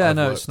UK. Yeah, I've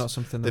no, worked. it's not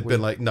something that They've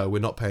been like, no, we're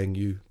not paying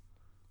you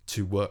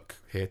to work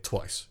here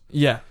twice.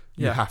 Yeah.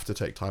 You Yeah. have to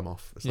take time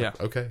off. It's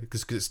like, okay,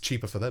 because it's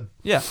cheaper for them.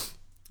 Yeah.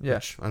 Yeah.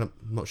 Which I'm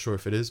not sure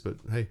if it is, but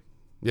hey,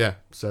 yeah.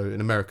 So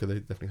in America, they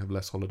definitely have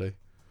less holiday.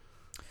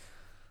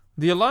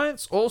 The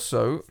Alliance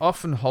also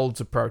often holds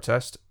a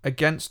protest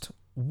against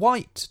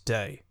White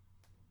Day.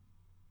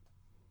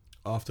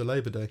 After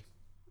Labor Day.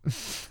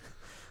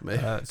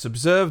 It's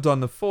observed on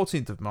the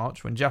 14th of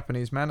March when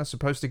Japanese men are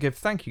supposed to give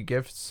thank you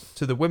gifts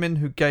to the women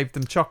who gave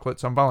them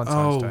chocolates on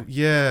Valentine's Day.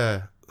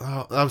 Yeah.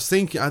 I was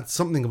thinking,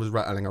 something was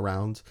rattling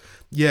around.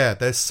 Yeah,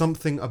 there's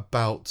something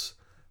about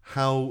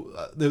how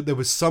there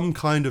was some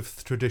kind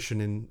of tradition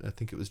in, I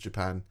think it was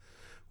Japan,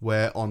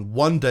 where on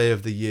one day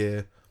of the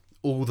year,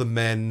 all the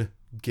men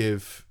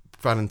give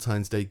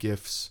Valentine's Day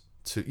gifts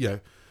to,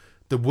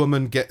 the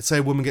woman say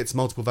a woman gets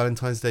multiple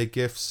Valentine's Day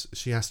gifts,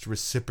 she has to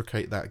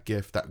reciprocate that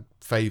gift, that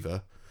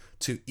favor,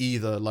 to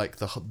either like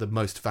the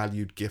most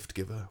valued gift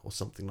giver or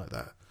something like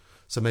that.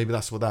 So maybe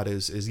that's what that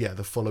is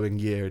the following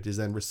year it is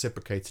then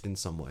reciprocated in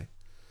some way.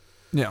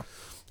 Yeah.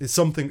 It's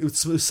something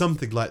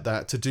like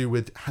that to do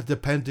with,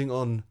 depending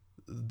on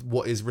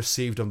what is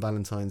received on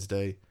Valentine's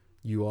Day,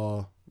 you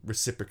are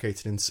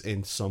reciprocated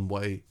in some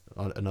way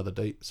on another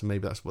date. So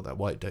maybe that's what that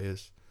White Day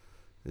is.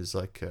 Is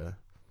like,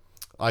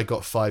 I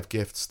got 5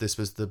 gifts, this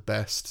was the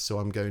best, so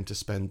I'm going to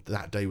spend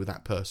that day with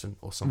that person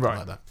or something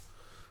like that.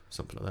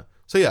 Something like that.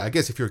 So yeah, I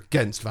guess if you're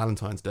against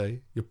Valentine's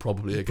Day, you're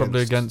probably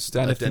against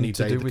anything any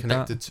to day do that with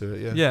connected that. to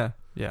it. Yeah.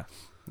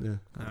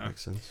 That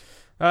makes sense.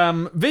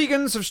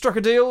 Vegans have struck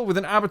a deal with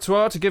an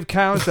abattoir to give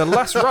cows their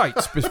last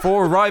rights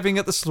before arriving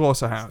at the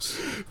slaughterhouse.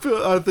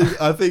 But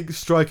I think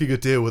striking a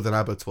deal with an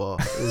abattoir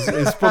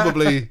is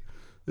probably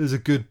is a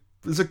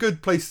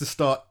good place to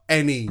start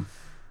any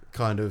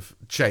kind of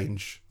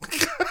change.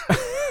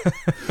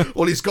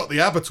 Well, he's got the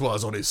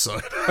abattoirs on his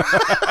side.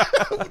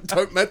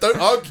 Don't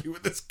argue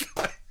with this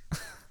guy.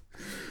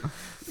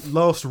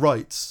 Last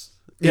rights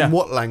in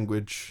what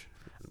language?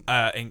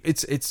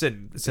 It's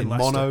in Leicester.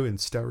 Mono, in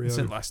stereo. It's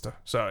in Leicester,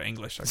 so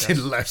English, I guess. It's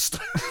in Leicester.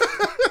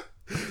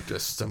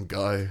 Just some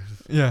guy.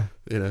 Yeah.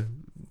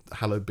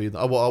 Hallowed be.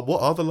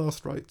 What are the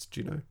last rights? Do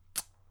you know?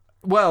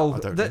 Well, I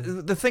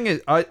don't the thing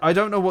is, I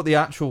don't know what the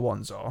actual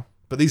ones are.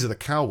 But these are the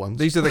cow ones.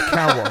 These are the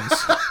cow ones.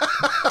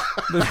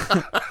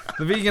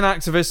 The vegan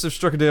activists have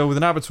struck a deal with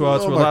an abattoir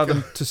to allow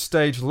them to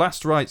stage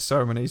last rites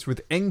ceremonies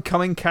with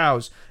incoming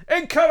cows.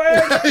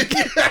 Incoming!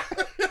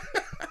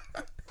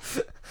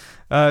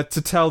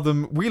 To tell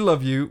them, we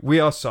love you,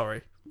 we are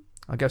sorry.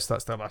 I guess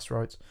that's their last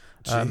rites.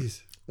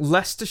 Jeez.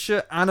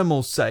 Leicestershire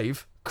Animal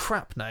Save,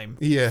 crap name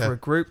for a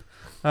group,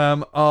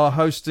 are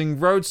hosting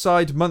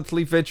roadside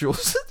monthly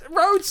vigils.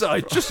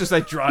 Roadside, just as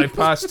they drive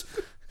past.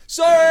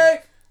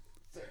 Sorry!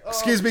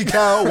 Excuse me,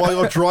 cow, while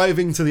you're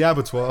driving to the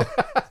abattoir.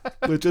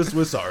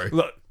 We're sorry.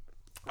 Look,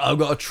 I've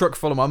got a truck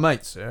full of my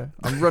mates here.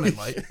 I'm running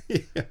late.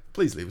 Yeah,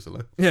 please leave us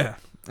alone. Yeah.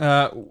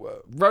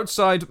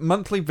 Roadside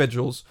monthly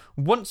vigils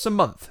once a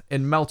month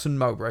in Melton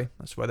Mowbray.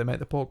 That's where they make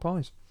the pork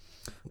pies.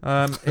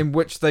 In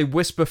which they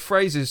whisper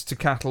phrases to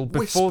cattle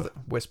before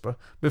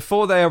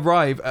they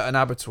arrive at an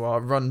abattoir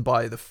run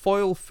by the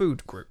Foyle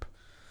Food Group.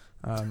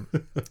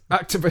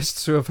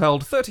 Activists who have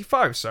held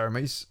 35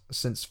 ceremonies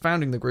since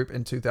founding the group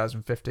in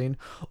 2015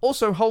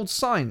 also hold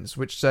signs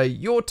which say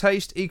your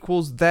taste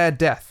equals their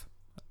death.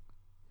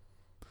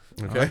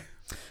 Okay.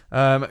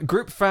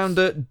 Group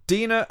founder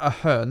Dina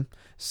Ahern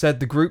said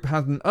the group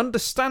had an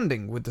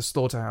understanding with the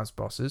slaughterhouse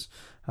bosses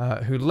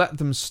who let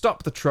them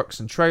stop the trucks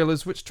and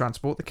trailers which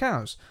transport the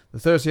cows. The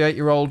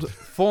 38-year-old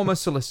former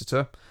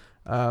solicitor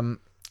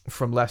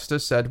from Leicester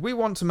said, we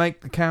want to make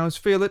the cows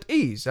feel at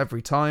ease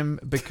every time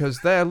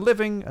because they're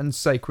living and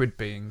sacred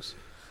beings.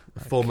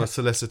 Former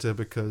solicitor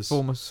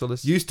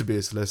used to be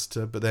a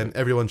solicitor, but then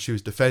everyone she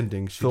was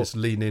defending, she just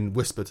lean in,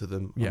 whisper to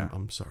them,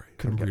 I'm sorry.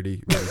 I'm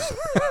really, really sorry.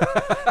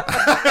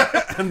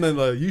 And then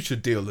you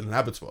should deal in an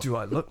abattoir. Do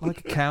I look like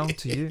a cow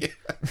to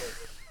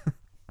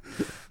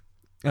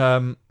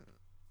you?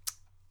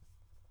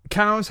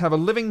 Cows have a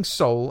living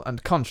soul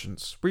and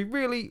conscience. We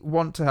really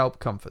want to help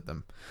comfort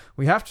them.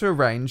 We have to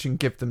arrange and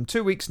give them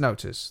 2 weeks'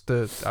 notice.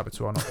 The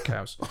abattoir, not the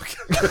cows.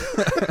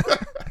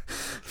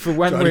 For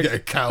when Trying to get a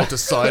cow to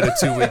sign a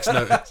 2 weeks'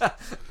 notice.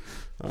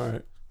 All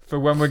right. For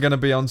when we're going to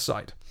be on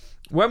site.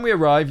 When we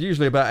arrive,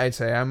 usually about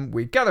 8 a.m,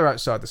 we gather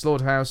outside the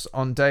slaughterhouse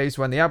on days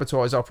when the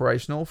abattoir is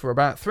operational for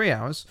about 3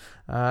 hours.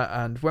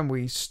 And when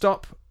we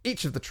stop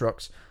each of the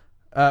trucks,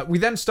 We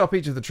then stop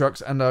each of the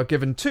trucks and are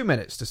given 2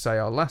 minutes to say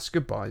our last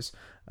goodbyes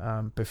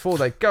before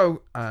they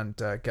go and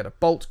get a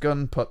bolt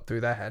gun put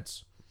through their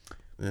heads.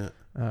 Yeah.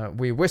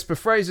 We whisper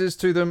phrases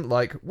to them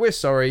like, "We're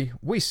sorry,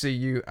 we see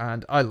you,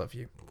 and I love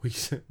you." We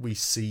see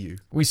you.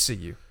 We see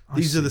you.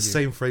 These are the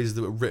same phrases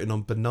that were written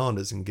on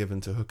bananas and given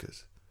to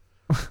hookers.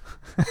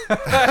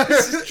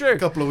 This is true. A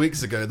couple of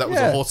weeks ago, that was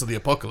a horse of the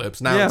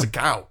apocalypse. Now it's a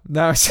cow.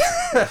 Now it's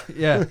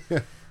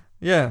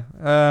yeah.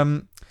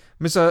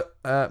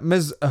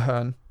 Ms.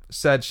 Ahern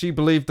said she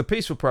believed the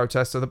peaceful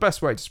protests are the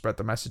best way to spread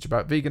the message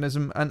about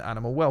veganism and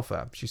animal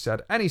welfare. She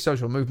said any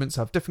social movements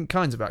have different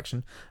kinds of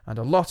action, and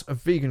a lot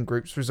of vegan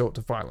groups resort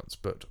to violence.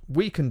 But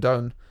we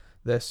do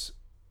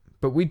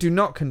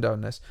not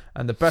condone this,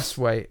 and the best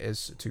way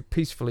is to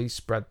peacefully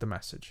spread the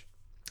message.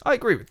 I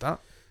agree with that.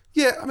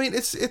 Yeah, I mean,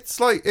 it's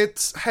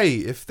hey,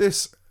 if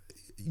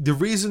the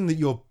reason that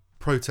you're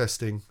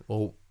protesting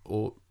or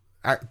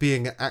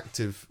being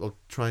active or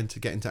trying to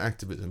get into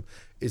activism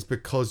is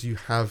because you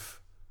have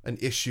an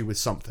issue with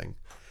something.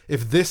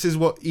 If this is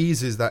what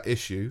eases that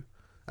issue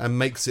and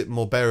makes it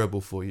more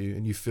bearable for you,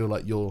 and you feel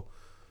like you're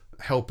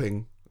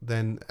helping,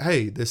 then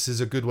hey, this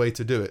is a good way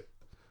to do it.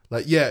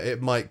 Like, yeah,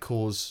 it might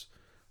cause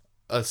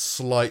a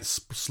slight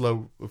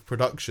slow of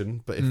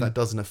production, but if that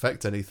doesn't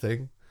affect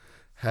anything,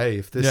 hey,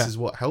 if this is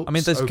what helps, I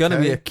mean, there's going to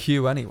be a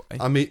queue anyway.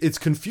 I mean, it's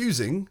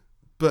confusing,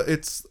 but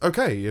it's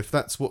okay if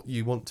that's what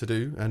you want to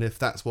do, and if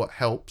that's what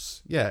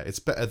helps. Yeah, it's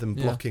better than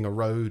blocking a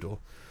road or,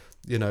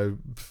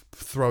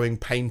 throwing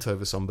paint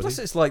over somebody. Plus,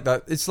 it's like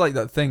that. It's like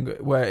that thing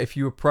where if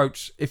you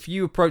approach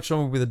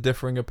someone with a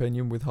differing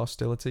opinion with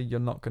hostility, you're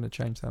not going to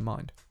change their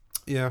mind.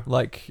 Yeah.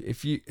 Like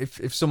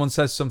if someone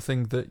says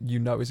something that you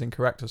know is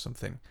incorrect or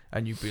something,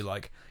 and you'd be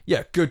like,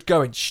 "Yeah, good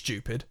going,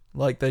 stupid."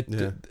 Like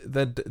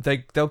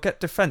they'll get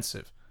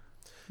defensive.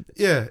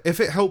 Yeah, if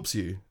it helps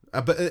you.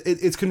 But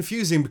it's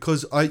confusing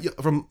because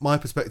from my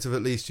perspective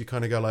at least, you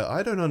kind of go like,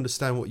 I don't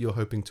understand what you're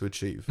hoping to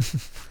achieve.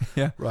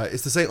 Yeah. Right.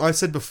 It's the same. I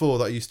said before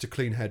that I used to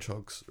clean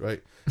hedgehogs.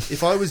 Right.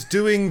 If I was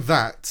doing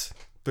that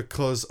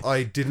because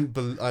I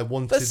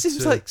wanted to. That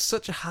seems like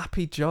such a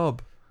happy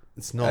job.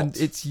 It's not. And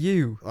it's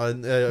you. I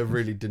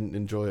really didn't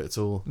enjoy it at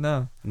all.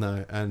 No.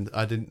 And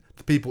I didn't.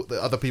 The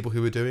other people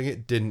who were doing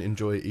it didn't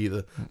enjoy it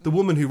either. The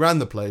woman who ran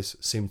the place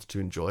seemed to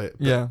enjoy it.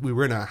 But we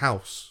were in our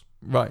house.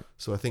 Right.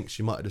 So I think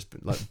she might have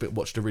just been,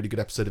 watched a really good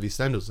episode of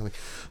EastEnders or something.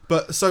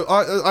 But so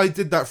I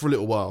did that for a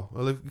little while,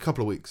 a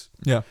couple of weeks.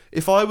 Yeah.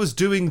 If I was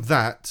doing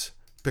that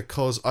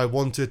because I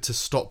wanted to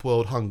stop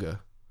world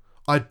hunger,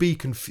 I'd be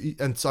confused.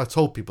 And so I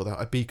told people that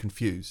I'd be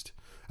confused.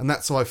 And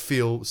that's how I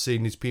feel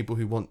seeing these people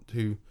who want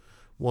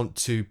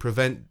to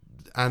prevent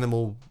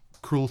animal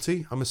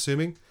cruelty, I'm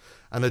assuming,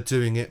 and are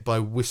doing it by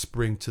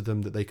whispering to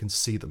them that they can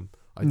see them.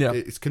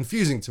 It's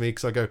confusing to me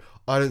because I go,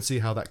 I don't see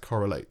how that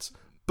correlates.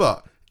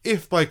 But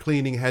if by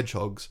cleaning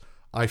hedgehogs,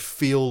 I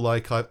feel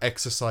like I've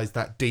exercised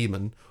that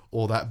demon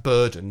or that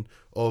burden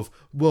of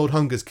world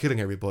hunger's killing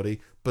everybody,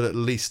 but at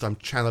least I'm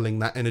channeling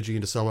that energy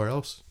into somewhere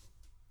else,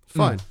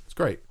 fine. It's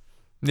great.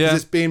 Yeah.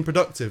 It's being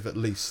productive at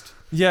least.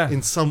 Yeah.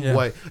 In some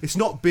way. It's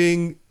not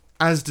being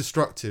as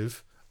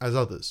destructive as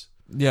others.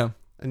 Yeah.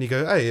 And you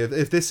go, hey,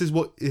 if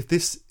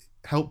this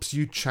helps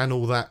you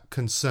channel that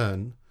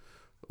concern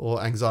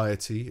or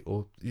anxiety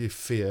or your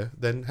fear,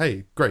 then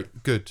hey,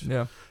 great, good.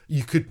 Yeah.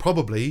 You could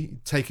probably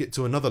take it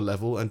to another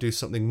level and do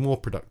something more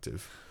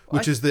productive,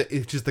 which is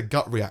the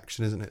gut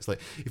reaction, isn't it? It's like,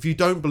 if you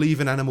don't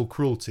believe in animal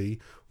cruelty,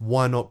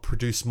 why not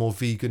produce more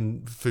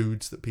vegan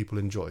foods that people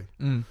enjoy?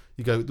 You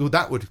go, well,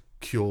 that would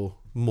cure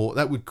more.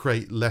 That would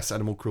create less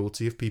animal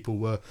cruelty if people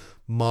were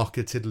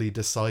marketedly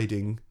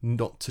deciding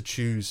not to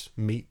choose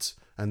meat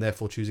and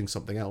therefore choosing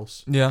something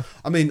else. Yeah.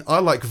 I mean, I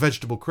like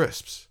vegetable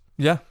crisps.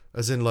 Yeah.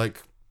 As in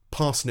like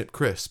parsnip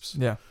crisps.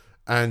 Yeah.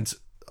 And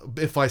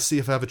if I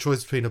have a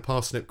choice between a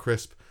parsnip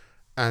crisp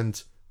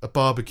and a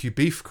barbecue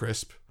beef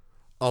crisp,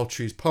 I'll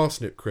choose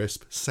parsnip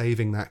crisp,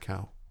 saving that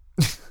cow.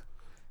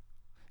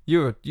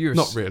 You're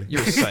not really.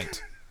 You're a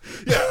saint.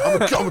 Yeah,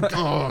 I'm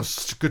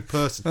such a good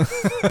person.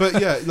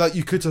 But yeah, like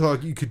you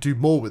could do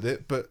more with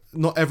it, but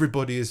not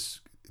everybody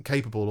is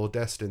capable or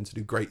destined to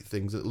do great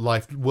things,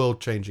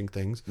 world-changing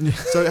things.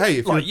 So hey,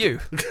 if like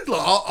you,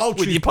 I'll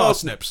with choose your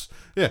parsnips.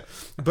 Yeah,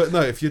 but no,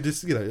 if you're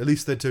just at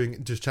least they're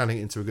channeling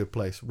it into a good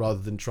place rather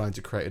than trying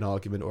to create an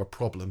argument or a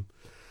problem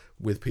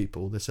with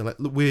people. They're saying like,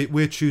 look,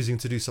 we're choosing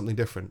to do something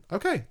different.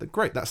 Okay,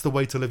 great. That's the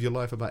way to live your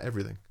life about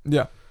everything.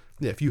 Yeah,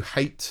 yeah. If you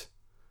hate,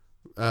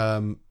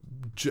 if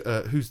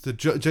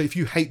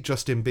you hate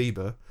Justin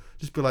Bieber,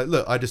 just be like,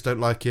 look, I just don't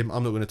like him.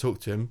 I'm not going to talk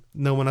to him.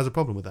 No one has a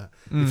problem with that.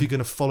 If you're going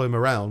to follow him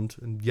around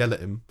and yell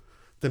at him,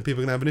 then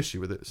people are going to have an issue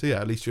with it. So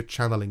yeah, at least you're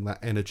channeling that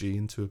energy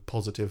into a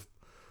positive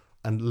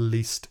and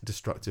least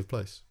destructive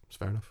place. It's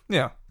fair enough.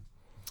 Yeah.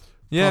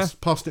 Yeah.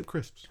 Parsnip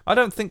crisps. I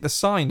don't think the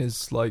sign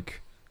is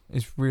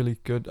really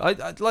good.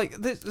 I like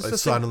this. A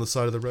sign on the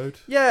side of the road.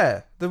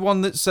 Yeah, the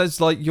one that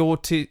says like your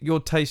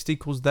taste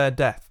equals their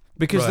death,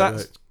 because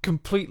that's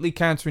completely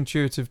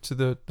counterintuitive to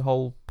the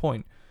whole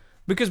point.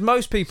 Because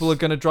most people are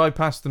going to drive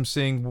past them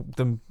seeing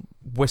them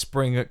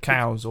whispering at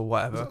cows or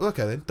whatever.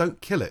 Okay, then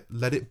don't kill it.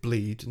 Let it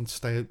bleed and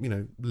stay.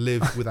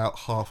 Live without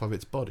half of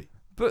its body.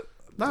 But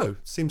No,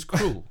 seems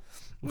cruel.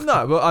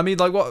 no, but I mean,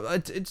 like,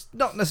 what? It's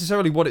not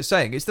necessarily what it's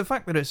saying. It's the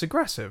fact that it's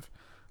aggressive.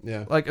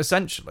 Yeah. Like,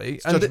 essentially.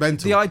 It's And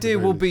judgmental, the idea at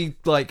the will very be,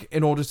 like,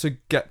 in order to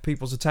get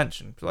people's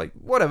attention. Like,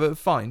 whatever,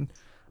 fine.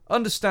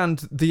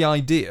 Understand the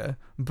idea,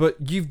 but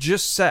you've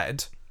just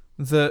said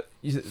that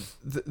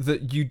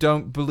you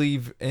don't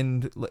believe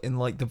in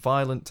like the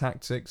violent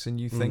tactics, and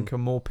you think a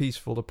more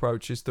peaceful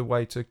approach is the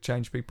way to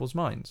change people's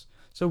minds.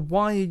 So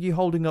why are you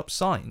holding up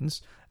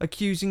signs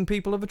accusing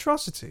people of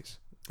atrocities?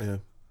 Yeah.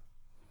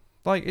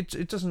 Like,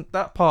 it doesn't,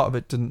 that part of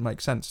it didn't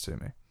make sense to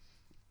me.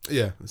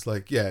 Yeah, it's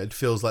like, it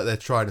feels like they're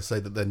trying to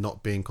say that they're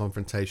not being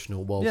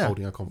confrontational while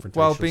holding a confrontational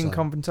While being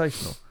sign.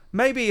 confrontational.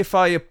 Maybe if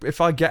I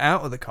get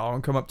out of the car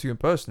and come up to you in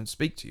person and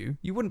speak to you,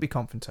 you wouldn't be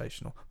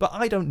confrontational. But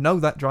I don't know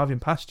that driving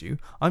past you.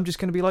 I'm just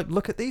going to be like,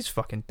 look at these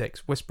fucking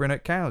dicks whispering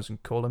at cows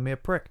and calling me a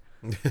prick.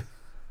 It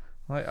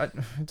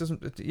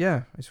doesn't...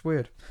 Yeah, it's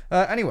weird.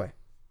 Anyway.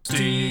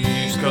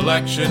 Steve's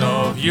collection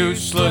of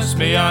useless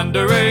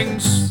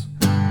meanderings.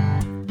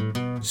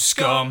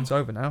 Scum. It's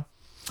over now.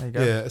 There you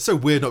go. Yeah, it's so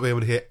weird not being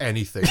able to hear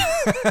anything.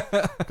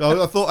 I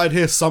thought I'd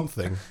hear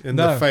something in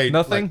the fade.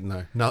 Nothing?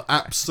 Like, no,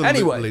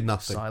 absolutely Anyway,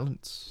 nothing.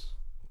 Silence.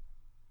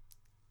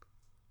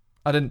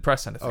 I didn't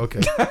press anything.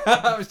 Okay.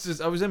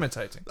 I was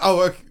imitating.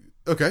 Oh,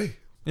 okay.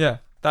 Yeah,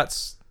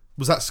 that's...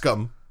 Was that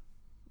scum?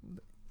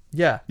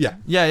 Yeah. Yeah.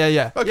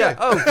 Yeah. Okay. Yeah.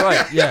 Oh,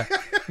 right. Yeah.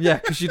 Yeah,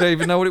 because you don't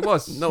even know what it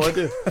was. No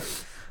idea.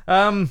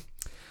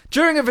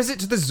 During a visit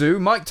to the zoo,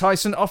 Mike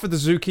Tyson offered the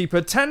zookeeper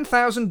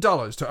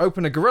 $10,000 to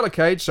open a gorilla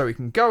cage so he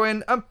can go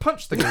in and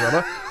punch the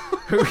gorilla,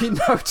 who he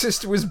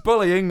noticed was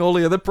bullying all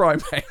the other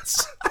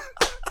primates.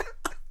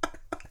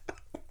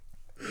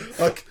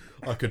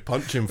 I could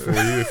punch him for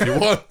you if you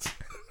want.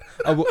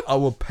 I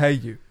will pay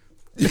you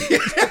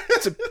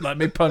to let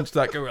me punch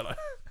that gorilla.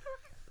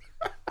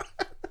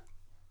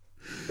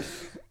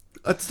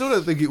 I still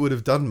don't think it would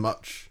have done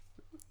much.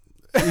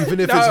 Even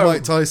if No. it's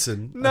Mike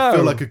Tyson, No. I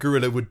feel like a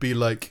gorilla would be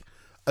like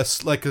a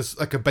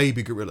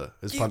baby gorilla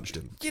has punched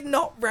him. You're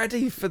not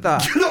ready for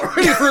that. You're not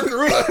ready for a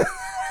gorilla.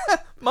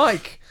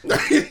 Mike,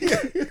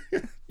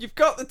 you've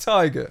got the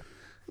tiger.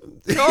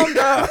 Calm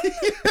down.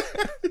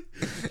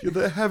 You're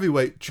the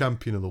heavyweight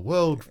champion of the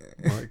world,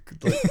 Mike.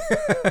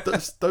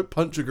 Like, don't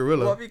punch a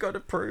gorilla. What have you got to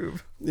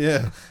prove?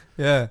 Yeah,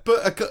 Yeah.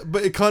 but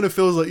it kind of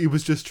feels like he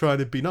was just trying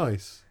to be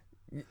nice.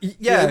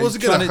 Yeah, it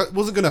wasn't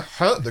gonna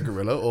hurt the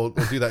gorilla or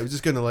do that. It was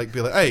just gonna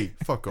be like, hey,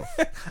 fuck off.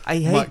 I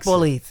hate Mike's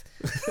bullies.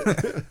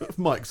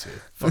 Mike's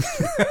here. Fuck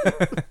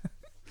you.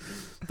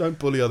 Don't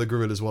bully other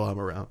gorillas while I'm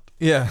around.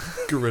 Yeah.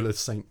 Gorilla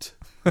saint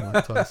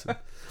Mike Tyson.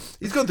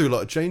 He's gone through a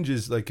lot of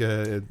changes,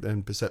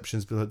 and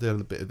perceptions, but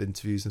done a bit of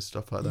interviews and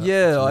stuff like that.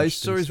 Yeah, Some I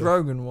interesting saw his stuff.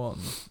 Rogan one,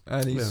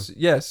 and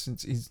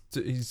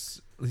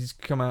he's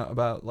come out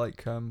about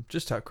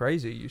just how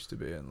crazy he used to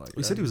be, and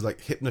He said he was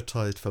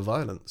hypnotized for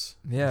violence.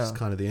 Yeah. It's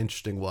kind of the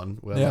interesting one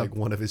where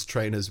one of his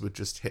trainers would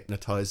just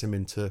hypnotize him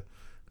into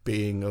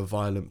being a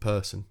violent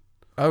person.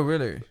 Oh,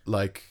 really?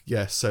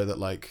 So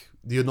that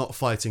you're not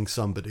fighting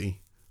somebody.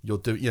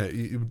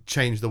 You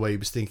change the way he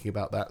was thinking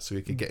about that so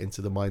he could get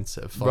into the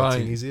mindset of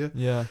fighting easier.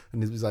 Yeah.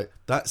 And he was like,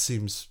 that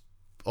seems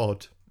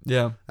odd.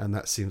 Yeah. And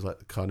that seems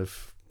like kind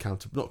of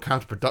not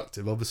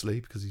counterproductive, obviously,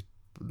 because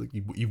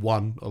you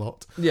won a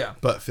lot. Yeah.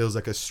 But it feels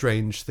like a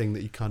strange thing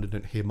that you kind of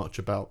don't hear much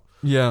about.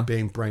 Yeah.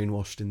 Being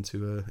brainwashed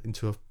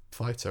into a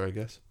fighter, I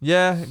guess.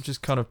 Yeah,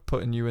 just kind of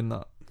putting you in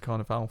that kind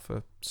of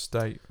alpha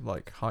state,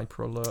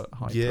 hyper alert,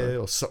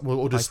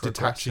 or just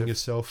detaching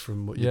yourself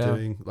from what you're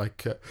doing,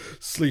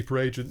 sleeper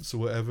agents or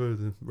whatever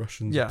the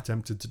Russians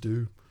attempted to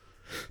do,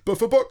 but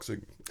for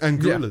boxing and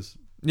gorillas.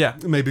 Yeah.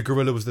 Maybe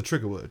gorilla was the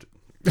trigger word.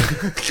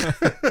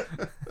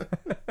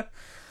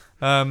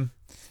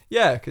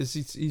 Yeah, because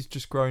he's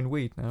just growing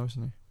weed now,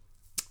 isn't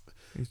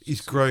he? He's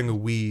growing a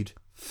weed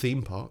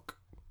theme park.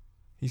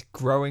 He's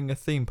growing a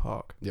theme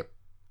park. Yep.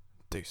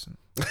 Decent.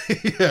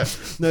 Yeah.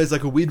 No, it's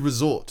like a weed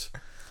resort.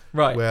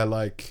 Right. Where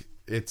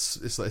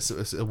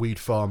it's a weed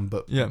farm,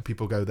 but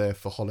people go there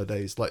for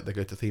holidays, like they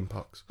go to theme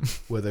parks,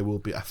 where there will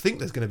be. I think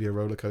there's going to be a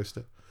roller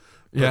coaster.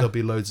 But there'll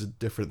be loads of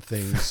different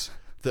things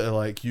that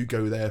are you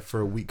go there for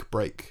a week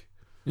break.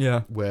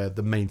 Yeah. Where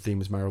the main theme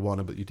is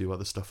marijuana, but you do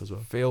other stuff as well.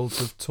 Fields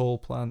of tall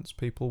plants,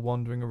 people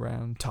wandering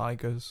around,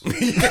 tigers.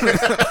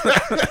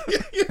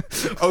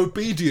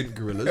 Obedient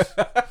gorillas.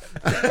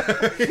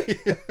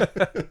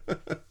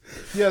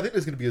 Yeah, I think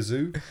there's going to be a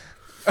zoo.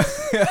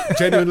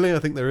 Genuinely, I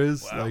think there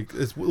is. Wow.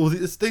 Of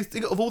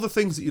all the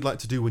things that you'd like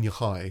to do when you're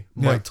high,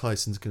 Mike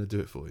Tyson's going to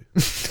do it for you.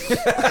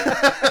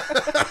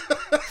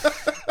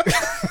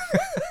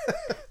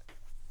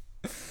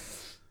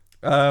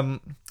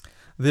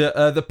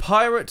 The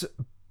pirate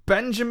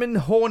Benjamin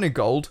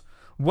Hornigold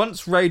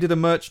once raided a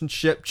merchant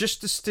ship just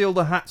to steal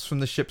the hats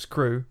from the ship's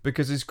crew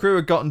because his crew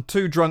had gotten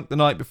too drunk the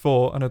night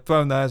before and had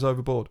thrown theirs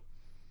overboard.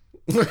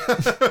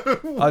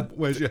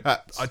 Where's your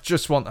hats? I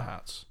just want the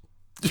hats.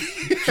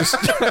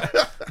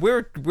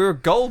 We're a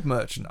gold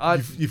merchant.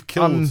 You've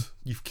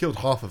killed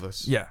half of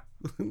us. Yeah,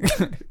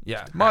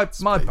 Yeah, my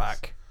Hats, my please.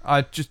 back.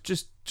 I just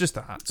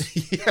the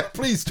hats. Yeah,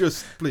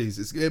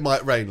 please. It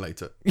might rain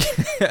later.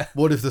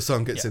 What if the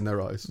sun gets in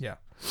their eyes? Yeah,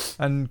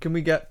 and can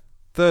we get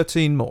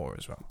 13 more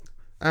as well?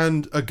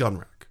 And a gun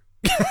rack.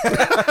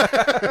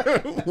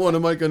 What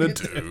am I going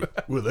to do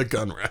with a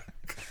gun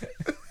rack?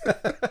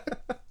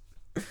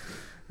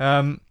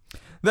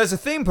 There's a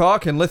theme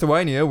park in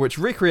Lithuania which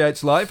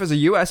recreates life as a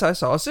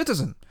USSR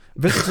citizen.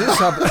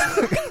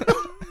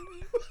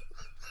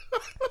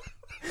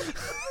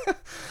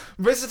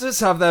 Visitors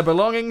have their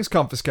belongings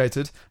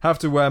confiscated, have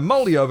to wear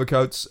mouldy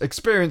overcoats,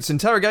 experience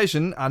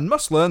interrogation, and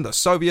must learn the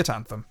Soviet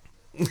anthem.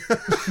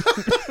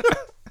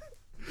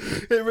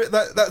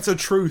 That's a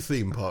true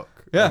theme park.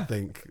 Yeah. I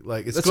think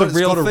it's That's got a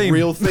real a theme.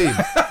 real theme.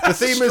 The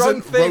theme Strong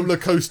isn't theme. roller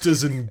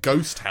coasters and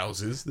ghost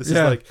houses. This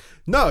Yeah. is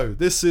no,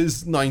 this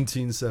is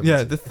 1970.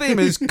 Yeah, the theme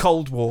is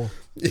Cold War.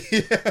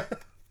 Yeah.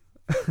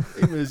 The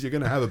theme is you're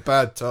going to have a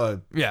bad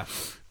time. Yeah.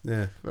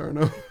 Yeah, fair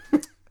enough.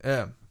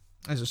 Yeah.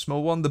 There's a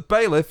small one. The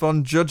bailiff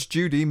on Judge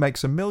Judy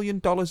makes $1 million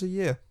a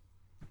year.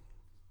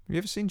 Have you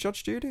ever seen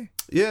Judge Judy?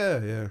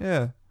 Yeah.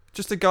 Yeah.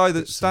 Just a guy that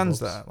Bits and stands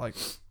bobs. there,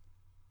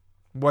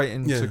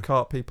 waiting Yeah. to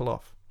cart people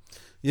off.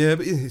 Yeah,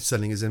 but he's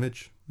selling his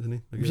image, isn't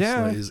he? I guess,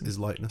 Yeah. his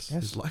likeness.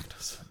 Yes. His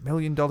likeness. $1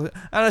 million. And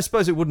I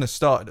suppose it wouldn't have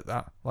started at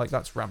that.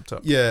 That's ramped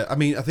up. Yeah, I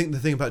mean, I think the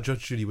thing about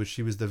Judge Judy was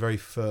she was the very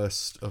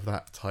first of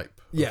that type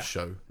Yeah. of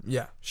show.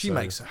 Yeah. She So-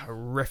 makes a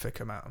horrific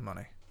amount of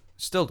money.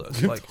 Still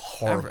does.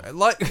 Horrible.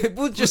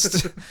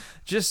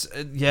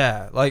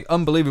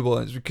 Unbelievable.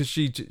 It's because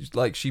she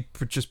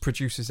just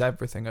produces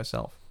everything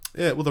herself.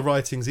 Yeah, well, the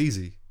writing's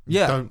easy.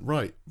 Yeah. Don't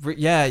write.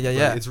 Yeah.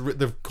 It's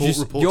the court Just-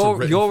 reports are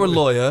written you're for a you.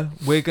 lawyer.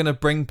 We're gonna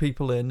bring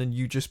people in, and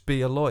you just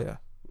be a lawyer.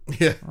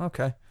 Yeah.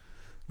 Okay.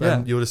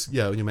 And you'll just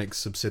you make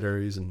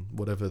subsidiaries and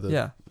whatever the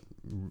Yeah.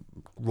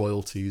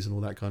 royalties and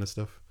all that kind of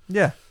stuff.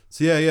 Yeah.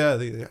 So yeah, I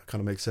think that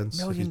kind of makes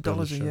sense. $1 if he's million done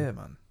a the show. year,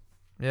 man.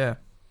 Yeah.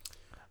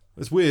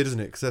 It's weird, isn't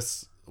it?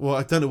 Because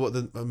I don't know what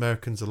the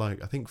Americans are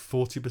like. I think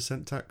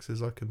 40% tax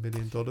is like $1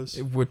 million.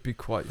 It would be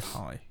quite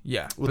high.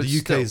 Yeah. Well, but the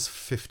UK still. is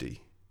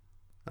 50.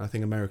 And I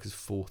think America's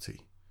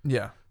 40.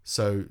 Yeah.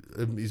 So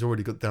he's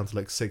already got down to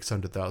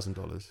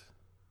 $600,000.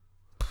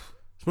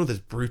 It's one of those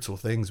brutal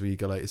things where you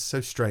go it's so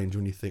strange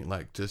when you think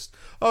I just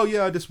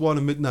want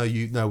to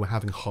no, we're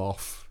having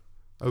half.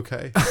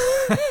 Okay.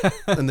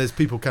 And there's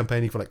people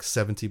campaigning for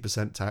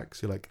 70%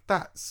 tax. You're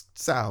that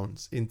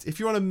sounds if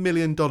you're on $1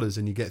 million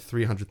and you get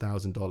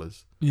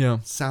 $300,000, Yeah.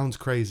 sounds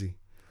crazy.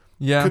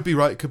 Yeah. Could be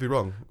right, could be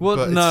wrong. Well,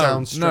 but no, it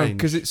sounds strange.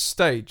 because it's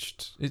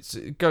staged.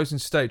 It goes in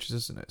stages,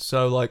 isn't it?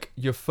 So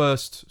your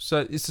first,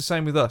 so it's the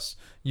same with us.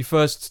 Your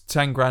first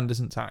 10 grand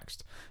isn't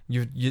taxed.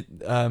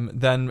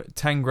 Then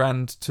 10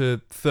 grand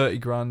to 30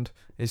 grand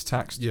is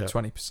taxed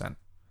 20%.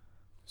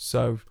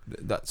 So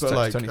that's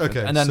But taxed 20%.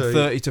 okay, and then so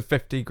 30 to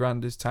 50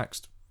 grand is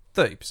taxed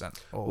 30%.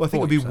 Well, I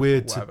think it'd be 40%,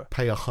 weird or to whatever.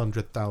 pay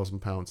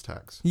 £100,000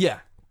 tax. Yeah.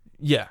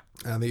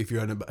 And if you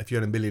earn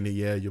 $1 million a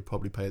year, you'll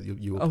probably pay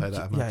you will pay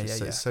that amount.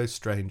 It's so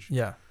strange.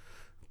 Yeah.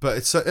 But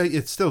it's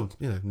still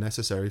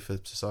necessary for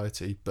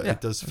society. But Yeah,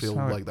 it does feel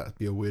that's how like that'd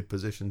be a weird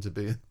position to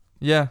be in.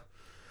 Yeah.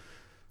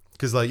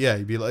 Because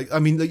you'd be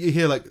you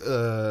hear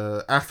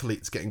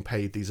athletes getting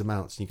paid these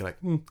amounts, and you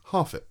go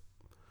half it,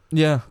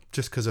 Yeah.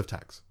 just because of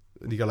tax.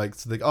 And you go I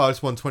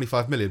just won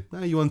 25 million. No,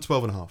 you won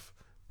 12.5.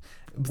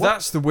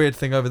 That's the weird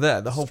thing over there.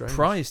 The whole Strange.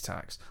 prize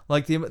tax.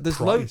 There's Prize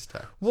loads.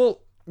 tax. Well,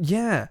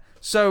 yeah.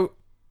 So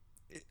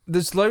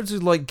there's loads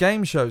of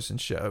game shows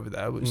and shit over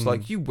there. Which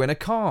you win a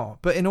car,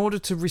 but in order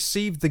to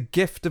receive the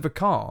gift of a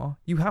car,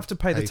 you have to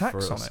pay the Pay for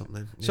tax it or on it.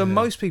 something. So Yeah.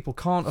 most people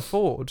can't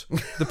afford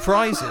the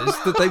prizes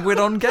that they win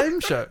on game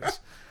shows.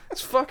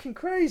 It's fucking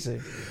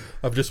crazy.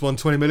 I've just won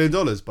 $20 million,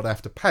 but I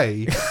have to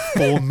pay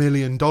 $4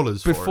 million for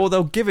Before it.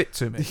 they'll give it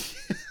to me.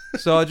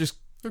 So I just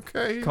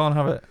Okay. can't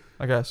have it,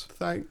 I guess.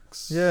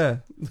 Thanks. Yeah.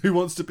 Who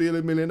wants to be a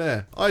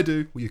millionaire? I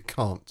do. Well, you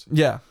can't.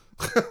 Yeah.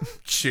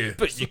 Cheers.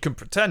 But you can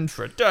pretend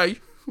for a day.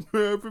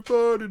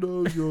 Everybody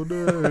knows your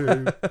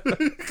name.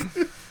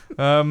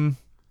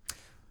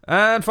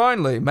 And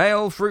finally,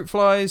 male fruit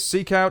flies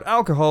seek out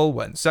alcohol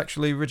when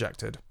sexually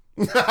rejected.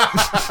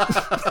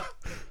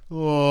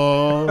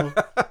 Oh,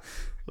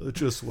 I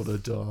just want to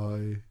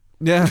die.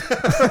 Yeah.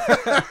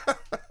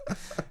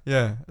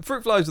 Yeah.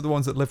 Fruit flies are the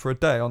ones that live for a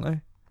day, aren't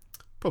they?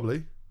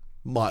 Probably.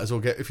 Might as well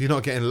get, if you're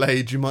not getting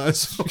laid, you might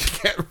as well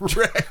get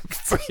wrecked.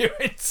 For your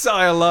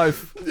entire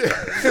life.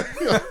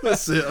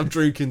 That's it. I'm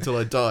drinking till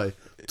I die.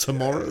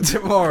 Tomorrow?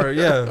 Tomorrow,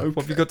 yeah. Okay.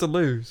 What have you got to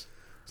lose?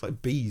 It's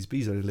like bees.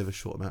 Bees only live a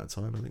short amount of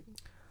time, I think.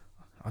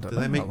 I don't Do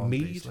know they how make long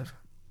mead? bees live.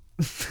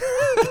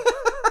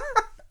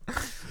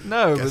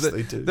 No, Guess but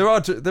they do. there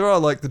are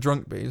the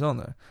drunk bees,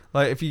 aren't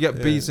there? If you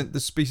get bees, the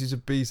species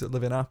of bees that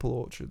live in apple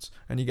orchards,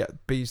 and you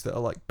get bees that are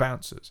like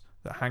bouncers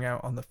that hang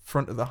out on the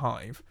front of the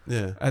hive,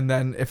 Yeah. and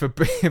then if a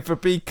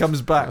bee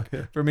comes back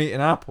from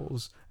eating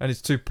apples and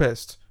is too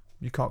pissed,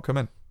 you can't come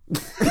in.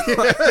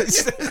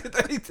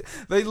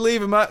 they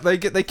leave him out. They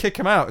kick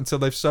him out until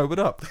they've sobered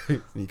up.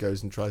 He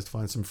goes and tries to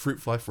find some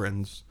fruit fly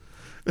friends.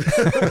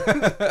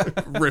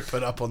 Rip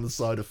it up on the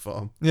side of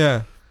farm.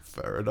 Yeah.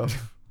 Fair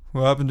enough.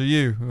 What happened to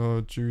you?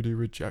 Oh, Judy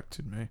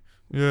rejected me.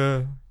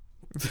 Yeah.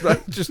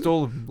 That's just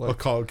all of them. I Like,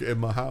 can't get in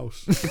my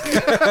house.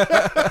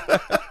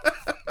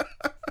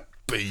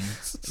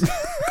 Bees.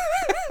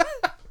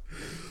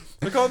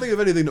 I can't think of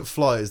anything that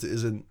flies that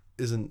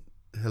isn't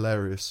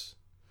hilarious.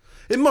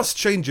 It must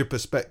change your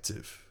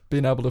perspective.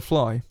 being able to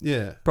fly,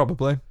 Yeah.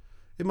 probably.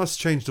 It must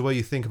change the way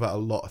you think about a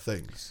lot of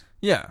things.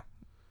 Yeah.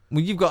 Well,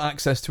 you've got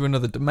access to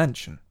another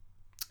dimension.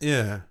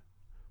 Yeah.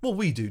 Well,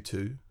 we do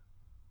too.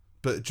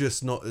 But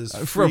just not as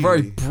For a very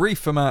freely.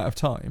 brief amount of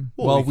time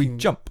Well, while we we can-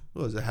 jump.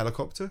 What is it, a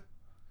helicopter?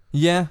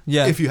 Yeah,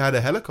 yeah. If you had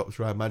a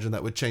helicopter, I imagine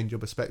that would change your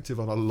perspective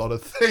on a lot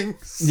of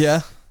things.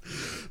 Yeah.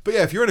 But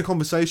yeah, if you're in a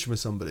conversation with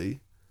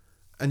somebody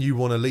and you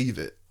want to leave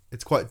it,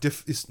 it's quite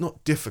it's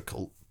not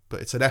difficult,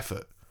 but it's an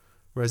effort.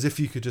 Whereas if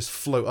you could just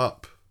float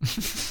up,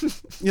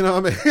 you know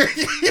what I mean?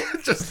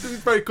 Just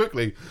very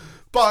quickly,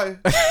 bye.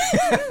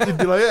 You'd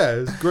be like, yeah,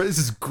 it's great. This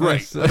is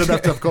great. I don't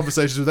have to have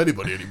conversations with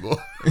anybody anymore.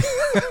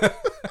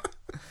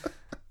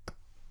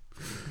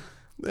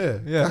 Yeah.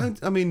 Yeah.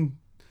 I mean,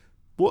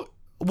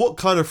 what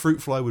kind of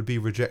fruit fly would be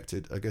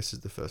rejected, I guess, is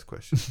the first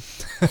question.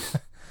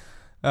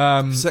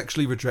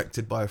 Sexually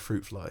rejected by a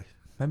fruit fly.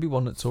 Maybe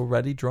one that's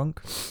already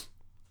drunk.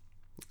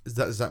 Is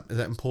that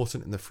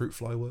important in the fruit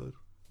fly world?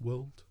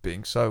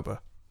 Being sober.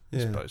 I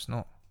Yeah. suppose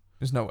not.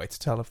 There's no way to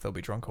tell if they'll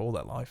be drunk all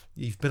their life.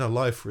 You've been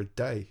alive for a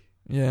day.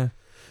 Yeah.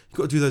 You've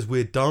got to do those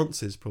weird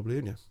dances, probably,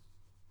 haven't you?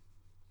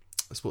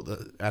 That's what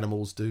the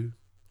animals do.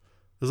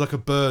 There's like a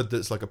bird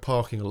that's like a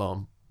parking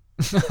alarm.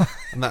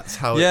 And that's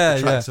how it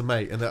attracts a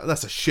mate. And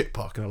that's a shit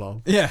parking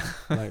alarm. Yeah.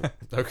 Like,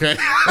 okay.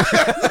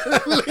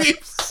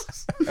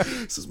 Leaves.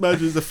 Just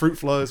imagine it's a fruit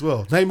fly as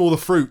well. Name all the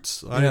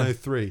fruits. I know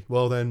 3.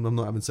 Well, then I'm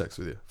not having sex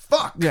with you.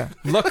 Fuck! Yeah.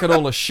 Look at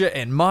all the shit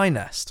in my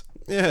nest.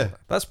 Yeah.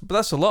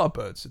 That's a lot of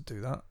birds that do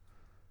that.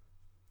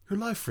 You're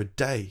alive for a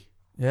day.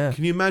 Yeah.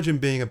 Can you imagine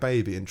being a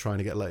baby and trying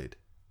to get laid?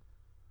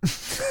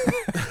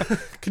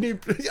 Can you?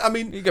 I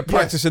mean, You get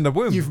practice in the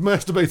womb. You've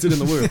masturbated in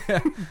the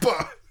womb,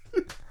 but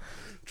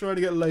trying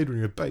to get laid when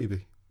you're a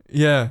baby.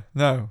 Yeah,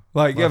 no.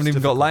 Like, you Life's haven't even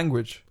difficult. got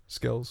language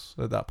skills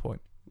at that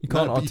point. You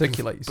can't No, but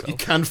articulate But yourself. you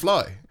can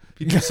fly.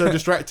 You're just so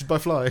distracted by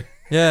flying.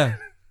 Yeah.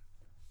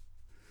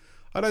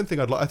 I don't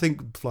think I'd like. I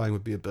think flying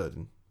would be a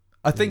burden.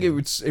 I think it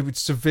would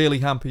severely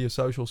hamper your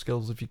social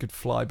skills if you could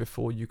fly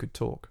before you could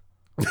talk.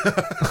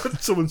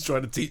 Someone's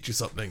trying to teach you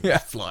something. Yeah.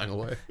 Flying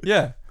away.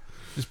 Yeah.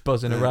 Just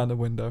buzzing around the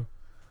window.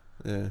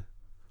 Yeah.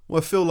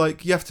 Well, I feel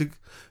like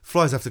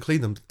flies have to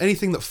clean them.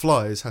 Anything that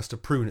flies has to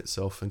prune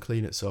itself and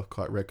clean itself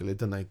quite regularly,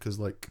 don't they? Because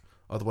like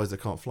otherwise they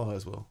can't fly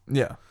as well.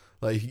 Yeah.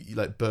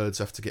 Like birds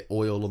have to get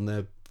oil on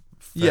their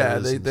Yeah,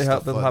 feathers and they'll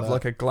stuff have that.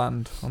 like a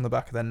gland on the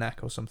back of their neck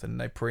or something, and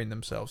they preen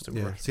themselves to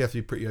Yeah, brush. so you have to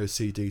be pretty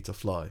OCD to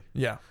fly.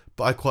 Yeah.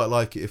 But I quite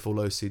like it if all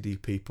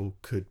OCD people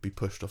could be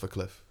pushed off a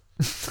cliff.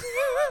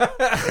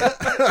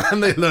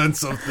 And they learn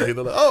something.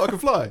 They're like, oh, I can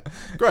fly.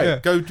 Great, Yeah.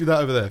 go do that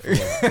over there. For a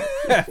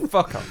while.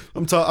 Fuck off.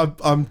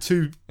 I'm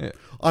too. Yeah.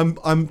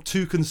 I'm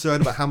too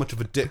concerned about how much of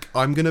a dick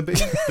I'm gonna be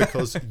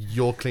because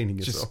you're cleaning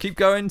Just yourself. keep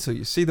going till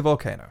you see the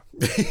volcano.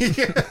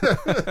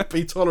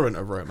 Be tolerant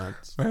of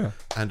romance Yeah.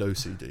 and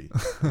OCD.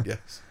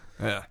 Yes,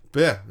 Yeah. but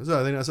yeah, so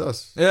I think that's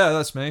us. Yeah,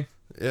 that's me.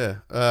 Yeah.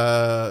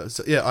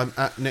 So yeah, I'm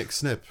at Nick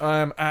Snip,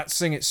 I'm at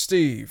Sing It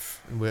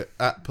Steve. and we're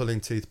at Pulling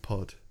Teeth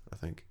Pod. I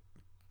think.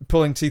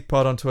 Pulling Teeth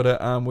Pod on Twitter,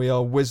 and we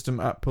are wisdom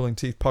at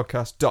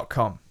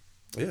pullingteethpodcast.com.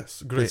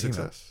 Yes, great Yeah, email.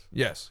 success.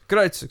 Yes.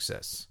 Great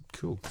success.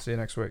 Cool. See you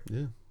next week.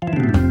 Yeah.